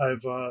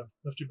 I've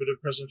left you a bit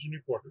of present in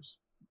your quarters.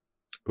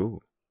 Ooh.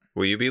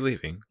 Will you be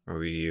leaving, or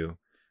will you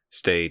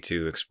stay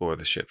to explore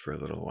the ship for a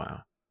little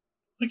while?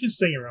 I can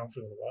stay around for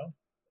a little while.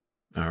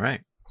 All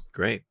right.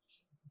 Great.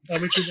 I'll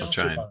make sure the I'll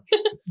officer try finds.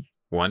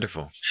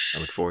 Wonderful. I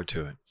look forward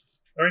to it.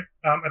 All right.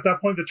 At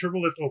that point, the turbo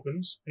lift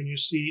opens, and you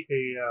see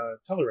a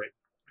Tellarite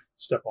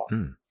step off.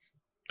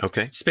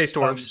 Okay. Space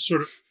dwarves.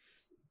 Sort of.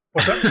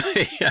 What's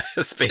that? Yeah,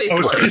 space Space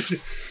dwarfs.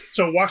 dwarfs.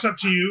 So it walks up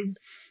to you,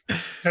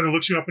 kind of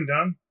looks you up and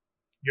down.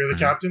 You're the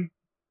captain.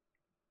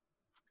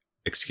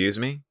 Excuse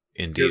me?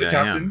 You're Indeed the I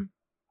captain. am.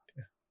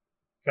 Yeah.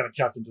 Kind of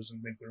captain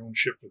doesn't make their own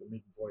ship for the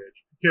maiden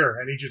voyage. Here,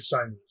 I need you to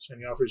sign these. And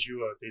he offers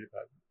you a data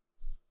pad.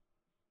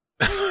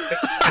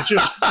 It's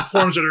just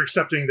forms that are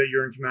accepting that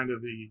you're in command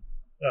of the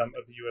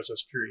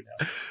USS Curie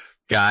now.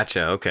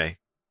 Gotcha. Okay.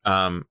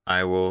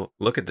 I will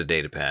look at the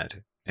data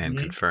pad and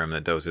Mhm. confirm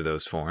that those are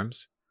those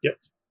forms. Yep.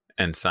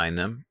 And sign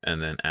them,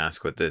 and then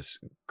ask what this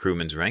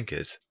crewman's rank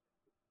is.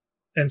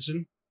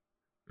 Ensign,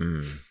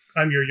 Hmm.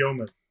 I'm your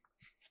yeoman.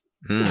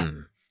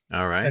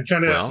 All right. And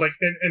kind of Well,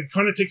 and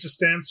kind of takes a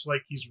stance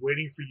like he's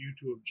waiting for you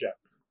to object.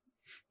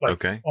 Like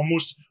okay.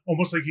 almost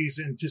like he's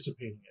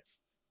anticipating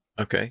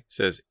it. Okay.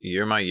 Says,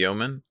 you're my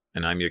yeoman,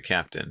 and I'm your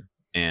captain.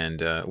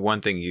 And one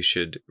thing you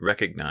should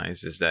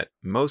recognize is that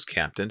most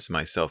captains,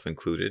 myself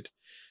included,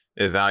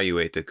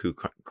 evaluate the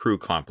crew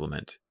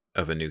complement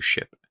of a new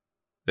ship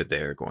that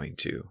they're going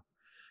to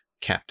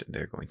captain,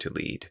 they're going to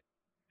lead.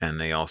 And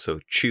they also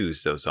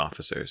choose those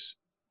officers.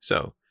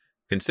 So,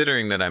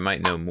 considering that I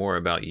might know more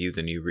about you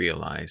than you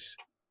realize,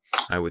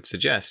 I would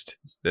suggest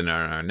that on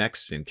our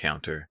next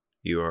encounter,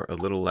 you are a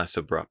little less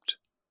abrupt.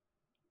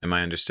 Am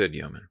I understood,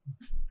 yeoman?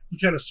 He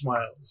kind of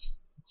smiles.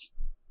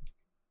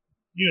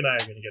 You and I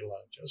are going to get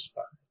along just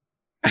fine.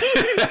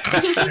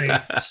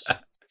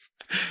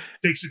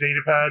 Takes the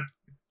data pad,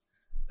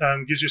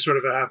 gives you sort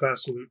of a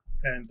half-ass salute,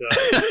 and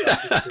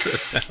That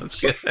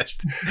sounds good.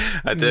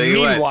 I tell you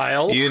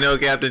Meanwhile, what, you know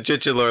Captain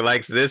Chichalor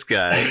likes this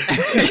guy.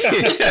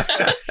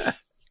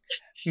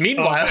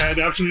 meanwhile, and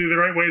absolutely the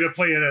right way to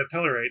play a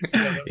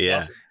Tellarite.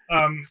 Yeah.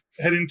 Awesome.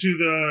 Head into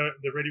the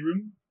ready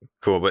room.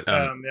 Cool, but The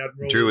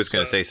Admiral Drew was is,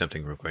 going to say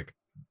something real quick.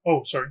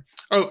 Oh, sorry.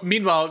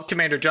 meanwhile,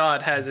 Commander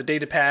Jod has a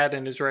data pad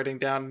and is writing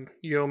down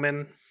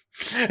yeoman.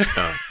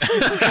 Oh.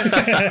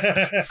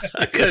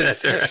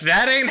 Because That's right.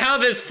 that ain't how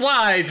this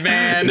flies,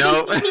 man.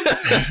 No.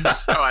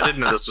 Oh, I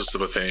didn't know this was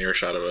within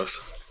earshot of us.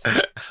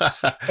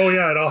 Oh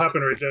yeah, it all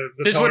happened right. The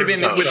This would have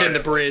been tower- within the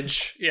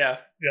bridge. Yeah.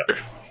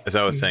 As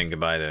I was saying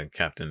goodbye to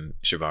Captain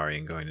Shivari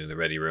and going to the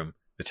ready room,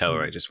 the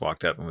Tellarite just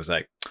walked up and was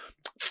like,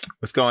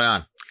 "What's going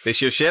on?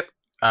 This your ship?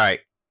 All right,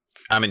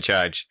 I'm in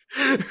charge."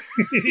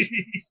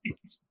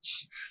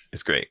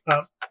 It's great.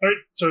 All right,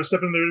 so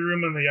step in the ready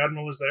room and the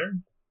Admiral is there.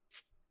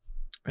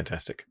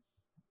 Fantastic.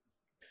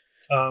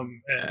 And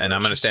And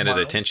I'm going to she stand at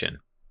smiles. attention.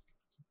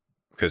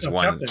 Because Oh,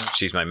 one, Captain.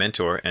 she's my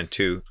mentor, and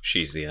two,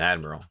 she's the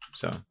admiral.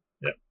 So,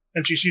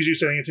 And she sees you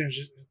standing at attention.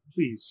 She says,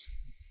 please.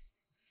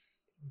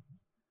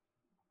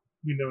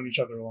 We've known each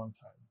other a long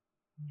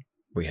time.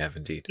 we have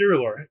indeed. Dear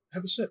Laura,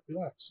 have a sip.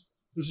 Relax.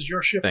 This is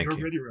your ship, Thank your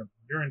you. ready room.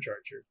 You're in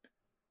charge here.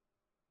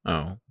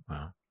 Oh,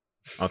 wow.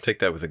 I'll take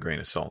that with a grain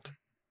of salt.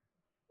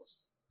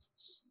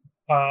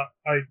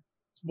 I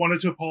wanted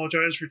to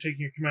apologize for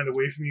taking your command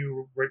away from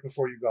you right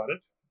before you got it.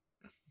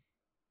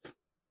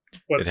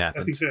 But It I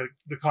think happens.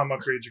 the comm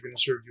upgrades are going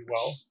to serve you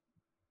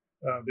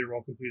well. They were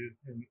all completed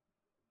in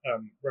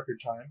record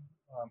time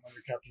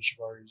under Captain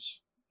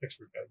Shivari's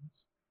expert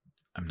guidance.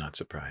 I'm not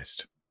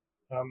surprised.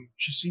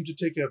 She seemed to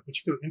take a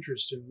particular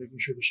interest in making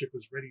sure the ship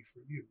was ready for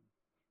you.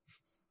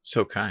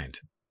 So kind.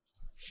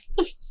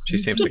 She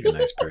seems like a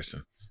nice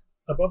person.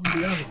 Above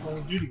and beyond the Call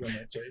of Duty, one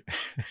might say.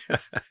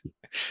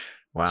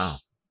 Wow.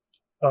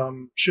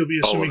 She'll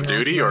be Call assuming of her own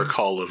Duty or command-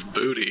 Call of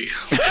Booty?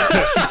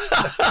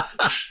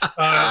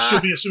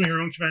 she'll be assuming her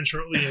own command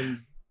shortly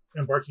and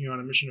embarking on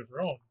a mission of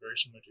her own, very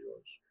similar to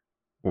yours.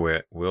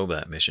 Where will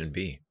that mission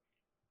be?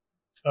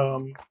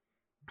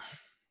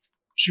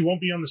 She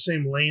won't be on the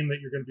same lane that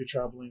you're going to be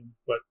traveling,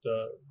 but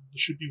you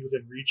should be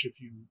within reach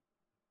if you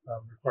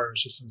require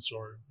assistance,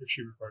 or if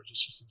she requires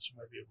assistance, you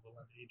might be able to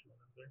lend aid to one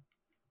another.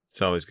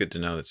 It's always good to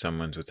know that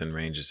someone's within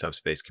range of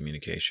subspace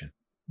communication.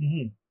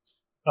 Mm-hmm.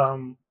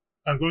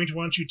 I'm going to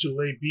want you to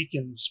lay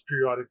beacons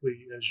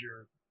periodically as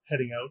you're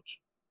heading out,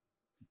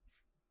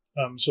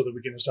 so that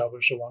we can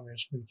establish a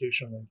long-range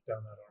communication link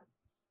down that arm.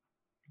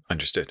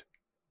 Understood.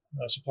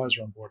 Supplies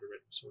are on board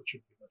already, so it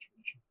shouldn't be much of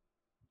an issue.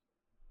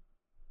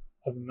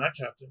 Other than that,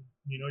 Captain,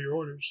 you know your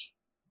orders.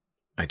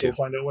 I do. Go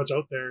find out what's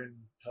out there and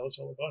tell us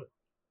all about it.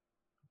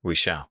 We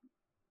shall.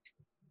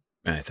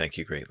 And I thank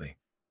you greatly.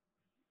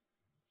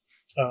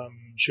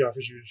 She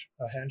offers you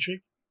a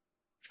handshake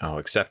I'll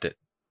accept it.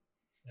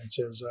 and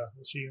says,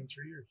 we'll see you in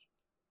 3 years.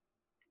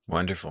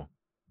 Wonderful.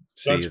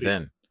 See you Godspeed.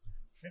 then.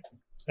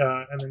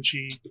 And then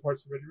she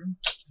departs the ready room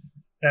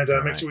and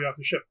All makes right. her way off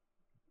the ship.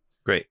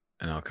 Great.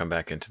 And I'll come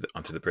back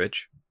onto the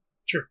bridge.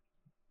 Sure.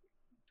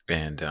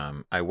 And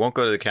I won't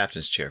go to the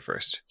captain's chair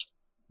first.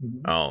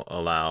 Mhm. I'll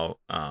allow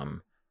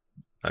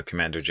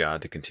Commander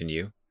Jod to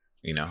continue,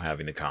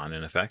 having the con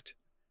in effect.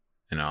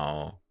 And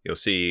you'll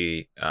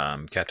see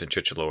Captain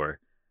Chichalor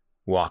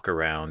walk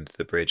around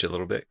the bridge a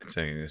little bit,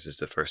 considering this is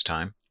the first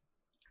time.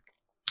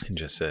 And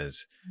just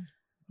says,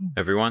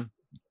 everyone,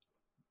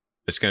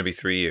 it's going to be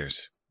 3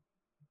 years.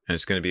 And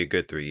it's going to be a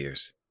good 3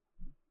 years.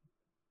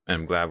 And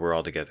I'm glad we're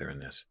all together in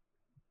this.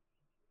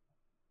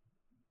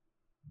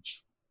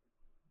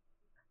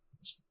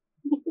 It's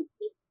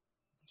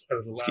out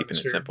of the Just keeping it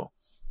atmosphere. simple.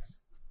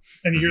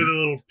 And you hear the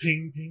little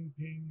ping, ping,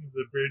 ping of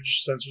the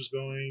bridge sensors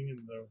going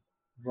and the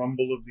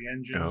rumble of the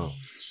engines. Oh.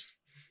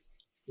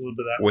 A little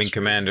bit of Wing atmosphere.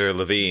 Commander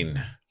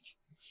Levine,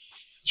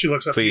 She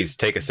looks up. please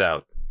take us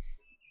out.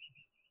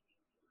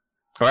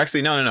 Or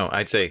actually, no.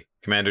 I'd say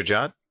Commander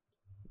Jod,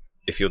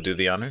 if you'll do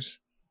the honors.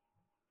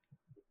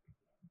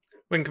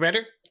 Wing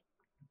Commander,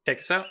 take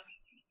us out.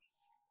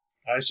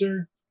 Aye,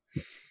 sir.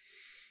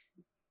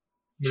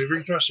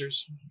 Maneuvering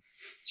thrusters.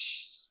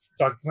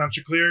 Dock clamps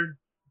are cleared.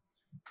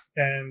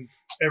 And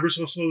ever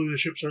so slowly, the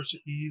ship starts to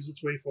ease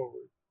its way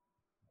forward.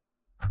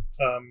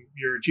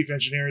 Your chief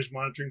engineer is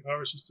monitoring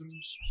power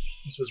systems.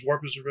 It says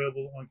warp is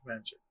available on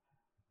command, sir.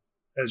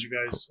 As you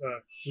guys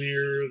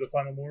clear the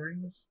final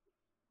moorings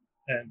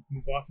and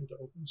move off into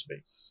open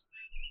space.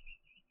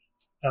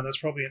 And that's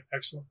probably an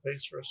excellent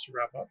place for us to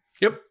wrap up.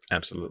 Yep.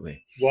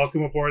 Absolutely.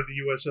 Welcome aboard the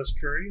USS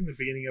Curry in the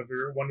beginning of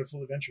your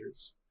wonderful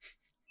adventures.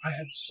 I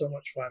had so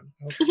much fun.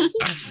 I hope this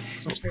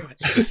is great.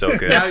 This is so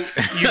good. Now,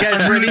 you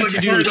guys I'm ready really to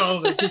looking forward do? to all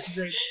of this. This is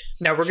great.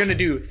 Now we're gonna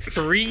do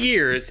 3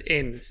 years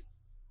in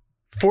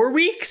 4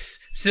 weeks.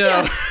 So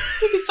Yeah.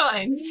 It'll be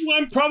fine. Well,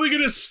 I'm probably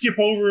going to skip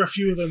over a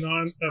few of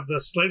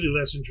the slightly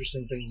less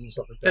interesting things and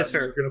stuff like that. That's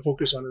fair. We're going to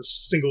focus on a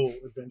single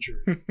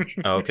adventure.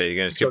 Oh, okay, you're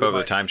going to skip So over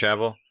do the time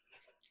travel?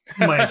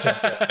 My intent.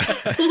 Yeah.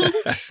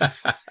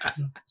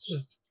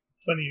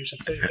 Funny you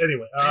should say it.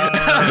 Anyway,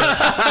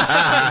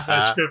 that's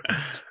my script.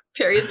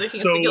 Perry is making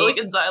So, a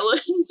Gilligan's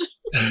Island.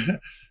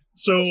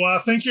 So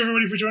thank you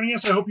everybody for joining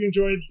us. I hope you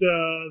enjoyed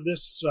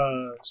this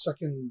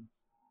second,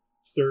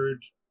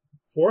 third,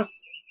 fourth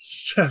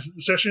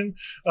session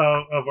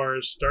of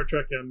our Star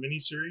Trek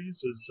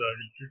mini-series as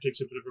Drew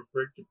takes a bit of a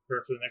break to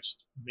prepare for the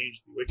next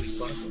Mage the Awakening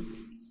Chronicle.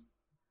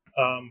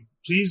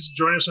 Please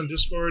join us on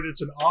Discord.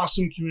 It's an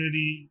awesome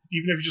community.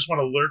 Even if you just want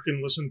to lurk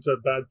and listen to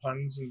bad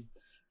puns and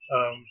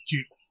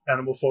cute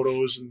animal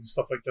photos and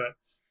stuff like that.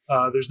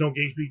 There's no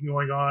gatekeeping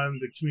going on.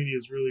 The community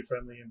is really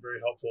friendly and very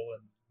helpful,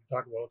 and we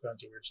talk about all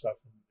kinds of weird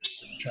stuff and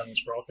different channels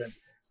for all kinds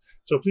of things.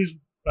 So please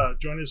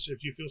join us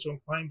if you feel so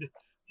inclined.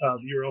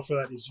 The URL for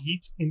that is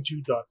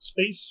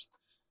yeetinto.space.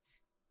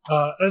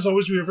 As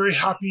always, we are very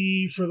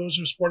happy for those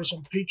who support us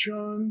on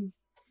Patreon.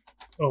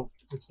 Oh,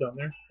 it's down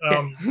there.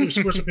 Who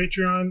support us on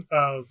Patreon.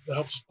 That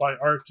helps us buy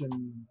art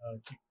and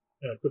keep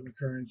equipment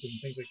current and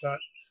things like that.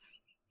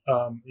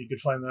 You can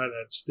find that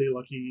at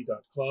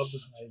staylucky.club.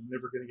 I'm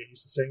never going to get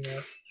used to saying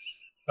that.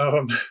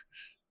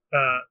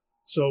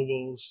 So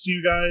we'll see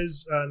you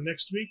guys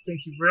next week.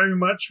 Thank you very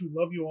much. We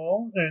love you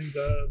all, and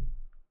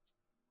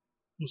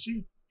we'll see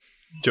you.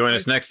 Join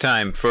us next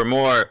time for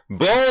more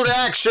bold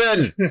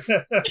action!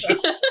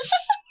 Bye.